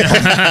comedy icon.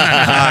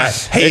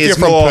 If you're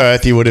from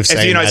Perth, you would have seen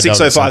If you know Mad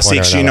Dog at some point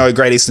 6056, or you know another.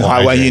 Great Eastern Or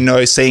Highway, Adrian. you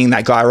know seeing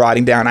that guy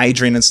riding down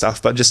Adrian and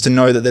stuff. But just to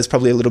know that there's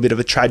probably a little bit of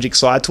a tragic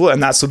side to it,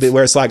 and that's the bit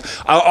where it's like,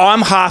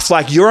 I'm half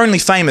like, you're only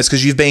famous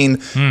because you've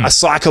been a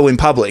psycho in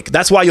public.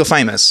 That's why you're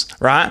famous,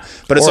 right?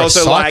 But it's Or a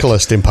also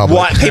cyclist like, in public.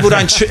 why people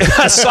don't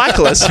a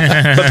cyclist,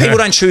 but people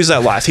don't choose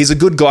that life. He's a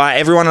good guy.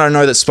 Everyone I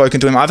know that's spoken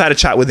to him, I've had a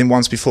chat with him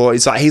once before.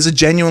 It's like he's a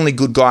genuinely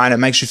good guy, and it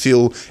makes you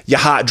feel your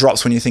heart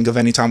drops when you think of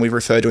any time we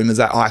refer to him as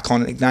that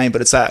iconic name.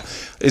 But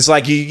it's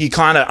like you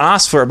kind of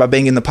ask for it by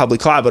being in the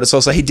public eye, but it's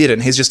also he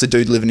didn't. He's just a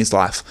dude living his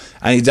life,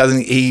 and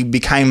he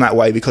became that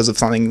way because of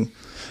something.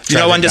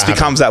 No one just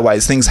becomes that way.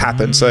 Things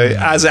happen. So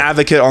as an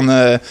advocate on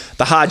the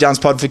Hard Yarns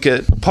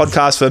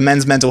podcast for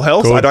men's mental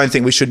health, I don't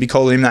think we should be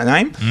calling him that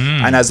name.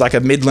 And as like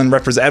a Midland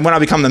representative, when I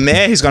become the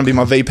mayor, he's going to be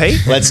my VP.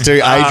 Let's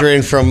do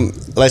Adrian from.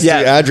 Let's do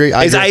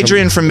Adrian. He's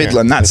Adrian from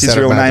Midland. That's his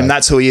real name.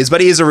 That's who he is. But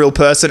he is a real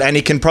person, and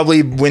he can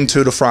probably win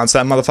Tour de France.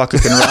 That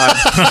motherfucker can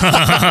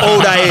ride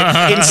all day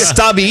in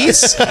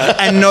stubbies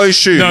and no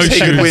shoes. He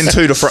could win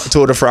Tour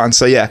de France.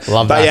 So yeah,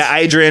 Love but that. yeah,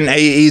 Adrian,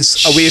 we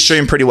assume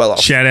him pretty well off.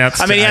 Shout outs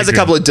I mean, to he has a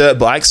Adrian. couple of dirt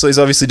bikes, so he's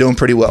obviously doing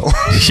pretty well.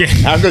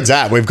 How good's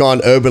that? We've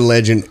gone urban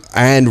legend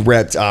and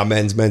repped our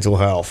men's mental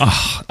health.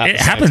 It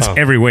happens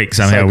every week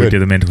somehow. So We good. do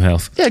the mental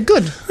health. Yeah,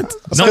 good.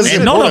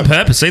 Not on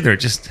purpose either.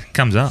 It just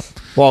comes up.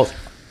 Well,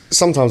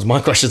 sometimes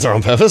my questions are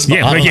on purpose. But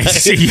Yeah, I don't well,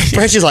 yes. know.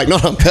 Brett is like,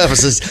 not on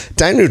purpose. It's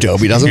Daniel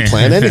Delby doesn't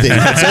plan anything.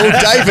 It's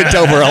all David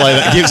Delbarello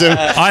that gives him.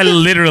 I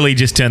literally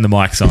just turn the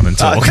mics on and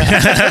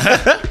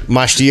talk.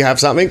 Mush, do you have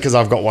something? Because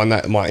I've got one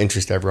that might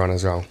interest everyone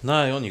as well.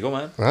 No, on you go,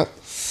 man. Right?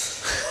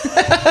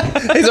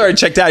 He's already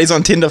checked out. He's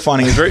on Tinder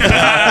finding his route.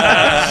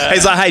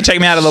 He's like, hey, check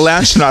me out at the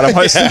lounge tonight. I'm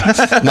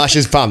hosting. Mush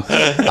is pumped.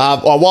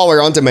 Well, while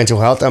we're on to mental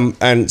health, and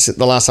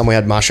the last time we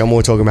had Mush on, we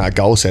were talking about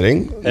goal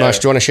setting. Mush,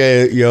 do you want to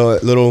share your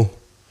little...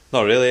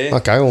 Not really.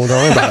 Okay, well,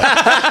 don't worry about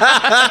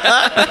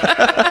it.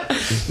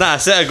 Nah, I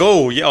set a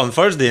goal on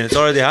Thursday and it's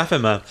already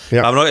happened, man.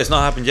 Yep. It's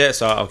not happened yet,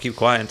 so I'll keep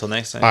quiet until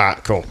next time. All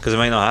right, cool. Because it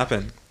might not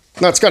happen.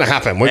 No, it's going to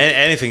happen.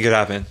 Anything could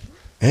happen.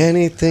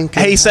 Anything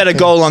can He set a happen.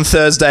 goal on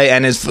Thursday,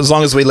 and as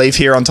long as we leave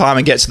here on time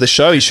and get to the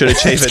show, he should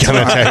achieve it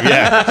Gonna tonight. take-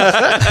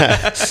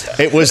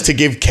 yeah. It was to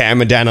give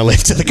Cam and Dan a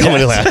lift to the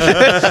comedy lounge.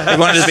 He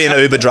wanted to be an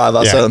Uber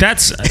driver. Yeah. So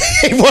That's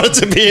He wanted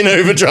to be an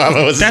Uber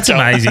driver. Was that's his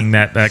job. amazing.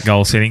 That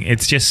goal setting.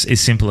 It's just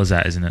as simple as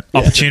that, isn't it?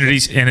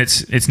 Opportunities, and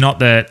it's not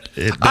that.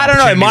 I don't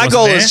know. My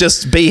goal is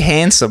just be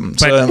handsome.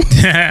 So But,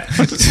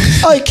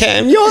 Oh,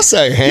 Cam, you're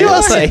so handsome.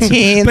 you're so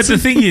handsome. but the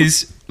thing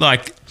is,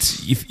 like,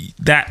 if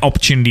that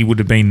opportunity would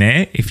have been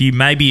there, if you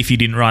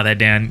didn't write that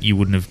down, you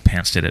wouldn't have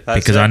pounced at it. That's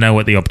Because it. I know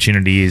what the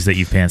opportunity is that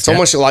you've pounced It's at.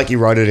 almost like you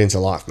wrote it into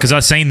life. Because I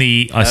seen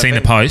the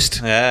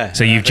post. Yeah.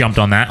 So you've jumped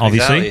on that,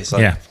 obviously. Exactly. It's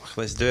like, yeah. fuck,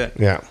 let's do it.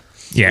 Yeah.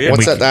 Yeah. Weird. And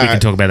What's we, that? we can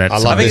talk about that. I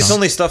love some I think this. it's other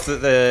only stuff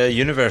that the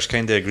universe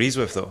kind of agrees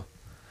with, though.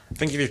 I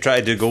think if you try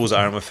to do goals that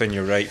aren't within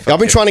your right, I've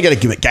been trying to get a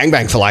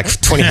gangbang for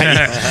like 28 years.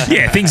 time.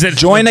 Yeah, things that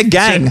join a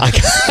gang.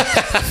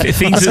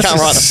 things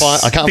that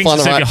I can't things find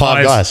that the serve right your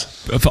 5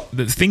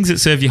 highest- Things that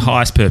serve your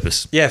highest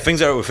purpose. Yeah, things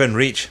that are within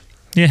reach.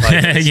 Yeah,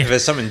 Like, if yeah.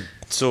 it's something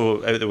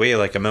so out of the way,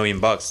 like $1 million,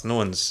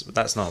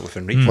 that's not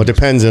within reach. Well, it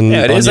depends on,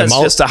 Yeah, it on is. your That's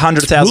mul- just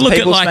 100,000 Well, look at,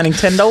 people like- spending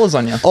 $10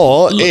 on you.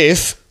 Or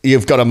if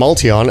you've got a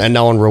multi on and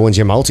no one ruins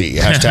your multi.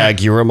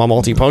 Hashtag you're my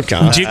multi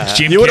podcast.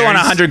 Jim You would have won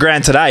Carrey's- 100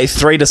 grand today.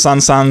 3 to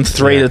Sun,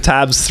 3 to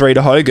Tabs, 3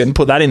 to Hogan.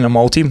 Put that in a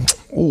multi.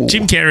 Ooh.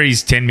 Jim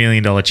Carrey's $10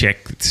 million check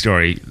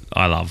story.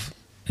 I love.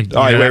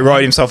 Oh, he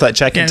wrote himself that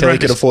check Yeah, until he wrote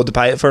could this- afford to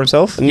pay it for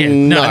himself. Yeah,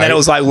 No. And then it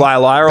was like liar,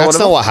 liar, or That's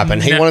whatever. not what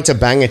happened. He No. wanted to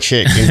bang a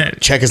chick in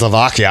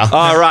Czechoslovakia.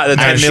 Oh, right, the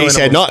 10 and she million.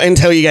 said, not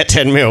until you get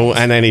 10 mil,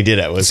 and then he did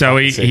it. It was So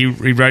fucking he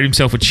sick. wrote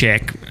himself a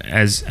check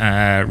as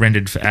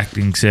rendered for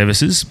acting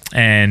services,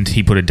 and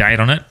he put a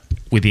date on it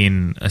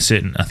within a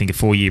certain, I think, a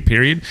 4-year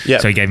period. Yeah.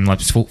 So he gave him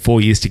like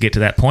 4 years to get to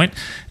that point,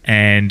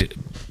 and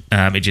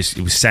it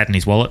was sat in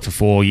his wallet for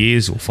 4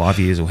 years or 5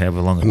 years or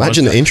however long it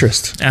Imagine was. the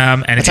interest.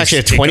 And That's actually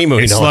a $20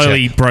 million It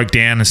slowly check. broke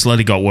down and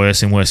slowly got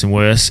worse and worse and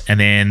worse. And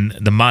then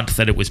the month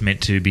that it was meant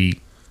to be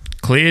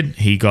cleared,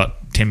 he got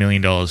 $10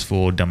 million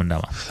for Dumb and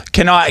Dumber.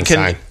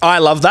 I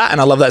love that, and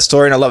I love that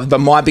story, and but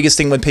my biggest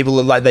thing when people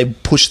are like they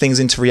push things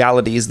into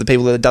reality is the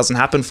people that it doesn't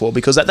happen for,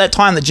 because at that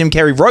time that Jim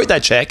Carrey wrote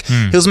that check,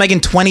 he was making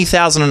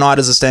 $20,000 a night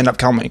as a stand-up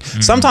comic.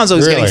 Sometimes he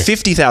was getting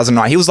 $50,000 a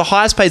night. He was the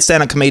highest paid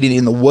stand-up comedian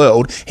in the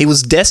world. He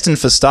was destined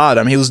for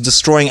stardom. He was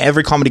destroying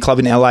every comedy club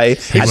in LA.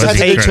 He had to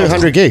do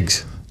 200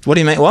 gigs. What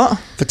do you mean? What?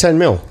 For 10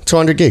 mil,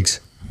 200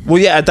 gigs. Well,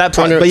 yeah, at that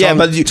point, but do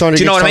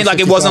you know what I mean? Like,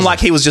 it wasn't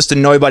like he was just a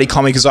nobody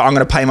comic because I'm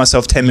going to pay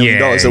myself $10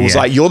 million. It was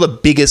like, you're the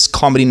biggest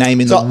comedy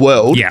name in the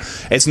world. Yeah.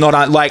 It's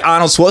not like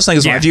Arnold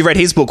Schwarzenegger's one. Have you read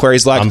his book where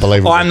he's like,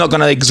 I'm not going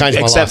to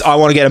accept, I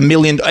want to get $1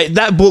 million.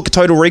 That book,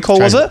 Total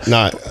Recall, was it?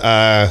 No.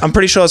 I'm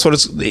pretty sure that's what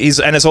it is.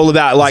 And it's all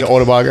about like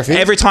autobiography.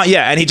 Every time,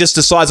 and he just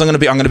decides I'm going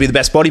to be the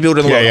best bodybuilder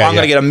in the world. I'm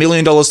going to get $1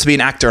 million to be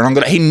an actor,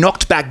 and he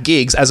knocked back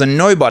gigs as a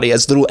nobody,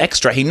 as a little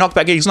extra. He knocked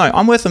back gigs. No,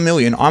 I'm worth $1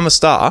 million. I'm a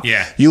star.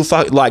 Yeah. You'll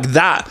like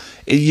that.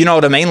 You know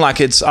what I mean? Like,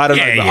 it's, I don't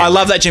know. Yeah. I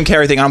love that Jim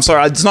Carrey thing. I'm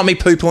sorry, it's not me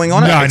poo-pooing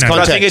on it. No, But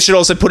I think it should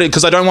also put it,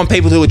 because I don't want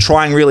people who are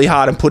trying really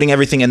hard and putting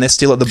everything and they're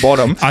still at the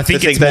bottom. I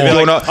think it's that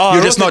more you're like, not,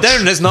 you're just not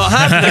down. It's not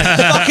happening.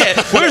 Fuck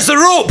it. Where's the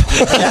rope?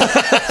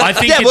 I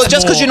think well,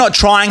 just because you're not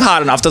trying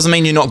hard enough doesn't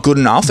mean you're not good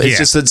enough. It's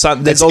just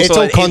that there's also... It's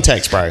all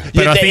context, bro.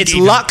 But I think it's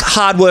luck,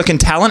 hard work, and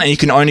talent, and you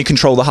can only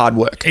control the hard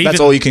work. That's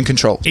all you can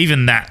control.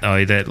 Even that,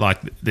 though, that like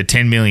the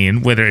 10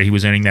 million, whether he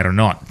was earning that or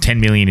not, 10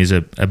 million is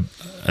a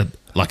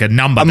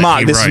number.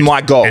 Mark, this is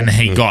my goal, and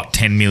he got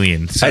 10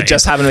 million. So it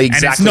just happened to be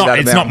exactly that amount.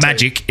 It's not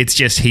magic. It's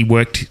just he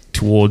worked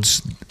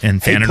towards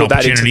and found an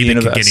opportunity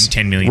that could get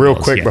him $10 million. Real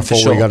quick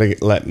before we got to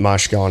let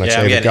Mush go and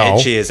achieve a goal.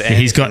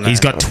 He's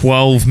got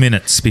 12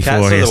 minutes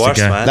before he has to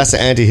go. Man. That's the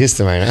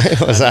antihistamine. Eh?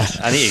 What's that?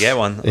 I need to get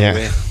one.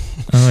 Yeah.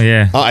 Oh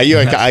yeah. Oh, are you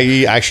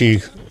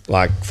actually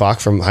like fuck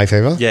from hay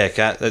fever? Yeah,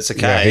 cat. That's a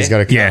cat. Yeah, he's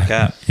got a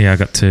cat. Yeah, I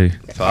got 2.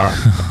 Fuck.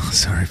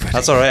 Sorry, buddy.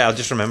 That's all right. I'll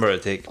just remember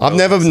it. I've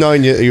never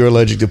known you're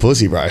allergic to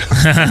pussy, bro.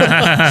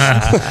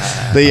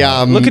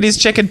 Look at his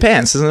checkered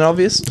pants. Isn't it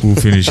obvious? We'll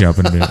finish up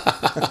in a minute.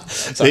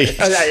 This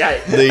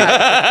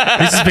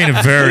has been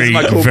a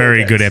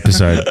very good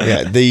episode.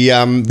 Yeah, the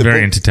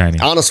very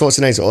entertaining. Arnold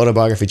Schwarzenegger's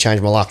autobiography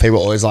changed my life. People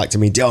always like to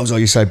me, Delves,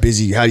 you're so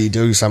busy. How do you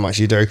do so much?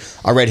 You do.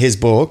 I read his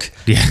book.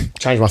 Yeah,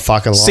 changed my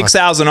fucking life. 6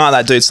 hours a night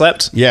that dude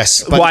slept.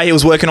 Yes. Why he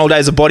was working all day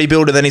as a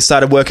bodybuilder, then he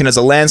started working as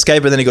a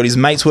landscaper, then he got his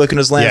mates working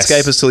as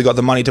landscapers till he got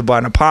the money to buy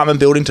an apartment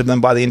building, to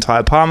then buy the entire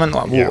apartment.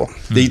 Like,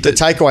 the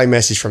takeaway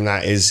message from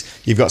that is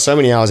you've got so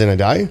many hours in a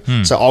day.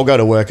 So I'll go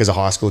to work as a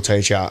high school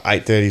teacher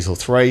 8:30 till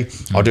 3.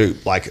 I'll do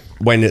like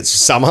when it's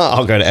summer,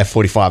 I'll go to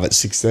F45 at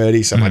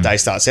 6:30. So my day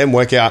starts then,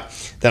 work out,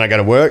 then I go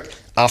to work.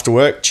 After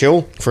work,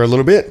 chill for a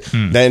little bit.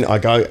 Then I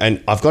go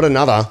and I've got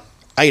another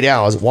 8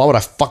 hours. Why would I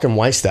fucking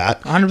waste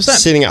that? 100%.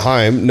 Sitting at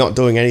home, not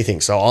doing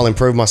anything. So I'll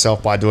improve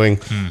myself by doing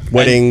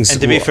weddings.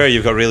 And to be fair,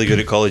 you've got really good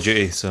at Call of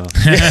Duty, so. But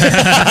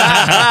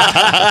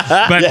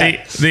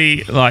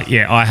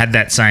I had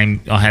that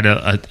same. I had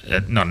a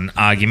not an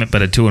argument,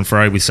 but a to and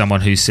fro with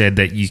someone who said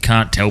that you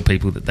can't tell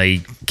people that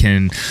they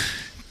can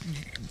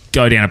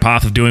go down a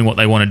path of doing what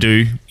they want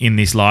to do in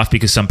this life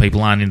because some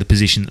people aren't in the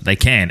position that they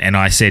can. And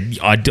I said,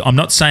 I'm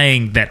not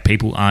saying that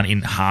people aren't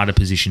in harder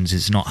positions.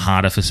 It's not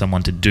harder for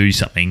someone to do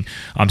something.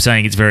 I'm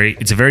saying it's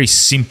a very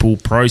simple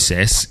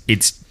process.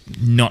 It's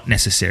not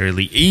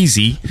necessarily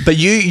easy, but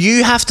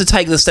you have to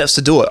take the steps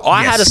to do it.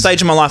 I had a stage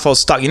in my life I was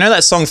stuck. You know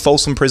that song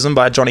Folsom Prison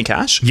by Johnny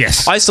Cash?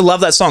 Yes. I used to love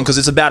that song because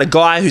it's about a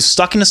guy who's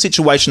stuck in a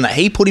situation that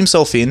he put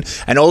himself in,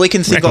 and all he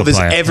can think of is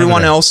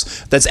everyone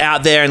else that's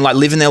out there and like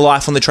living their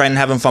life on the train and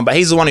having fun. But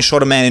he's the one who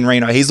shot a man in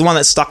Reno. He's the one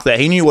that's stuck there.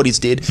 He knew what he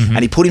did, and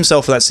he put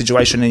himself in that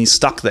situation, and he's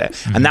stuck there.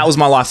 And that was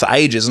my life for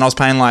ages. And I was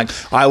paying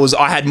I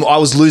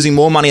was losing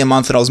more money a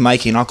month than I was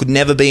making. I could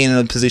never be in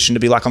a position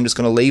to be like, I'm just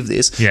going to leave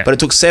this. Yeah. But it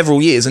took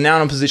several years, and now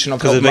I'm in a position I've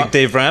got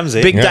Dave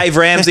Ramsey. Dave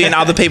Ramsey and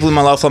other people in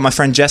my life, like my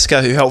friend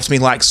Jessica, who helps me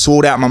like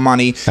sort out my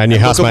money. And your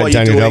housemate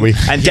Daniel Delby.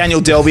 And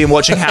Daniel Delby, and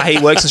watching how he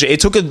works and shit.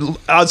 It took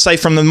I'd say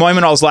from the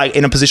moment I was like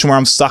in a position where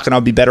I'm stuck and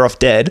I'd be better off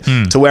dead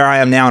to where I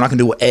am now and I can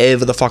do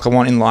whatever the fuck I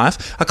want in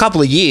life. A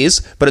couple of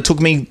years, but it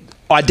took me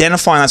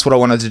identifying that's what I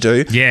wanted to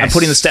do and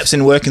putting the steps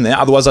in working there.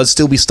 Otherwise I'd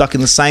still be stuck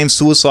in the same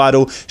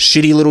suicidal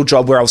shitty little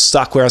job where I was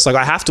stuck, where I was like,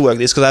 I have to work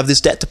this because I have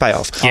this debt to pay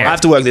off. I have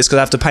to work this because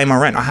I have to pay my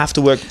rent. I have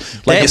to work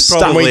that's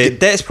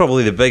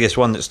probably the biggest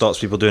one that stops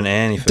people doing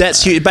anything.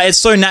 That's huge, but it's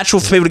so natural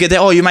for people to get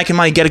there. Oh, you're making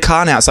money, get a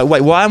car now. It's like,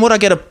 wait, why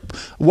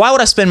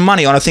would I spend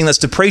money on a thing that's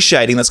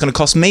depreciating, that's going to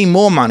cost me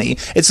more money?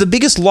 It's the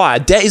biggest lie.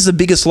 Debt is the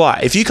biggest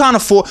lie. If you can't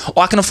afford,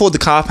 I can afford the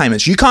car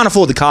payments. You can't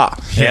afford the car.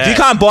 If you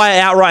can't buy it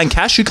outright in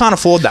cash, you can't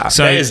afford that.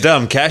 So it's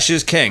dumb. Cash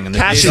is king. And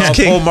cash is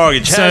king. Full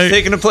mortgage has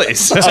taken a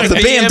place. Of the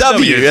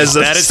BMW as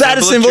the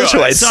status symbol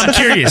choice. So I'm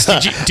curious.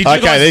 Did you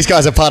these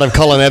guys are part of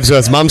Colin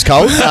Ebsworth's mum's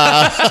cult.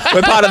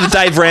 We're part of the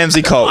Dave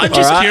Ramsey cult. I'm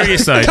just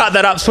curious though. Cut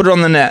that up, put it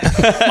on the net.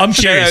 I'm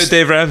curious. Shout out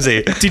Dave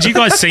Ramsey. Did you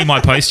guys see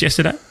my post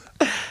yesterday?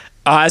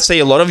 I see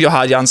a lot of your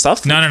hard yarn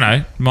stuff.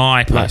 No.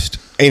 My post.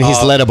 in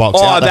his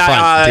letterbox out the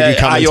front. Did you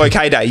come Are and You take-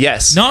 Okay Day?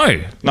 Yes.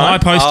 No. My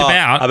post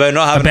about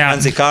not having a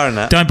fancy car in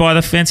that. Don't buy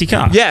the fancy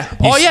car. Yeah.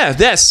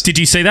 Yes. Did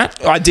you see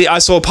that? I did. I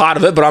saw part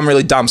of it, but I'm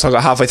really dumb, so I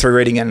got halfway through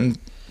reading it and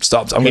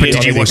stopped. I'm But gonna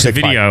did you watch the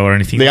video or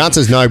anything? The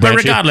answer's no, But Branchy.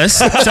 regardless,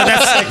 that's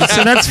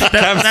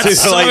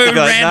so random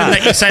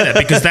that you say that,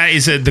 because that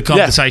is the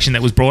conversation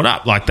that was brought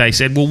up. Like, they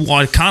said, well,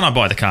 why can't I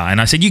buy the car?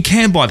 And I said, you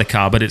can buy the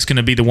car, but it's going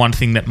to be the one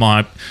thing that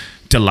might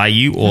delay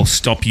you or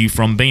stop you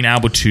from being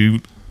able to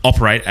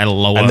operate at a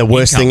lower And the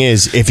worst income. thing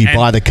is, if you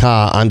buy the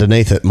car,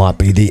 underneath it might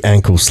be the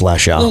ankle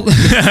slasher.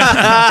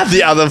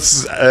 the other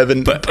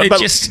urban. But it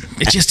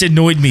just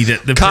annoyed me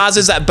that the cars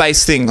is that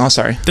base thing. Oh,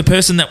 sorry. the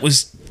person that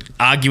was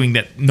arguing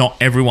that not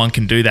everyone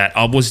can do that,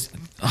 I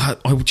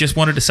just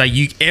wanted to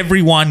say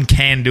everyone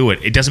can do it.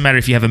 It doesn't matter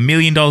if you have $1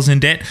 million in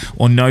debt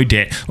or no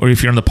debt, or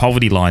if you're on the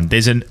poverty line.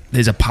 There's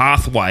a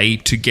pathway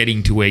to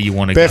getting to where you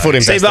want to go. Barefoot See,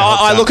 investor. but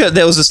I helps look out. at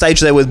there was a stage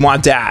there with my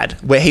dad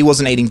where he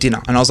wasn't eating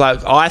dinner, and I was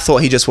like, I thought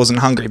he just wasn't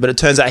hungry, but it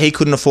turns out he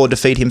couldn't afford to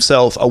feed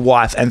himself, a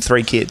wife, and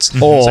 3 kids.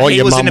 Or So he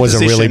your was mum in was a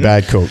really position-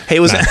 bad cook.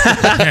 He was,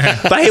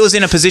 but he was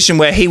in a position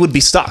where he would be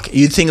stuck.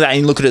 You'd think that,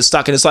 and you look at it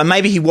stuck, and it's like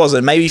maybe he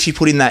wasn't. Maybe if you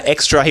put in that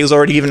extra, he was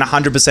already given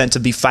 100% to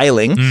be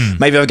failing.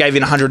 Maybe I gave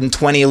in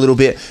 120 a little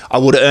bit, I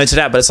would have earned it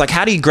out. But it's like,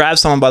 how do you grab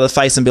someone by the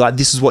face and be like,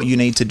 this is what you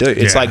need to do?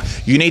 It's Yeah. like,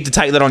 you need to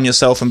take that on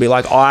yourself and be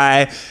like,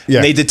 I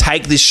need to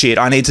take this shit.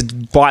 I need to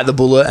bite the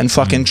bullet and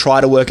fucking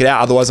try to work it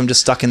out. Otherwise, I'm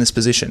just stuck in this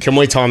position. Can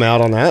we time out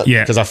on that?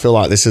 Yeah. Because I feel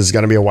like this is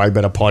going to be a way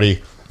better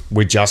potty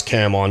with just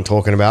Cam on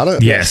talking about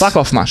it. Yes. Fuck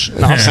off, Mush.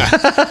 No,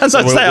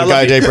 We'll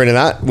go deeper into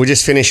that. We'll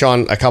just finish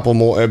on a couple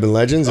more urban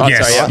legends.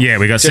 Yes. Yeah,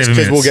 we got Just 7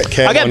 because minutes. we'll get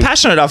Cam I get on.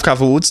 passionate after a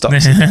couple of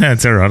Woodstocks.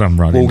 That's all right. I'm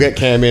right. We'll get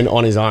Cam in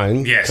on his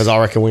own. Yes. Because I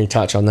reckon we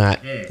touch on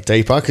that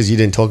deeper, because you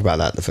didn't talk about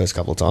that the first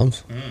couple of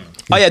times.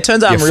 Oh yeah, it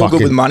turns out I'm You real good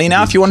fucking- with money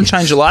now. If you want to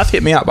change your life,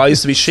 hit me up. I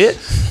used to be shit.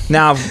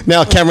 Now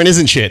Cameron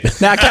isn't shit.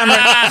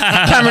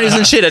 Cameron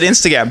isn't shit at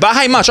Instagram. But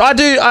hey, Mush, I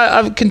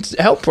can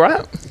help,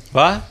 right?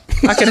 What?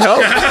 I can help.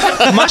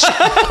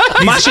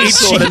 Mush is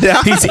sorted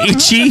out. He's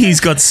itchy. He's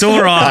got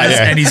sore eyes,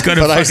 yeah. and he's got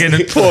a But I fucking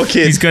see- Poor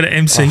kid. He's got an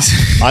MC.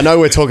 I know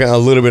we're talking a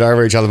little bit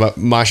over each other, but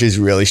Mush is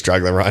really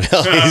struggling right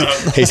now.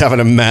 He's having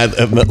a mad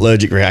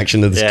allergic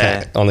reaction to this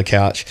Yeah. cat on the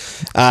couch.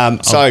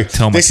 tell So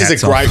my this is a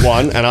cat's great off.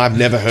 one, and I've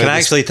never heard Can I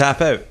this. actually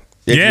tap out?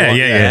 If you Yeah.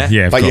 want,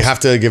 Of But you course. have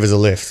to give us a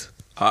lift.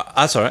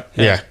 That's all right.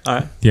 Yeah. All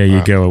right. Yeah,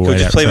 you go away. Could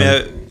you just play me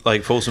outside. out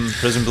like Folsom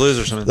Prison Blues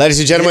or something? Ladies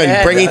and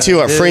gentlemen, bringing to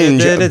you at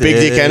Fringe, Big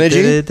Dick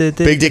Energy.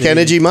 Big Dick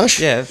Energy, Mush?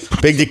 Yeah.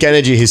 Big Dick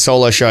Energy, his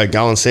solo show.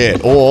 Go and see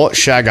it. Or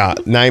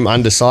Shagger. Name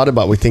undecided,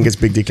 but we think it's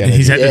Big Dick Energy.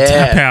 He's had to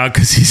tap out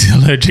because he's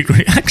allergic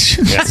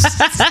reaction.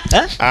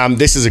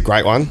 This is a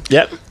great one.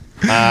 Yep.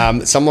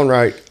 Someone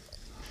wrote,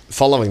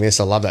 following this,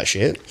 I love that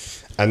shit.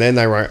 And then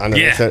they wrote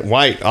underneath Yeah. it,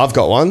 wait, I've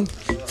got one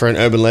for an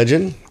urban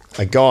legend.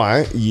 A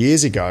guy,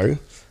 years ago,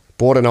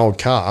 bought an old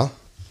car,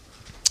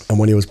 and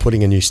when he was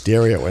putting a new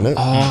stereo in it,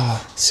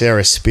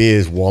 Sarah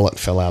Spears' wallet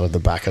fell out of the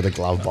back of the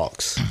glove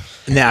box.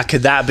 Now,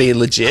 could that be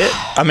legit?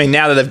 I mean,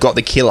 now that they've got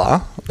the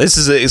killer, this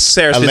is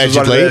Sarah Smith was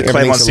one of Allegedly, the Claremont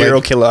everything's serial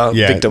alleged. killer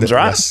Yeah, victims,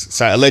 right? Yes.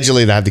 So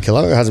allegedly they have the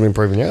killer. It hasn't been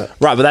proven yet.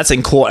 Right, but that's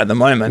in court at the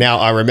moment. Now,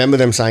 I remember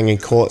them saying in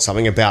court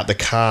something about the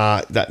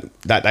car, that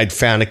they'd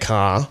found a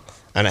car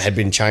and it had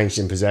been changed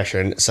in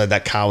possession. So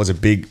that car was a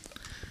big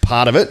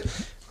part of it.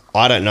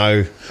 I don't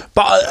know.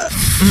 but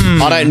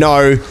I don't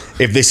know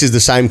if this is the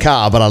same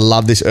car, but I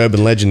love this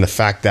urban legend. The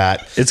fact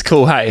that it's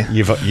cool, hey.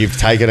 you've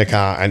taken a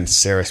car and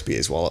Sarah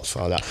Spears' wallet's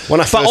filed out. When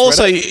I first But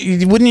also,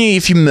 read it, wouldn't you,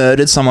 if you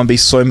murdered someone, be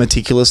so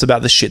meticulous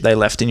about the shit they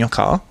left in your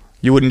car?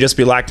 You wouldn't just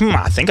be like,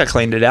 I think I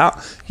cleaned it out.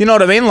 You know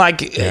what I mean? Like,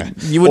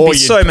 you would be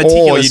so meticulous.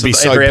 or you'd be with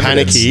so every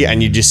evidence. panicky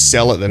and you'd just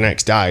sell it the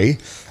next day.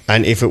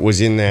 And if it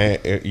was in there,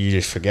 you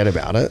just forget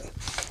about it.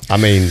 I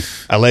mean,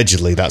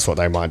 allegedly, that's what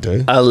they might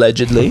do.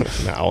 Allegedly.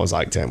 No, I was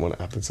like 10 when it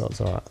happened, so it's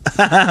all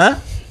right.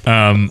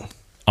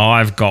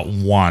 I've got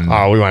one.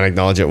 Oh, we won't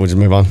acknowledge it. We'll just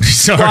move on.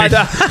 Sorry.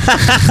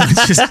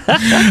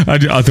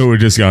 I thought we'd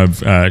just go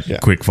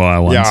quick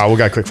fire ones. Yeah, we'll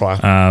go quick fire.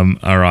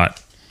 All right.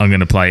 I'm going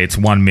to play. It's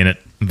 1 minute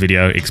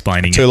video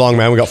explaining Too it. long,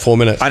 man. We got 4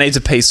 minutes. I need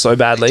to pee so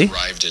badly.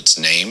 Derived its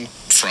name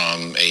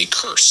from a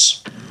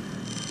curse.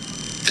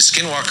 The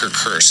Skinwalker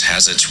curse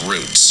has its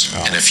roots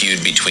in a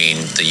feud between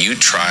the Ute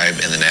tribe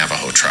and the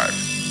Navajo tribe.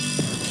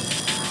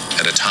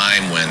 At a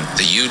time when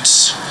the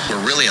Utes were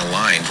really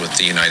aligned with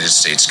the United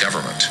States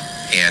government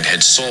and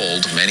had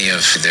sold many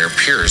of their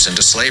peers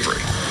into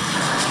slavery.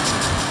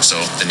 So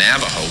the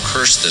Navajo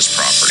cursed this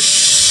property.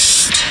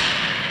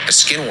 A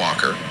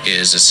Skinwalker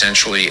is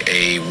essentially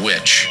a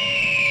witch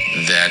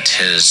that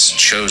has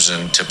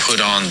chosen to put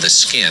on the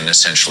skin,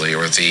 essentially,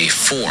 or the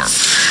form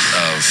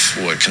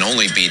of what can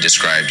only be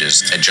described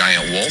as a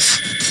giant wolf.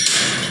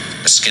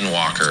 A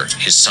skinwalker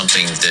is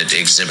something that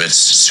exhibits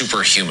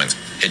superhuman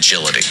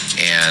agility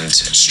and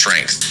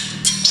strength.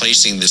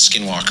 Placing the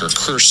skinwalker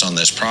curse on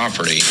this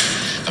property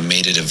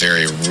made it a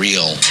very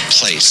real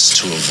place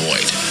to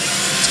avoid.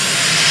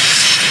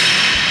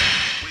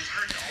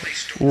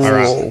 All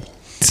right.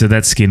 So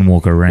that's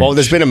Skinwalker Ranch. Well,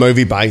 there's been a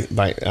movie based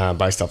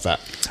off that.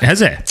 Has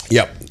there?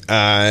 Yep.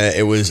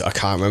 It was, I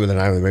can't remember the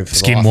name of the movie. for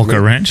the life of Skinwalker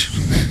me.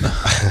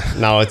 Ranch?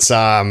 No, it's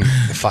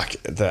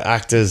the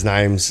actors'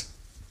 names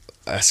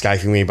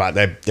escaping me, but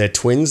they're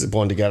twins. They're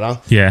born together.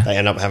 Yeah. They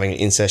end up having an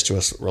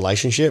incestuous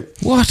relationship.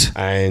 What?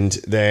 And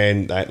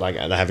then they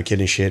have a kid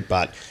and shit,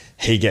 but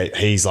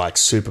he's like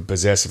super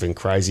possessive and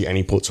crazy, and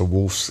he puts a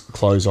wolf's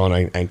clothes on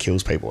and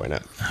kills people in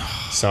it.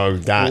 So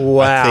that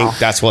I think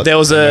that's what There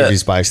was the a-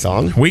 movie's based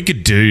on. We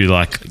could do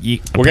like...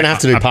 We're gonna have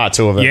to do part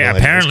 2 of it. Yeah,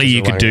 apparently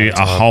you could do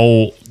a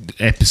whole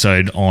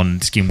episode on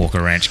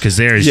Skinwalker Ranch because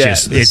there is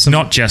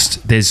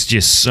there's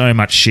just so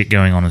much shit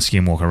going on in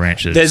Skinwalker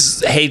Ranch.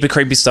 There's a heap of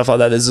creepy stuff like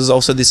that. There's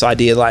also this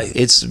idea, like,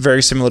 it's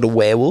very similar to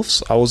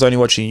werewolves. I was only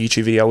watching a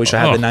YouTube video. I wish I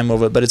had the name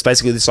of it, but it's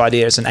basically this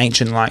idea. It's an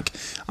ancient, like,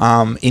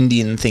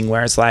 Indian thing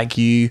where it's like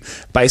you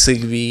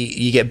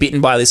get bitten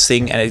by this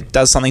thing and it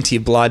does something to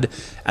your blood.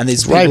 And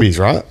these rabies,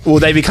 right? Well,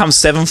 they become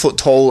 7 foot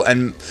tall,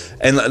 and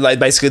like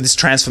basically this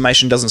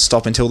transformation doesn't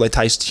stop until they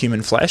taste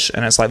human flesh,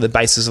 and it's like the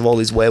basis of all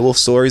these werewolf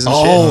stories and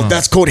shit. Oh,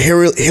 that's called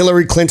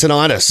Hillary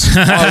Clintonitis. Oh,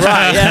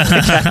 right, yeah.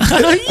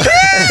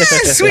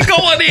 Yes, we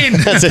got one in.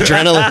 That's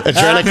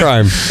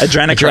adrenochrome.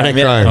 Adrenochrome,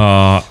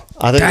 yeah.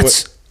 I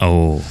think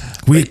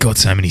We've got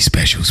so many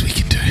specials we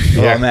can do.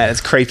 Yeah. Oh man, it's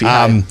creepy.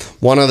 hey?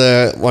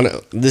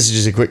 This is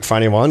just a quick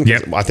funny one.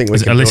 Yep. I think we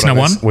Is it can a build listener on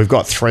this. one? We've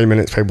got 3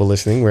 minutes people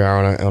listening. We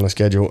are on a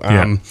schedule.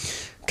 Yeah.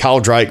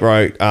 Carl Drake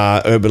wrote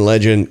urban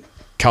legend.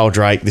 Carl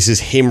Drake, this is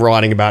him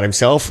writing about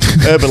himself.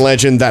 Urban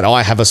legend that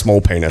I have a small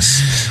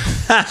penis.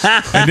 Is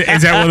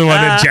that the one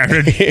that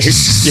Jared?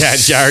 Yeah,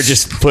 Jared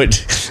just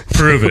put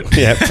Prove it.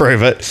 Yeah,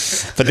 prove it.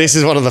 But this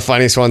is one of the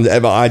funniest ones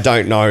ever. I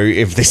don't know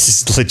if this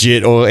is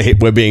legit or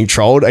we're being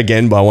trolled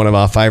again by one of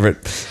our favourite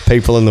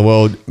people in the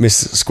world,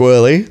 Miss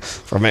Squirrely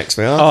from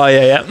Exmouth. Oh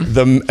yeah.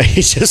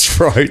 He just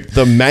wrote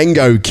the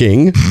Mango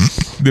King,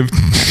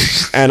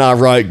 and I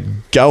wrote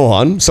go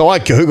on. So I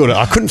googled it.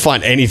 I couldn't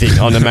find anything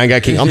on the Mango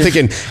King. I'm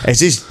thinking, is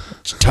this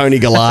Tony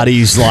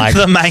Gallardi's like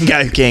The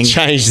Mango King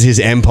changed his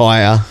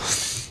empire?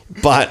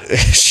 But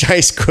Shay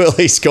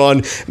Squirrely's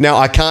gone. Now,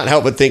 I can't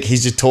help but think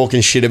he's just talking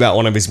shit about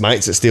one of his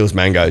mates that steals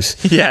mangoes.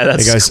 Yeah,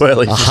 that's he goes,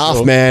 Squirrely. a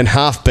half man,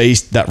 half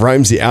beast that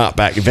roams the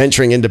outback,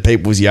 venturing into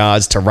people's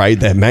yards to raid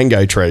their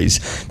mango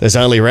trees. There's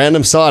only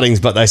random sightings,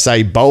 but they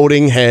say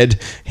balding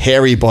head,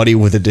 hairy body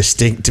with a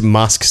distinct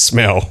musk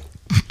smell.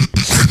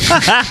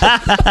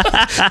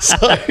 So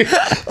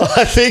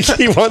I think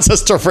he wants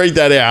us to read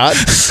that out.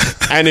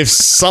 And if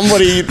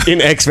somebody in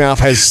Exmouth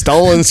has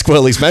stolen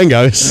Squirrely's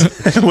mangoes,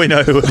 we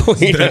know who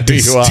we know who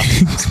you are.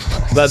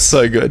 That's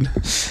so good.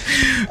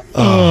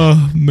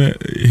 Oh, man,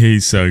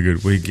 he's so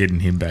good. We're getting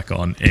him back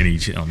on any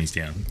time he's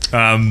down.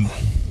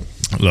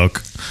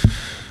 Look,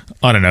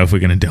 I don't know if we're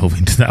going to delve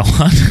into that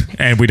one,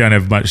 and we don't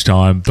have much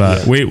time,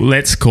 but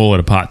let's call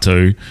it a part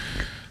 2.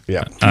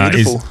 Yeah,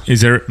 Beautiful.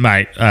 Is there,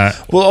 mate?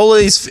 Well, all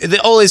these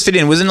fit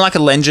in. Wasn't like a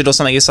legend or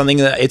something. It's something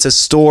that it's a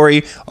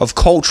story of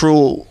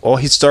cultural or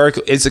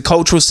historical. It's a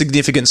cultural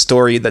significant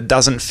story that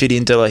doesn't fit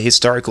into a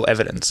historical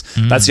evidence.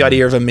 That's the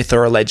idea of a myth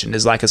or a legend.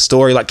 Is like a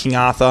story like King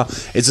Arthur.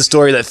 It's a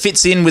story that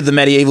fits in with the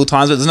medieval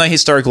times, but there's no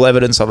historical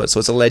evidence of it. So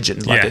it's a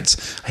legend. Like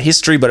it's a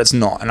history, but it's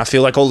not. And I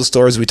feel like all the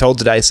stories we told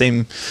today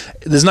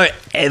there's no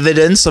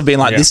evidence of being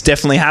like this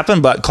definitely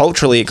happened, but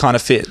culturally it kind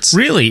of fits.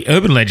 Really,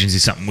 urban legends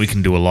is something we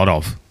can do a lot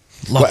of.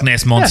 Loch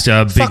Ness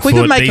Monster, Bigfoot. Fuck, we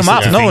could make them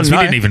up. No one We know.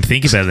 didn't even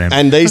think about them.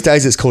 and these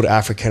days it's called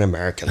African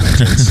American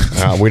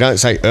legends. We don't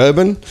say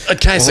urban.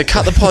 Okay, so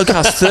cut the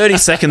podcast 30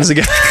 seconds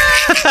ago.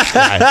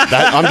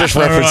 I'm just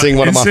referencing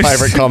one of my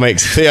favourite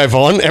comics, Theo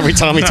Vaughn. Every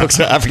time he talks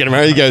about African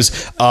American, he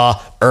goes,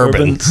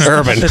 urban.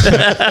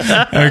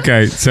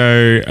 Okay,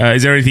 so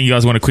is there anything you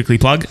guys want to quickly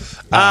plug?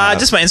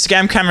 Just my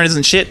Instagram camera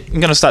isn't shit. I'm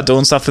going to start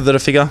doing stuff with it, I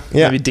figure.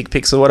 Yeah. Maybe dick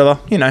pics or whatever.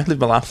 Live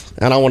my life.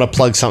 And I want to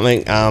plug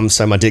something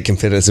so my dick can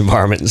fit its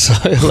environment. So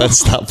let's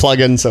start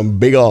plugging some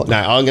big old... No,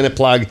 I'm going to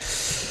plug...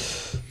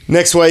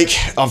 Next week,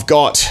 I've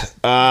got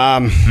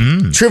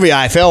Trivia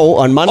AFL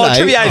on Monday. Oh,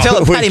 Trivia AFL at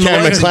with Paddy Cam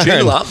Molloy's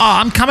McLaren. Joondalup. Oh,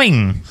 I'm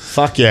coming.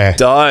 Fuck yeah.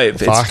 Dope.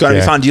 It's Fuck going to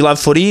yeah. be fun. Do you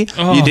love footy?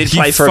 You did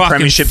play for a fucking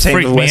premiership team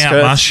freaked for me West out,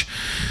 Coast. Mush.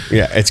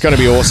 Yeah, it's going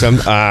to be awesome.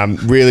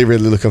 Really,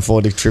 really looking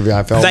forward to Trivia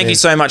AFL. Thank you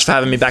so much for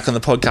having me back on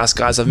the podcast,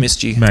 guys. I've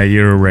missed you. Mate,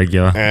 you're a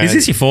regular. And- Is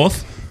this your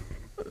 4th?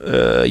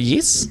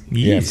 Yes?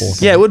 Yes.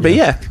 fourth. Yeah, it would be,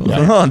 yeah.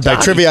 Oh, So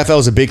dark. Trivia AFL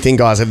is a big thing,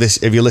 guys.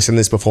 If you listen to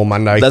this before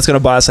Monday, That's going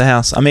to buy us a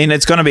house. I mean,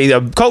 it's going to be a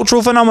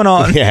cultural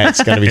phenomenon. yeah,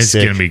 it's going to be It's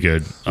sick. going to be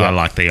good. I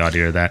like the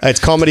idea of that. It's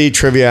comedy,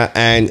 trivia,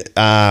 and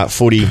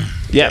footy.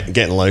 Yeah.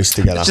 Getting loose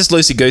together. Just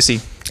loosey-goosey.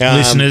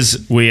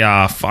 Listeners, we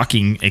are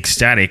fucking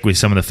ecstatic with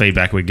some of the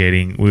feedback we're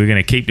getting. We're going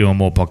to keep doing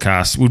more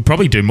podcasts. We'd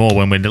probably do more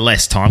when we're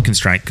less time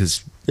constraint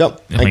because,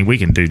 Yep. I mean, we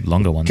can do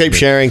longer ones. Keep but-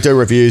 sharing, do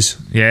reviews.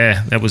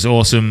 Yeah, that was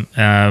awesome.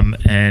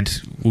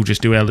 And we'll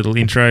just do our little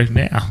intro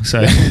now.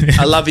 So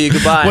I love you.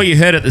 Goodbye. what you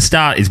heard at the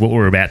start is what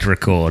we're about to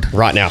record.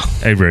 Right now.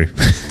 Hey, Brew.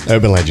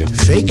 Urban legend.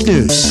 Fake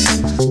news.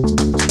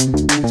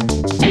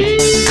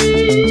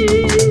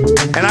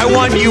 And I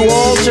want you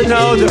all to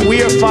know that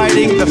we are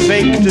fighting the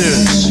fake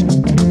news.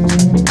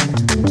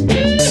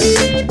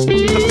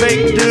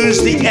 fake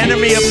news the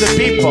enemy of the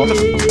people.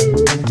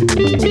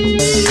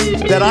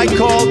 That I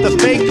called the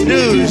fake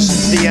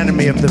news the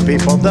enemy of the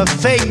people. The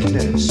fake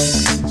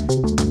news.